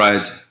able to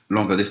ride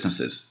longer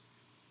distances.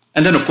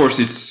 And then, of course,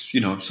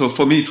 so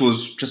for me, it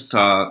was just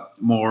a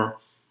more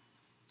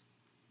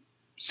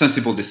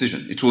sensible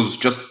decision.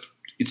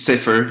 It's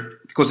safer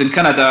because in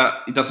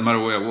Canada, it doesn't matter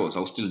where I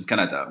was still in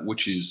Canada,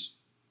 which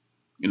is,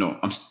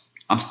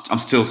 I'm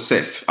still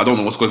safe. I don't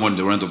know what's going on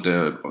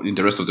in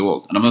the rest of the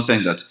world. And I'm not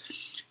saying that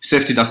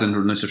safety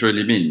doesn't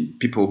necessarily mean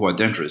people who are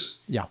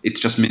dangerous. Yeah. It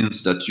just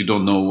means that you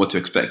don't know what to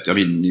expect. I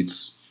mean,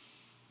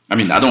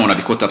 I don't want to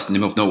be caught up in the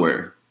middle of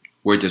nowhere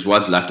where there's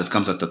wildlife that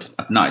comes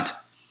at night.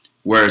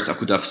 Whereas I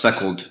could have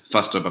cycled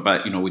faster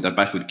with a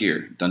bike with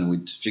gear than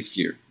with fixed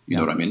gear. You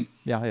know what I mean?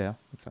 Yeah, yeah,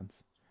 makes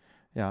sense.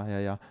 Yeah, yeah,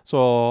 yeah.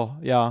 So,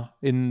 yeah,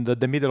 in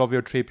the middle of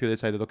your trip, you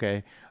decided,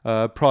 okay,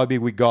 probably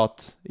we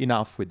got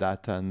enough with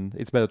that, and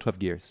it's better to have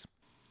gears.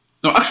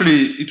 No,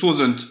 actually, it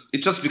wasn't.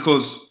 It's just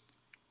because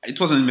it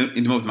wasn't in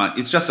the middle of my.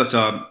 It's just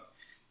that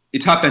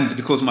it happened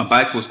because my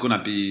bike was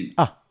gonna be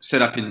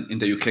set up in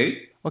the UK.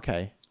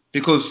 Okay.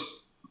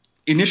 Because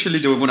initially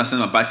they were gonna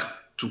send my bike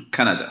to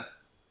Canada.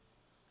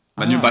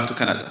 My new bike to makes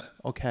Canada. sense.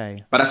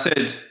 Okay. But I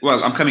said,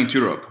 well, I'm coming to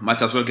Europe.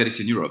 Might as well get it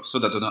in Europe so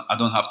that I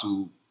don't have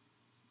to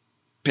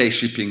pay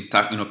shipping,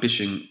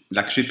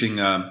 shipping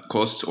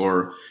costs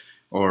or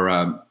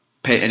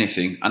pay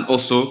anything. And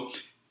also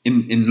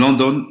in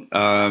London,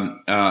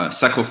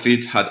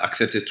 CycleFit had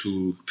accepted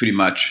to pretty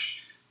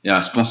much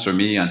sponsor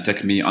me and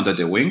take me under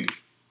their wing,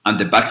 and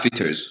the bike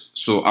fitters.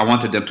 So I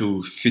wanted them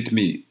to fit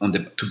me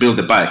to build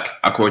the bike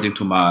according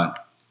to my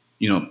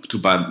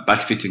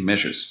bike fitting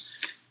measures.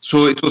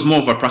 So it was more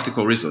of a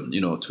practical reason,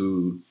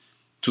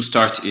 to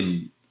start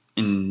in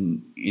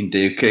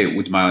the UK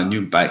with my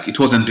new bike. It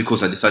wasn't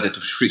because I decided to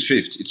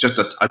shift. It's just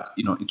that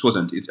it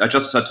wasn't. I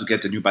just decided to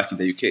get a new bike in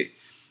the UK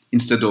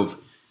instead of,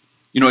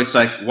 it's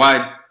like,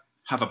 why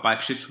have a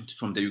bike shift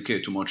from the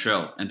UK to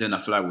Montreal and then I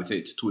fly with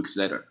it 2 weeks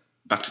later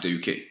back to the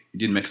UK? It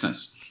didn't make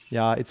sense.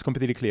 Yeah, it's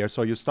completely clear.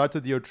 So you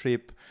started your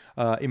trip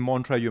in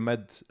Montreal. You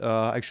met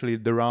actually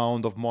the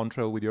round of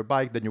Montreal with your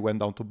bike. Then you went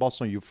down to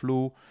Boston. You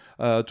flew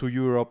to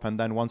Europe, and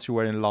then once you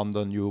were in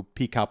London, you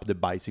pick up the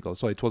bicycle.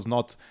 So it was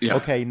not Yeah.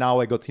 okay.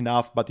 Now I got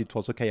enough, but it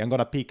was okay. I'm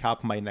gonna pick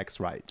up my next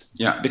ride.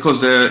 Yeah, because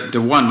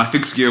the one my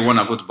fixed gear when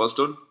I got to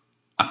Boston,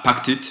 I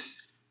packed it,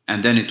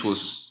 and then it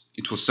was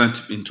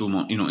sent into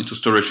into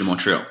storage in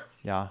Montreal.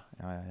 Yeah.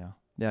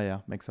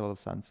 Makes a lot of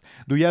sense.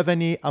 Do you have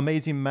any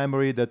amazing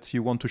memory that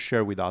you want to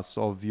share with us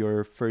of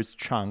your first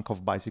chunk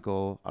of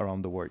bicycle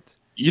around the world?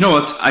 You know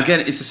what?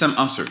 Again, it's the same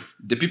answer.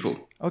 The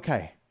people.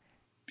 Okay.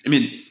 I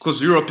mean,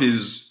 because Europe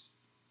is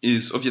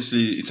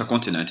obviously it's a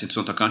continent. It's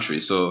not a country.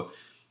 So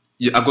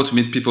I got to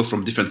meet people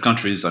from different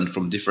countries and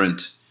from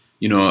different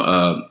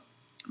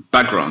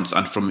backgrounds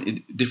and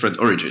from different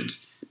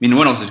origins. I mean,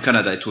 when I was in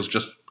Canada, it was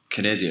just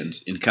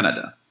Canadians in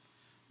Canada.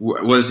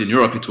 Whereas in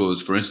Europe, it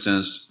was, for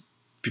instance,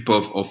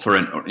 people of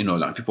foreign,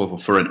 like people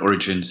of foreign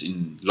origins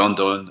in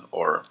London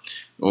or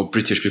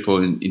British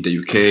people in the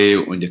UK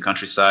or in the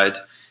countryside.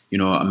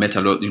 I met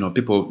a lot,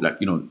 people like,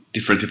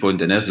 different people in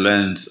the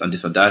Netherlands and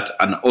this and that.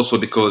 And also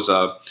because,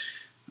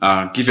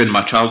 given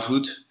my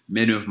childhood,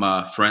 many of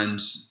my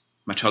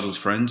childhood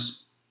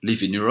friends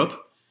live in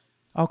Europe.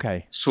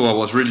 Okay. So I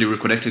was really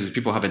reconnected with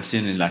people I haven't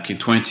seen in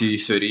 20,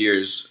 30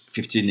 years,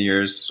 15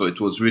 years. So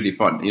it was really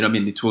fun.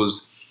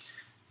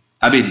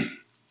 I mean,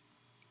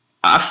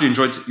 I actually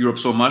enjoyed Europe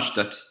so much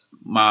that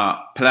my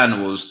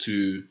plan was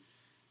to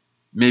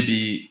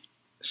maybe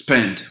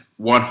spend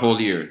one whole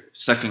year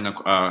cycling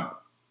 1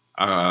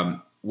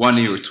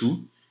 year or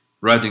two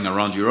riding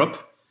around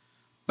Europe.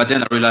 But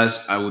then I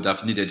realized I would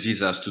have needed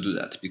visas to do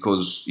that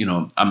because,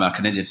 I'm a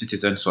Canadian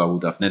citizen, so I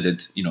would have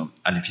needed,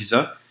 a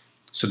visa.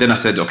 So then I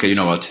said, okay, you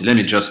know what, let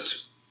me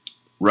just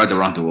ride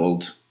around the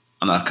world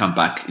and I'll come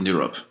back in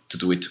Europe to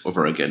do it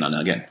over again and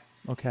again.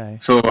 Okay.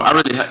 So I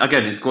really,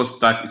 again, it goes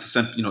back, it's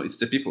the same, it's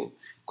the people.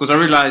 Because I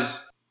realized,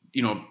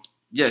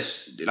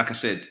 yes, like I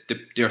said,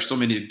 there are so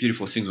many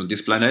beautiful things on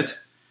this planet,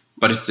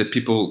 but it's the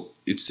people,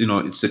 it's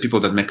the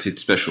people that makes it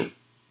special.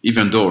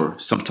 Even though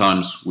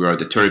sometimes we are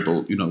the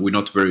terrible, we're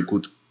not very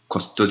good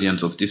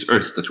custodians of this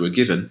earth that we're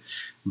given.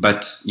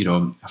 But,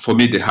 for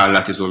me, the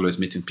highlight is always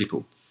meeting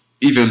people.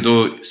 Even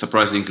though,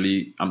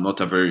 surprisingly, I'm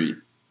not a very,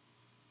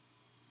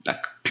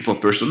 people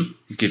person,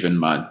 given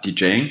my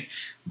DJing.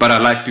 But I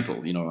like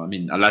people,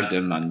 I like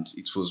them, and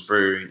it was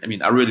I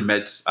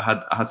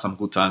had some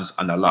good times,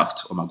 and I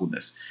laughed. Oh my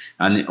goodness!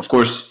 And of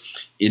course,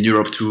 in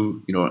Europe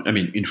too,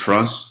 in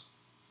France,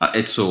 I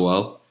ate so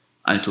well,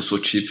 and it was so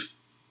cheap.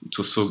 It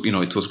was so,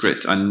 it was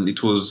great, and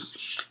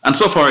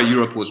so far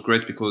Europe was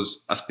great because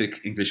I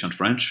speak English and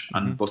French,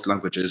 and both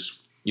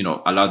languages,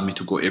 allowed me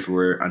to go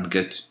everywhere and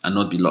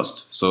not be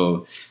lost.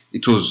 So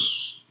it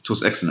was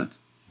excellent.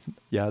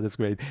 Yeah, that's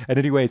great. And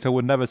anyways, I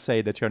would never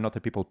say that you're not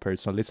a people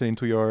person. Listening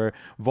to your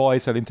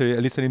voice and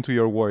listening to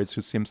your words,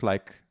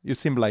 you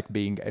seem like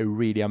being a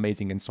really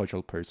amazing and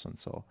social person.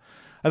 So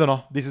I don't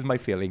know. This is my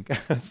feeling.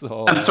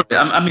 So I'm sorry.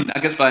 I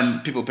guess I'm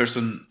a people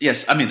person.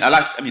 Yes. I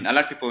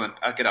like people and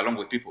I get along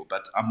with people,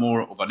 but I'm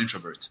more of an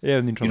introvert. Yeah,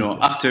 an introvert.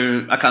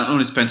 After I can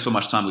only spend so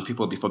much time with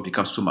people before it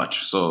becomes too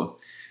much. So,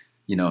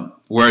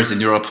 whereas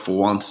in Europe, for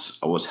once,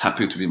 I was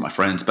happy to be my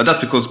friends. But that's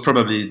because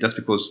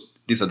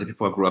these are the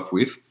people I grew up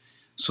with.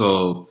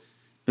 So,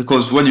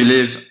 because when you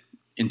live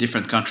in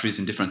different countries,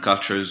 in different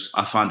cultures,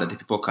 I find that the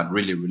people can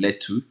really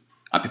relate to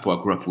are people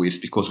I grew up with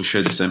because we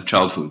share the same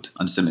childhood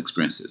and the same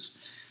experiences.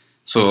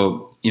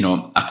 So,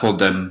 I called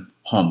them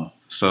home.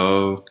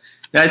 So,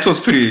 yeah, it was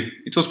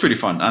pretty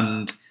fun.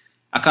 And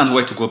I can't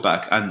wait to go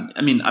back. And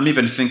I'm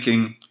even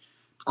thinking,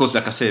 because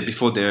like I said,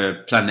 before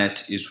the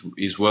planet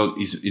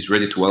is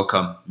ready to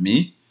welcome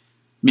me,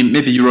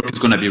 maybe Europe is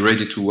going to be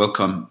ready to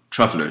welcome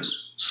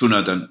travelers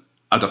sooner than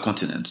other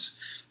continents.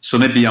 So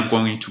maybe I'm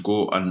going to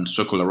go and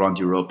circle around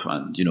Europe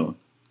and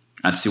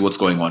see what's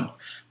going on.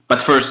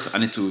 But first, I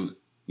need to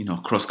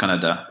cross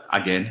Canada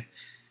again,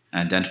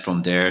 and then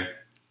from there,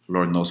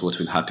 Lord knows what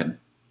will happen.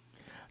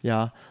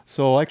 Yeah.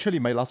 So actually,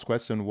 my last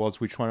question was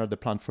which one are the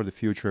plans for the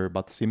future,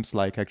 but seems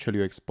like actually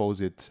you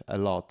expose it a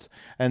lot.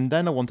 And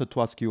then I wanted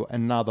to ask you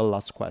another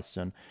last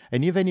question.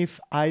 And even if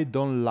I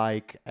don't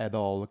like at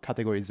all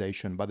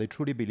categorization, but I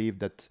truly believe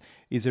that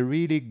is a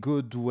really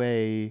good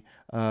way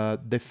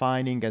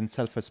defining and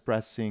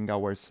self-expressing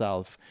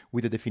ourselves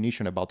with a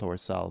definition about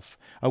ourselves.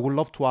 I would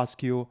love to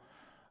ask you,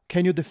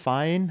 can you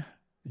define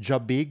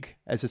Jabig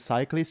as a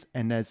cyclist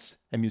and as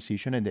a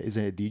musician and as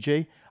a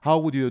DJ? How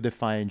would you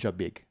define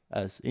Jabig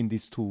as in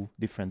these two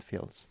different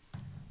fields?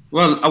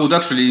 Well, I would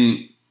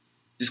actually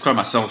describe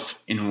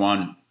myself in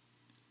one,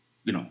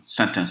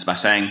 sentence by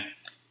saying,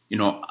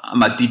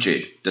 I'm a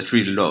DJ that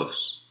really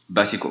loves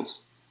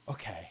bicycles.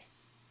 Okay.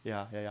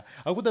 Yeah.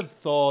 I would have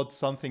thought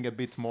something a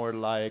bit more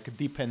like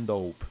Deep and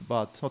Dope,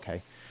 but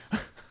okay.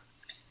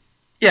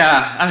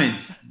 Yeah,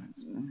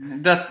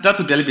 that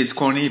would be a little bit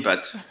corny,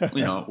 but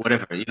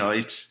whatever.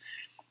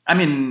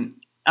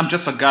 I'm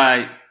just a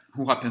guy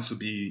who happens to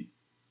be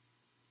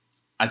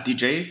a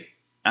DJ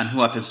and who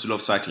happens to love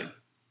cycling,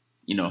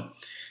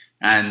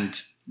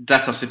 and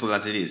that's as simple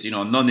as it is.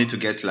 No need to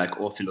get like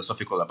all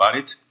philosophical about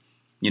it.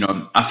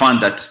 I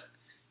find that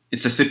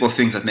it's the simple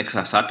things that makes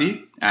us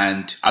happy.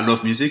 And I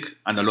love music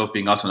and I love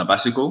being out on a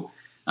bicycle.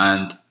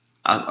 And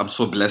I'm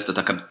so blessed that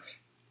I can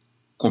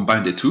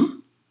combine the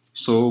two.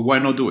 So why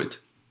not do it?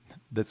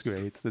 That's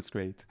great. That's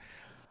great.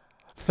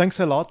 Thanks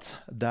a lot,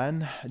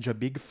 Dan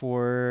Jabig,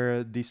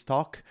 for this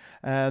talk.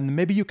 And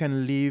maybe you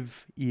can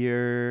leave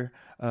here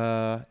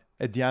at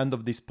the end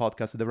of this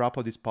podcast, at the wrap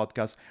of this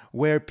podcast,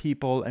 where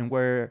people and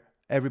where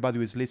everybody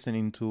who is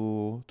listening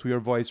to your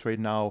voice right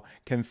now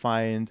can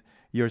find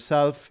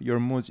yourself, your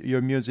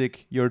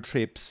music, your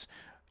trips,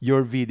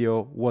 your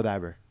video,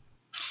 whatever.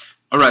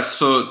 All right.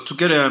 So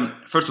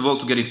first of all,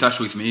 to get in touch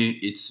with me,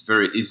 it's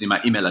very easy.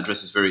 My email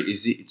address is very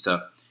easy. It's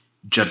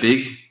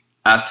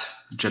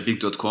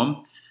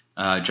jabig@jabig.com.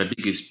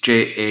 Jabig is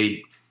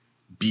Jabig,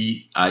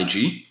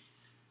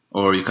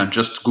 or you can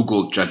just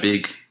Google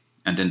Jabig,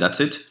 and then that's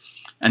it.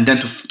 And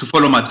then to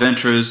follow my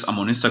adventures, I'm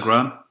on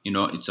Instagram.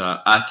 It's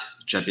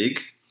 @Jabig.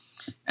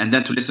 And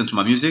then to listen to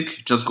my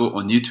music, just go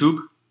on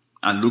YouTube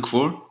and look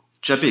for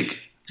Jabig.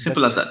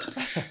 Simple as that.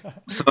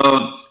 So,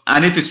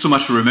 and if it's too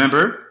much to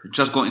remember,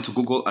 just go into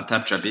Google and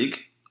type Jabig,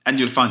 and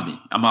you'll find me.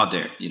 I'm out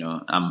there.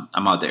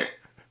 I'm out there.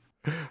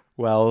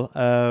 Well,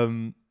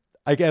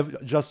 I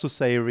have just to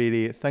say,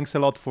 really, thanks a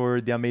lot for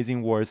the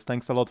amazing words.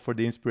 Thanks a lot for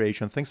the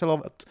inspiration. Thanks a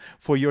lot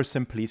for your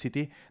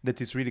simplicity that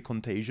is really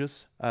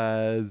contagious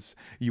as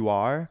you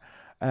are.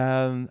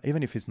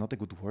 Even if it's not a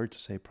good word to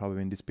say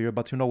probably in this period,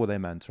 but you know what I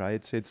meant,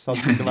 right? It's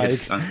something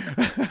like,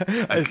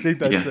 I think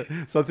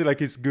that's something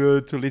like it's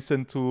good to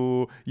listen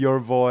to your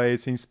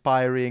voice,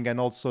 inspiring, and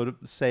also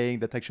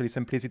saying that actually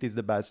simplicity is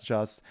the best,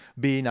 just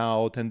being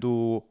out and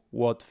do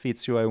what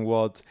fits you and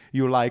what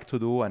you like to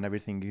do, and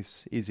everything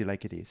is easy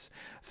like it is.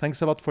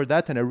 Thanks a lot for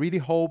that. And I really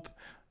hope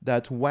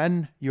that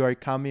when you are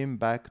coming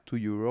back to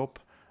Europe,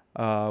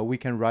 we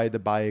can ride the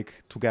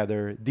bike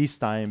together this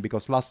time,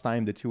 because last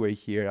time that you were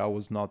here, I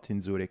was not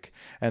in Zurich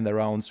and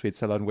around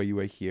Switzerland where you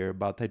were here.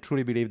 But I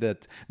truly believe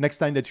that next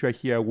time that you are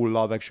here, I would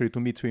love actually to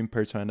meet you in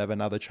person and have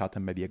another chat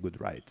and maybe a good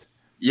ride.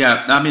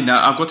 Yeah, I mean,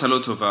 I've got a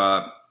lot of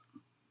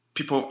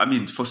people. I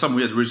mean, for some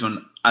weird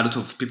reason, a lot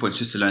of people in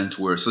Switzerland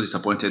were so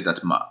disappointed that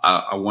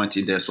I went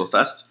in there so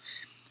fast.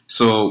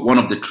 So one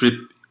of the trip,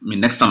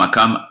 next time I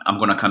come, I'm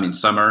going to come in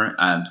summer,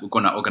 and we're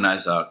going to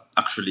organize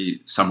actually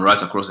some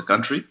rides across the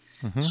country.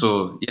 Mm-hmm.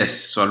 So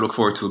I look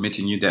forward to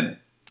meeting you then.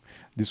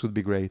 This would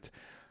be great.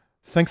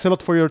 Thanks a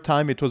lot for your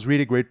time. It was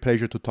really great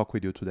pleasure to talk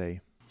with you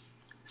today.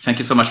 Thank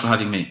you so much for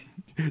having me.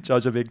 Ciao,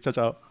 Jabig. Ciao,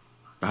 ciao.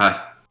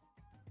 Bye.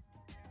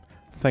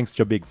 Thanks,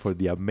 Jabig, for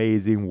the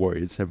amazing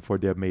words and for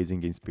the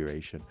amazing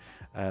inspiration.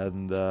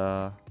 And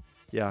I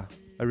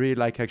really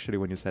like actually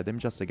when you said, I'm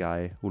just a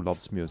guy who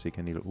loves music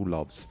and who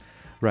loves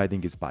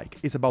riding his bike.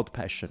 It's about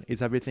passion.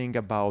 It's everything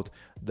about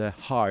the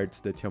heart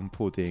that I'm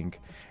putting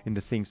in the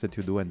things that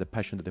you do and the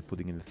passion that I'm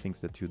putting in the things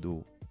that you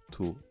do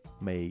to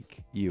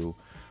make you.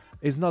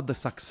 It's not the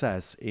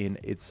success in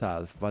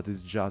itself, but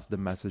it's just the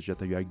message that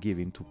you are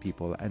giving to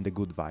people and the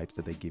good vibes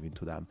that they're giving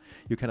to them.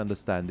 You can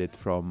understand it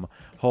from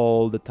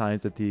all the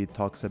times that he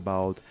talks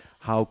about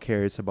how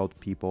cares about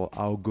people,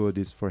 how good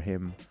is for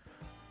him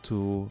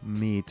to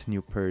meet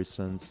new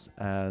persons,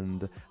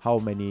 and how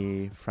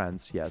many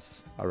friends he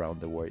has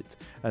around the world.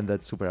 And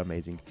that's super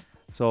amazing.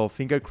 So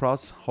finger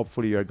crossed,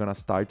 hopefully you're gonna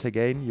start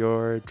again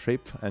your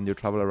trip and your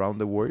travel around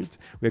the world.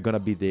 We're gonna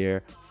be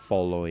there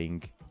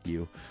following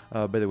you.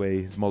 By the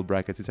way, small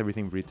brackets, it's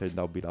everything written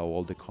down below,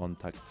 all the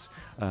contacts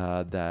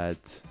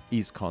that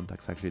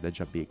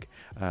Jabig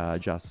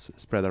just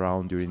spread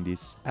around during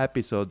this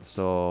episode.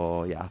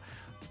 So yeah,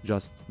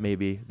 just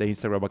maybe the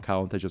Instagram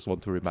account I just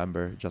want to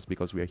remember, just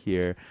because we are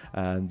here.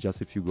 And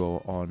just if you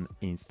go on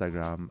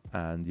Instagram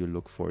and you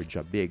look for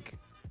Jabig,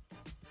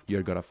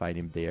 you're gonna find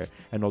him there,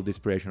 and all the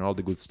inspiration, all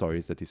the good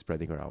stories that he's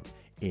spreading around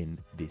in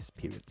this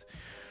period.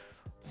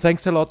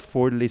 Thanks a lot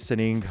for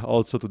listening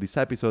also to this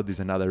episode. This is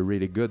another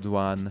really good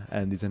one,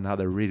 and this is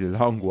another really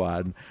long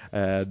one.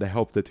 I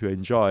hope that you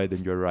enjoyed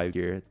and you arrived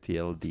here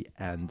till the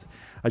end.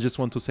 I just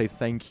want to say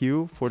thank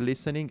you for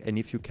listening, and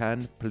if you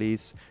can,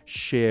 please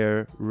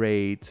share,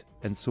 rate,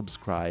 and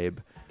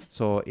subscribe.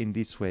 So in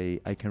this way,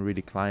 I can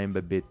really climb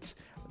a bit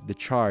the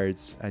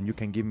charts, and you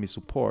can give me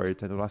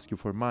support. I don't ask you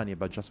for money,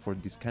 but just for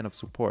this kind of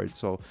support,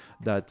 so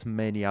that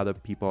many other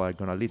people are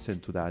gonna listen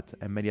to that,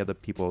 and many other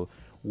people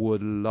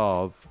would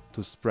love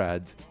to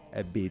spread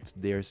a bit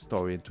their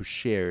story and to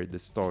share the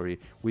story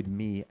with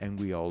me and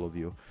with all of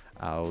you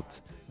out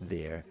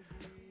there.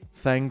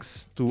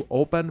 Thanks to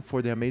Open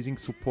for the amazing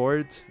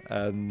support,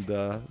 and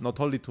not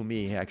only to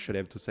me, actually,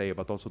 I have to say,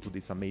 but also to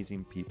these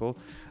amazing people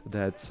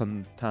that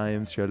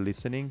sometimes you're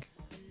listening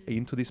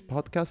into this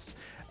podcast.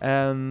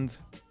 And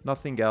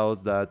nothing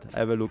else, that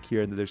have a look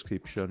here in the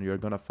description. You're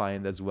gonna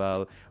find as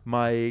well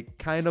my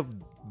kind of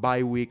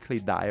bi-weekly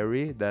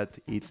diary that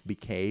it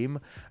became,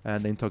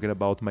 and then talking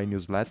about my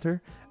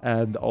newsletter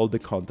and all the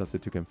contents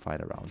that you can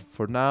find around.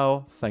 For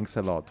now, thanks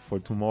a lot. For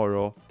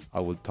tomorrow, I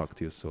will talk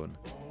to you soon.